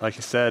 Like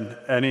you said,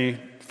 any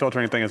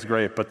filtering thing is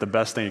great, but the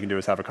best thing you can do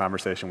is have a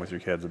conversation with your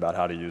kids about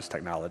how to use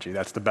technology.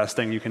 That's the best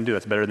thing you can do.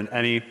 It's better than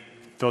any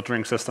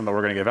filtering system that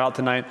we're going to give out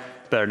tonight.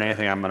 It's better than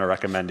anything I'm going to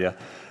recommend you.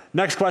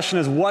 Next question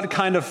is, what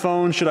kind of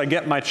phone should I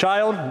get my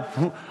child?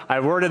 I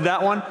worded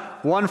that one.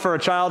 One for a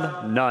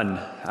child, none.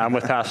 I'm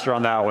with Pastor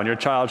on that one. Your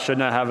child should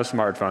not have a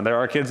smartphone. There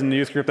are kids in the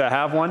youth group that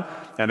have one,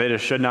 and they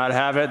just should not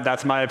have it.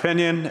 That's my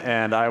opinion,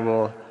 and I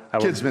will.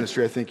 Kids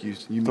ministry, I think you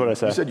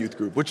said youth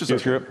group, which is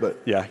youth okay, group,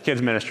 but yeah,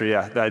 kids ministry,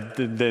 yeah. I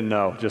didn't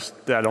know.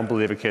 I don't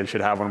believe a kid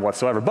should have one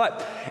whatsoever.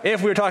 But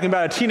if we were talking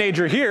about a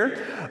teenager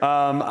here,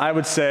 I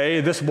would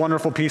say this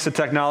wonderful piece of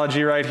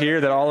technology right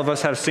here that all of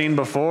us have seen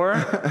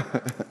before.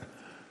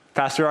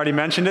 Pastor already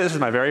mentioned it. This is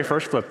my very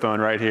first flip phone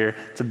right here.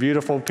 It's a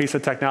beautiful piece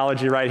of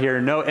technology right here.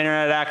 No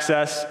internet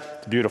access.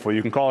 It's beautiful.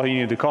 You can call who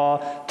you need to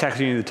call, text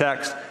who you need to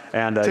text.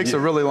 And it takes a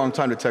really long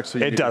time to text who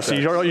you need to text. It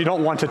does. So you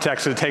don't want to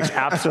text. It takes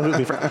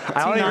absolutely forever.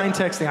 T9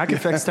 texting. I can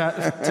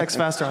text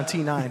faster on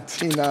T9.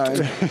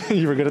 T9.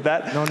 You were good at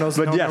that? No one knows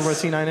what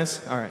T9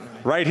 is? All right.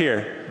 Right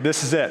here.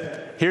 This is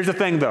it. Here's the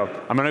thing, though.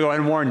 I'm going to go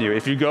ahead and warn you.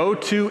 If you go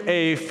to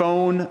a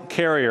phone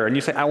carrier and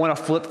you say, I want a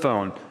flip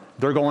phone,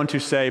 they're going to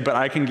say, but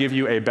I can give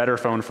you a better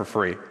phone for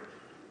free.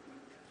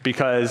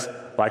 Because,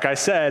 like I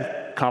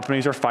said,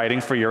 companies are fighting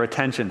for your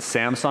attention.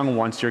 Samsung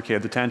wants your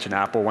kid's attention.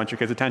 Apple wants your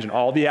kid's attention.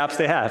 All the apps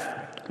they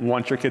have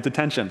want your kid's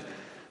attention.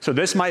 So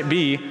this might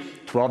be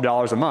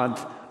 $12 a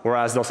month,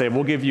 Whereas they'll say,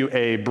 we'll give you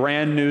a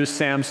brand new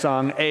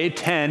Samsung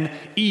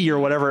A10e or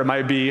whatever it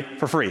might be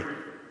for free.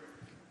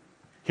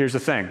 Here's the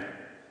thing.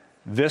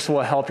 This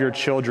will help your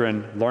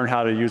children learn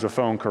how to use a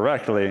phone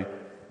correctly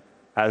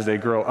as they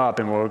grow up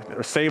and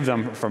will save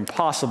them from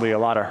possibly a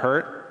lot of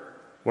hurt.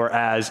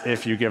 Whereas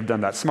if you give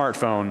them that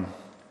smartphone,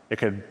 it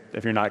could,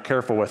 if you're not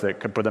careful with it,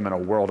 could put them in a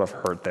world of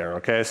hurt there,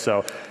 okay?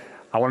 So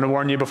I want to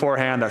warn you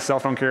beforehand that cell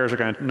phone carriers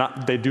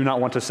they do not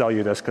want to sell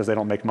you this because they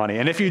don't make money.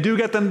 And if you do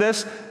get them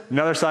this,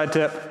 another side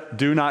tip,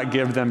 do not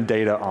give them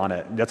data on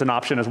it. That's an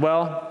option as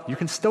well. You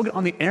can still get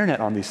on the internet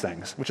on these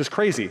things, which is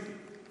crazy.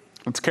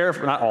 Let's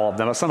careful, not all of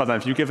them, but some of them.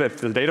 If you give it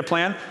the data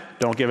plan,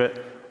 don't give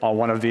it on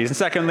one of these. And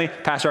secondly,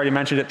 Pastor already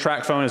mentioned it,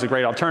 TracFone is a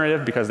great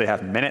alternative because they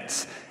have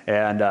minutes.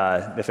 And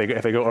if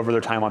they go over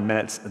their time on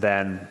minutes,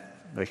 then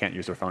they can't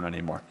use their phone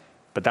anymore.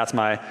 But that's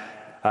my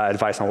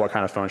advice on what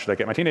kind of phone should I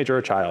get my teenager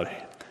or child.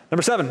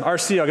 Number 7,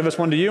 RC, I'll give this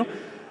one to you.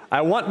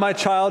 I want my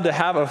child to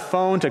have a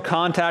phone to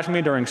contact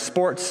me during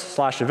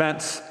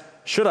sports/events.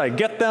 Should I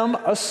get them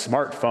a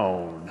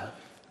smartphone?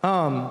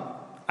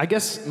 I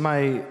guess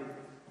my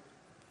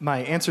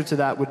answer to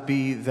that would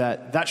be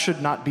that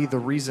should not be the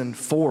reason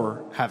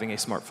for having a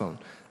smartphone.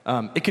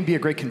 It can be a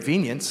great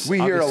convenience. We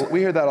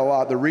hear that a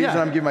lot. The reason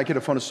I'm giving my kid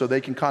a phone is so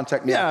they can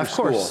contact me after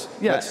school. Yeah, of course.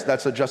 Yeah.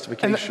 That's a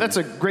justification. And that's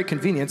a great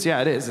convenience. Yeah,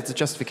 it is. It's a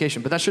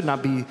justification. But that should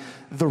not be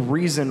the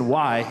reason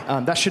why.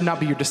 That should not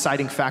be your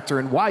deciding factor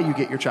in why you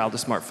get your child a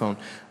smartphone.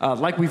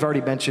 Like we've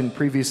already mentioned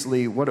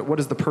previously, what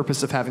is the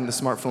purpose of having the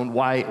smartphone?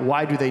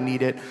 Why do they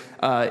need it?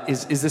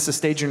 Is this a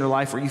stage in your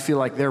life where you feel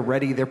like they're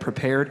ready, they're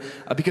prepared?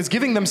 Because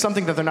giving them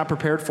something that they're not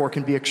prepared for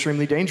can be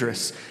extremely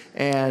dangerous.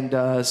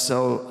 And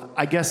so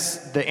I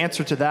guess the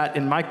answer to that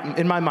in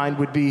my mind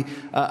would be,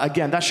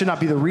 again, that should not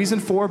be the reason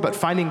for, but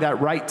finding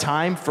that right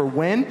time for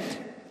when,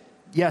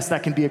 yes,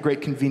 that can be a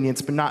great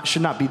convenience, but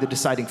should not be the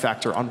deciding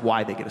factor on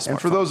why they get a smartphone.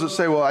 And for those that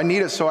say, well, I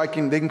need it so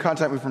they can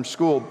contact me from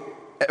school,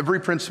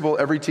 every principal,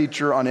 every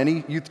teacher on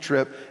any youth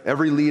trip,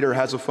 every leader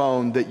has a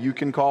phone that you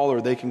can call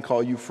or they can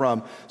call you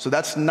from. So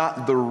that's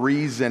not the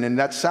reason. And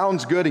that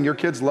sounds good, and your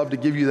kids love to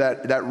give you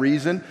that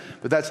reason.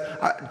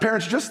 But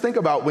parents, just think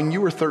about when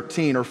you were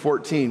 13 or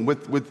 14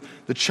 with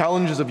the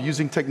challenges of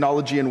using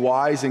technology in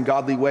wise and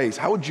godly ways.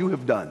 How would you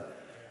have done?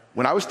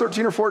 When I was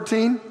 13 or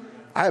 14,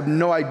 I have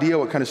no idea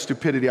what kind of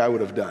stupidity I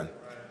would have done.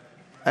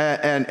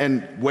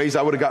 And ways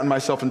I would have gotten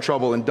myself in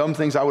trouble, and dumb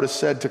things I would have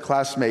said to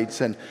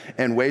classmates,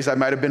 and ways I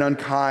might have been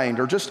unkind,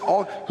 or just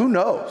who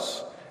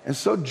knows? And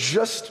so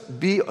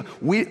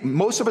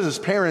most of us as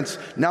parents,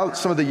 now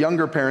some of the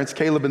younger parents,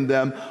 Caleb and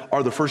them,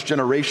 are the first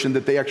generation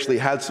that they actually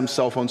had some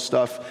cell phone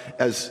stuff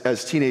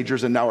as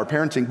teenagers and now are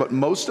parenting. But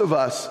most of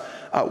us,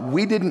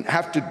 we didn't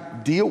have to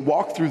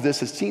walk through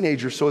this as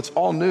teenagers, so it's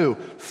all new.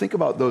 Think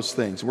about those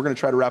things. We're going to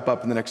try to wrap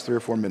up in the next 3 or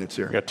 4 minutes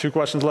here. We got 2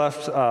 questions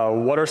left.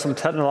 What are some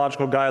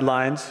technological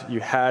guidelines you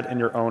had in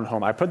your own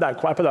home? I put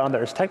that on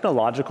there. Is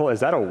technological, is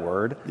that a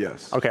word?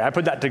 Yes. Okay, I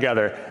put that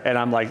together, and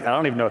I'm like, I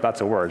don't even know if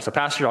that's a word. So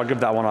Pastor, I'll give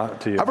that one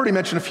to you. I've already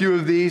mentioned a few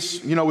of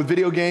these. With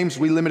video games,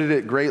 we limited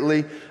it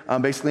greatly,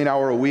 basically an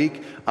hour a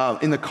week.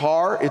 In the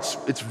car,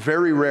 it's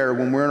very rare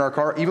when we're in our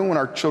car, even when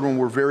our children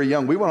were very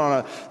young. We went on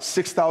a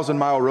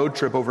 6,000-mile road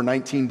trip over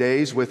 19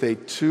 days with a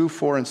 2,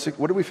 4, and 6,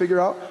 what did we figure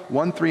out?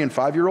 1, 3, and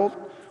 5-year-old?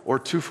 Or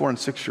 2, 4, and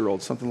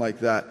 6-year-old, something like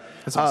that.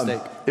 That's a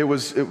mistake. It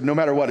was, no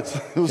matter what,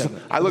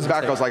 I look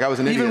back, I was like, I was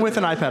an idiot. Even with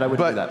an iPad, I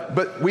wouldn't do that.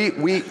 But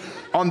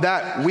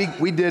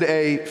we did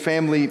a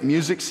family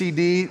music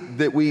CD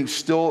that we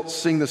still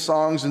sing the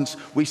songs, and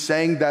we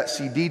sang that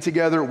CD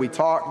together. We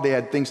talked. They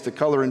had things to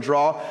color and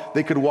draw.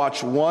 They could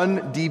watch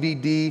 1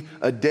 DVD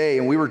a day,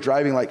 and we were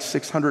driving like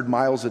 600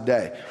 miles a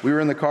day. We were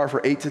in the car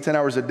for 8 to 10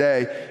 hours a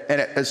day,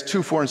 and as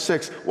 2, 4, and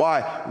 6.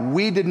 Why?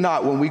 We did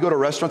not, when we go to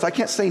restaurants, I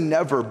can't say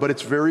never, but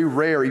it's very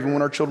rare, even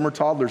when our children were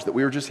toddlers, that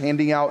we were just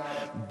handing out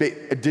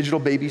digital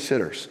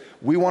babysitters.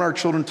 We want our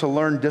children to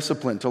learn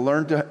discipline, to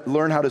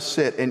learn how to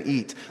sit and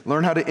eat,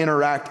 learn how to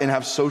interact and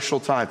have social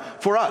time.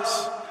 For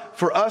us,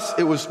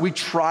 we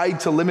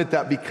tried to limit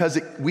that because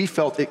we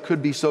felt it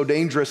could be so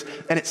dangerous.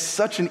 And it's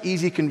such an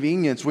easy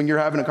convenience when you're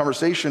having a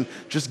conversation,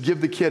 just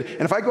give the kid.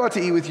 And if I go out to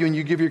eat with you and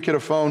you give your kid a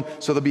phone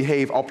so they'll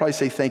behave, I'll probably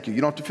say thank you.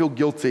 You don't have to feel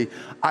guilty.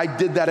 I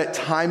did that at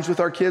times with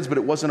our kids, but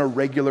it wasn't a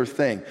regular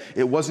thing.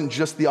 It wasn't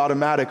just the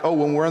automatic,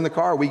 when we're in the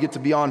car, we get to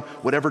be on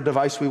whatever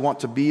device we want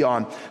to be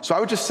on. So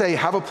I would just say,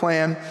 have a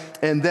plan.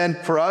 And then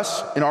for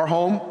us, in our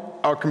home,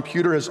 our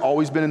computer has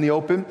always been in the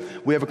open.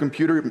 We have a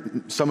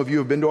computer. Some of you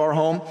have been to our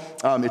home.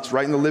 It's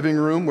right in the living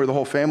room where the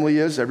whole family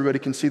is. Everybody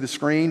can see the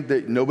screen.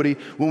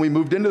 When we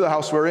moved into the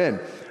house we're in,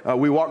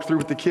 we walked through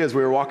with the kids.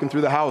 We were walking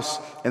through the house,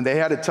 and they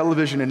had a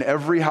television in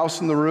every house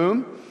in the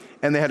room,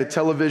 and they had a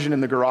television in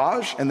the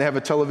garage, and they have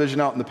a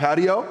television out in the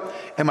patio.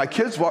 And my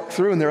kids walked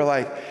through, and they were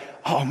like,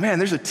 oh man,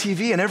 there's a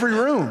TV in every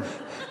room.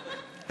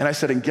 And I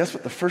said, and guess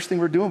what the first thing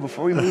we're doing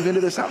before we move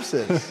into this house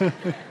is?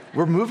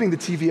 We're moving the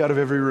TV out of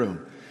every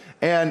room.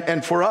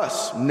 And for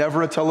us,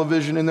 never a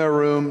television in their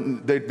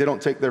room. They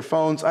don't take their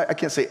phones. I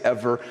can't say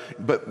ever,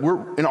 but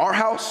we're in our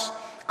house,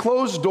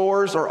 closed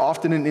doors are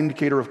often an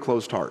indicator of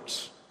closed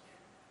hearts.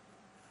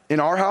 In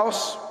our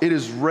house, it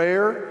is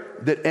rare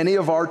that any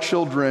of our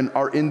children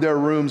are in their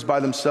rooms by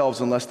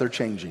themselves unless they're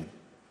changing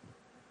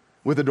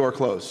with the door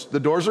closed. The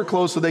doors are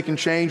closed so they can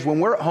change. When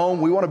we're at home,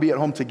 we want to be at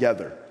home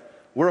together.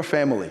 We're a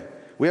family.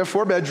 We have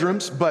 4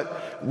 bedrooms,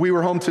 but we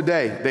were home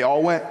today. They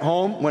all went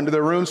home, went to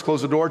their rooms,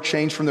 closed the door,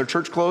 changed from their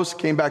church clothes,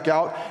 came back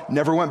out,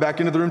 never went back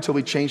into the room until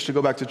we changed to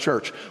go back to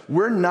church.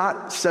 We're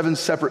not 7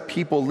 separate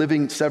people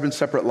living 7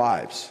 separate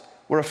lives.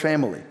 We're a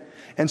family.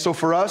 And so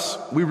for us,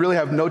 we really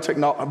have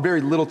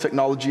very little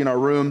technology in our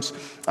rooms,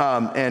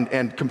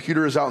 and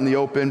computers out in the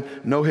open,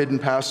 no hidden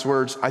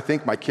passwords. I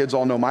think my kids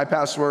all know my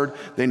password.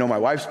 They know my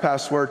wife's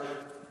password.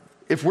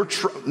 If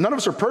none of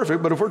us are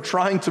perfect, but if we're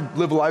trying to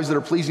live lives that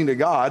are pleasing to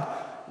God,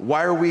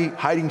 why are we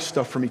hiding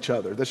stuff from each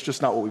other? That's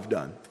just not what we've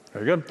done.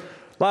 Very good.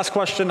 Last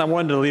question. I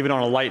wanted to leave it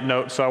on a light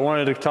note, so I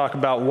wanted to talk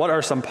about what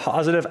are some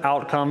positive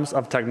outcomes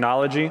of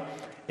technology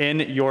in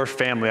your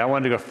family. I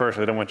wanted to go first.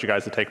 I don't want you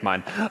guys to take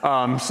mine.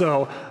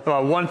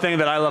 One thing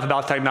that I love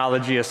about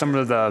technology is some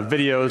of the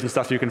videos and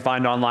stuff you can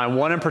find online.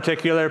 One in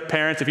particular,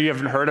 parents, if you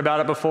haven't heard about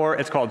it before,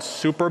 it's called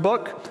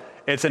Superbook.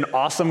 It's an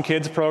awesome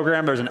kids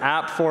program. There's an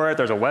app for it.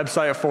 There's a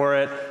website for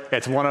it.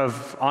 It's one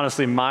of,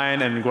 honestly,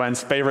 mine and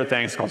Gwen's favorite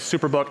things. It's called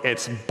Superbook.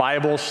 It's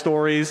Bible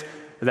stories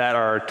that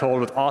are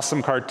told with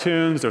awesome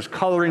cartoons. There's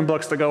coloring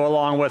books that go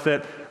along with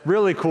it.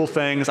 Really cool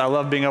things. I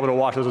love being able to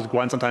watch those with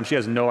Gwen. Sometimes she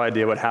has no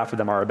idea what half of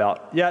them are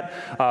about yet,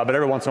 but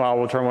every once in a while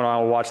we'll turn one on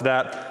and we'll watch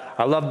that.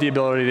 I love the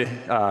ability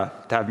to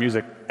have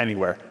music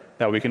anywhere,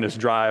 that we can just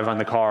drive on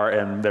the car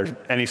and there's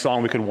any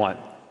song we could want.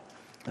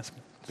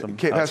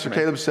 Pastor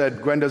Caleb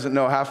said Gwen doesn't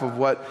know half of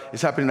what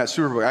is happening in that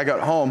Superbook. I got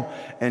home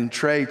and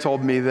Trey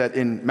told me that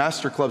in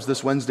Master Clubs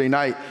this Wednesday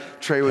night,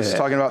 Trey was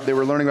talking about, they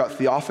were learning about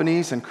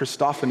theophanies and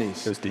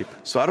Christophanies. It was deep.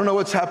 So I don't know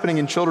what's happening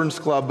in Children's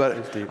Club,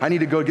 but I need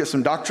to go get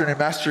some doctrine in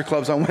Master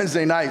Clubs on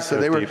Wednesday night.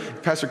 So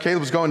Pastor Caleb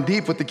was going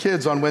deep with the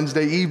kids on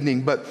Wednesday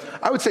evening. But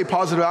I would say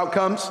positive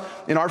outcomes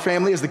in our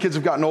family as the kids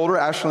have gotten older.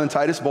 Ashlyn and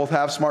Titus both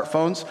have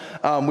smartphones.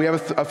 We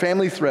have a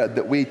family thread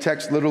that we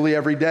text literally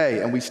every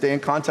day, and we stay in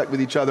contact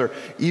with each other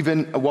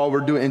even while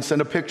we're doing, and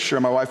send a picture.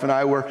 My wife and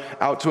I were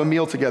out to a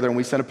meal together, and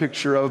we sent a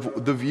picture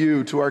of the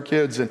view to our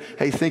kids, and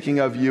hey, thinking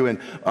of you. And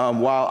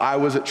while I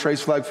was at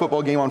Trey's flag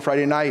football game on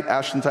Friday night,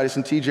 Ashlyn, Titus,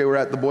 and TJ were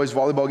at the boys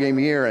volleyball game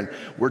here, and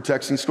we're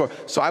texting score.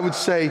 So I would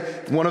say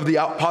one of the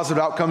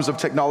positive outcomes of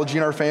technology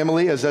in our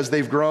family is as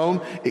they've grown,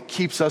 it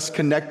keeps us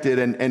connected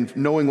and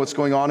knowing what's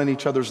going on in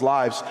each other's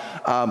lives.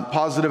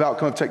 Positive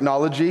outcome of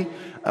technology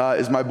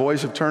is my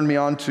boys have turned me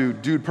on to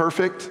Dude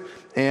Perfect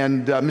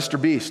and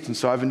Mr. Beast. And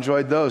so I've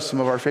enjoyed those. Some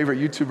of our favorite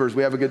YouTubers.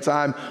 We have a good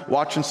time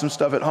watching some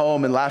stuff at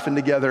home and laughing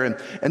together.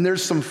 And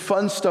there's some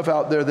fun stuff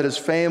out there that as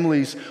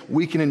families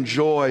we can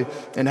enjoy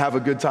and have a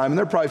good time. And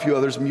there are probably a few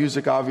others.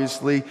 Music,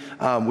 obviously.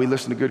 We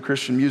listen to good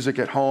Christian music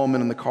at home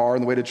and in the car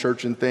on the way to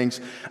church and things.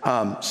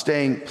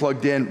 Staying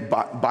plugged in.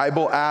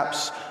 Bible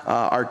apps.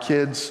 Our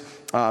kids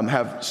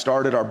have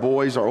started, our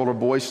older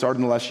boys started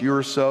in the last year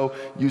or so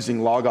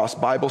using Logos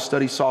Bible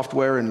study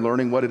software and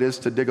learning what it is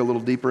to dig a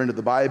little deeper into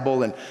the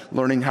Bible and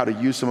learning how to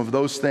use some of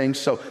those things.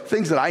 So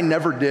things that I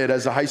never did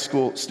as a high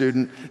school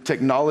student,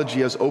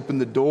 technology has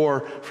opened the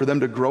door for them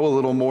to grow a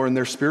little more in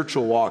their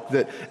spiritual walk.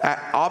 That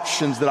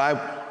options that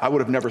I would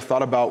have never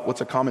thought about.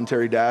 What's a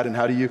commentary, Dad? And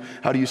how do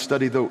you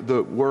study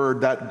the word,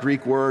 that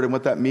Greek word, and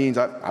what that means?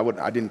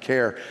 I didn't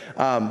care.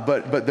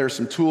 But there's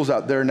some tools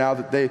out there now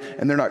that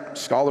they're not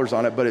scholars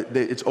on it, but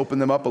it's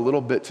opened them up a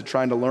little bit to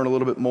trying to learn a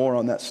little bit more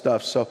on that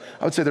stuff. So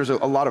I would say there's a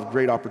lot of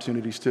great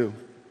opportunities too.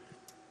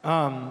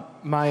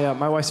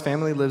 My wife's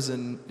family lives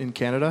in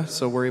Canada,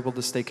 so we're able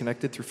to stay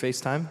connected through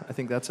FaceTime. I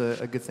think that's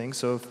a good thing.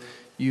 So if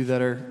you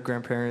that are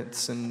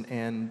grandparents and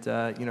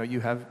you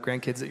have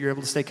grandkids that you're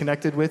able to stay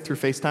connected with through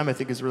FaceTime, I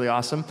think is really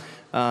awesome.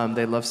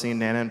 They love seeing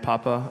Nana and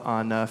Papa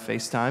on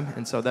FaceTime,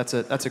 and so that's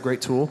a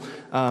great tool.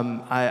 Me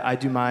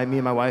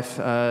and my wife,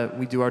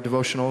 we do our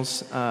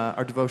devotionals,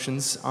 our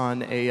devotions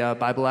on a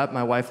Bible app.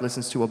 My wife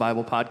listens to a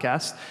Bible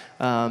podcast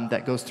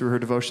that goes through her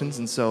devotions,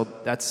 and so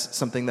that's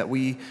something that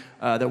we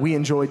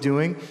enjoy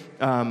doing.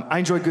 I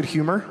enjoy good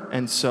humor,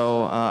 and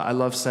so I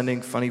love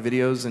sending funny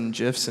videos and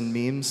GIFs and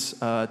memes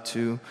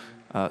to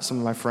some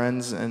of my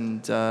friends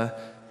and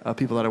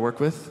people that I work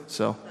with.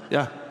 So,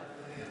 yeah.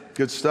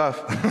 Good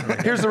stuff.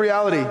 Here's the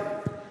reality.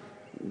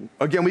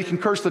 Again, we can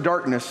curse the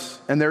darkness,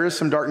 and there is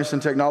some darkness in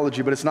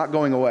technology, but it's not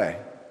going away.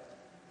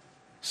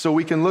 So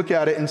we can look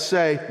at it and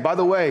say, by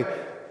the way,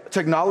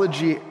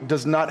 technology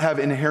does not have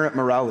inherent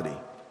morality.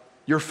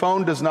 Your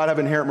phone does not have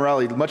inherent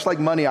morality. Much like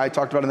money I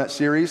talked about in that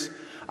series,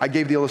 I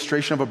gave the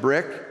illustration of a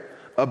brick.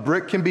 A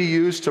brick can be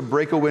used to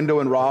break a window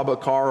and rob a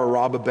car or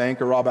rob a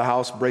bank or rob a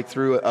house, break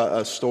through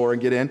a store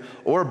and get in.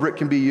 Or a brick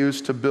can be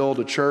used to build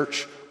a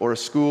church or a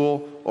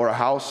school or a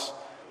house.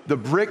 The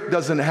brick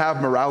doesn't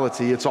have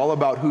morality. It's all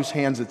about whose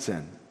hands it's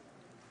in.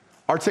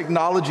 Our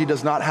technology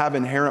does not have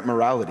inherent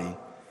morality.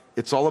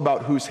 It's all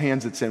about whose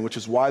hands it's in, which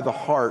is why the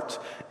heart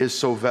is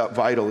so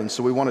vital. And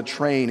so we want to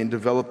train and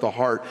develop the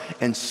heart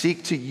and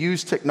seek to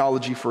use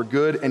technology for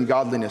good and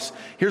godliness.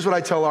 Here's what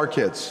I tell our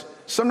kids.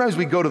 Sometimes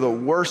we go to the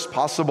worst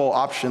possible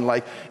option,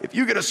 like, if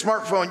you get a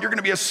smartphone, you're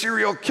gonna be a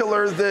serial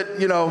killer that,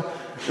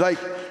 like,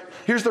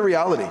 here's the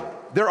reality.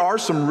 There are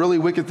some really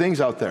wicked things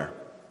out there.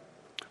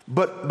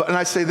 But and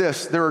I say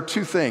this, there are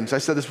two things. I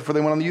said this before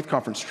they went on the youth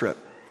conference trip.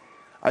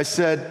 I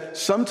said,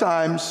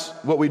 sometimes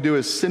what we do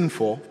is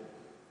sinful,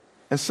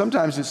 and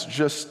sometimes it's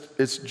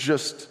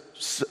just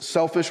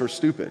selfish or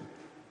stupid.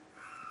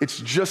 It's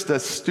just a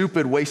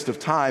stupid waste of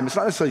time. It's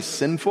not necessarily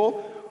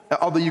sinful,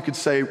 although you could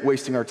say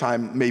wasting our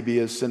time maybe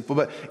is sinful,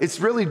 but it's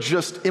really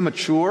just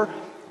immature.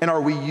 And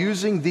are we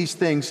using these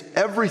things,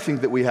 everything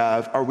that we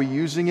have, are we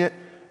using it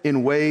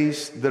in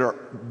ways that are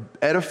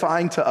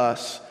edifying to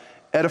us,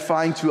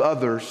 edifying to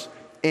others,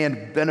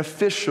 and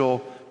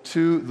beneficial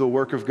to the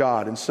work of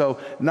God? And so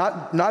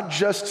not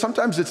just,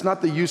 sometimes it's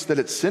not the use that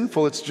it's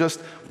sinful, it's just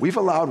we've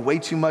allowed way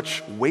too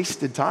much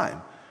wasted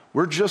time.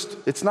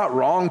 It's not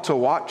wrong to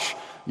watch,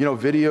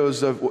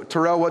 videos of,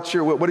 Terrell,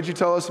 what did you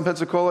tell us in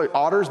Pensacola?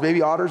 Otters,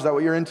 baby otters, is that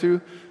what you're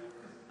into?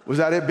 Was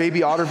that it,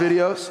 baby otter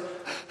videos?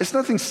 It's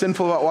nothing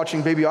sinful about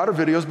watching baby otter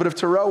videos, but if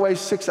Terrell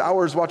wastes 6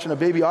 hours watching a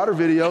baby otter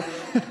video,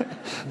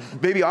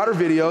 baby otter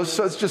videos,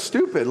 so it's just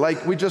stupid.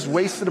 Like, we just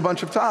wasted a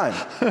bunch of time.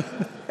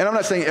 And I'm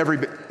not saying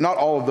not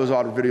all of those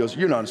otter videos,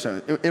 you're not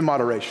understanding, in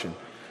moderation,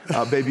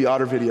 baby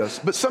otter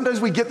videos. But sometimes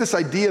we get this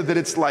idea that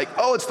it's like,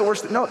 oh, it's the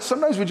worst. No,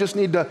 sometimes we just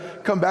need to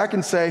come back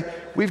and say,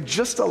 we've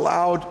just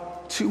allowed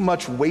too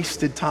much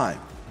wasted time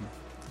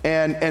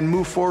and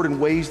move forward in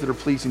ways that are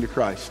pleasing to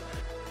Christ.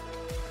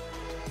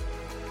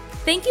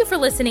 Thank you for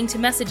listening to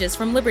Messages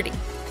from Liberty.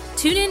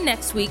 Tune in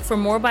next week for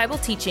more Bible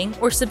teaching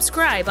or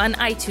subscribe on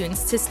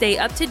iTunes to stay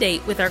up to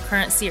date with our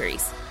current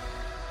series.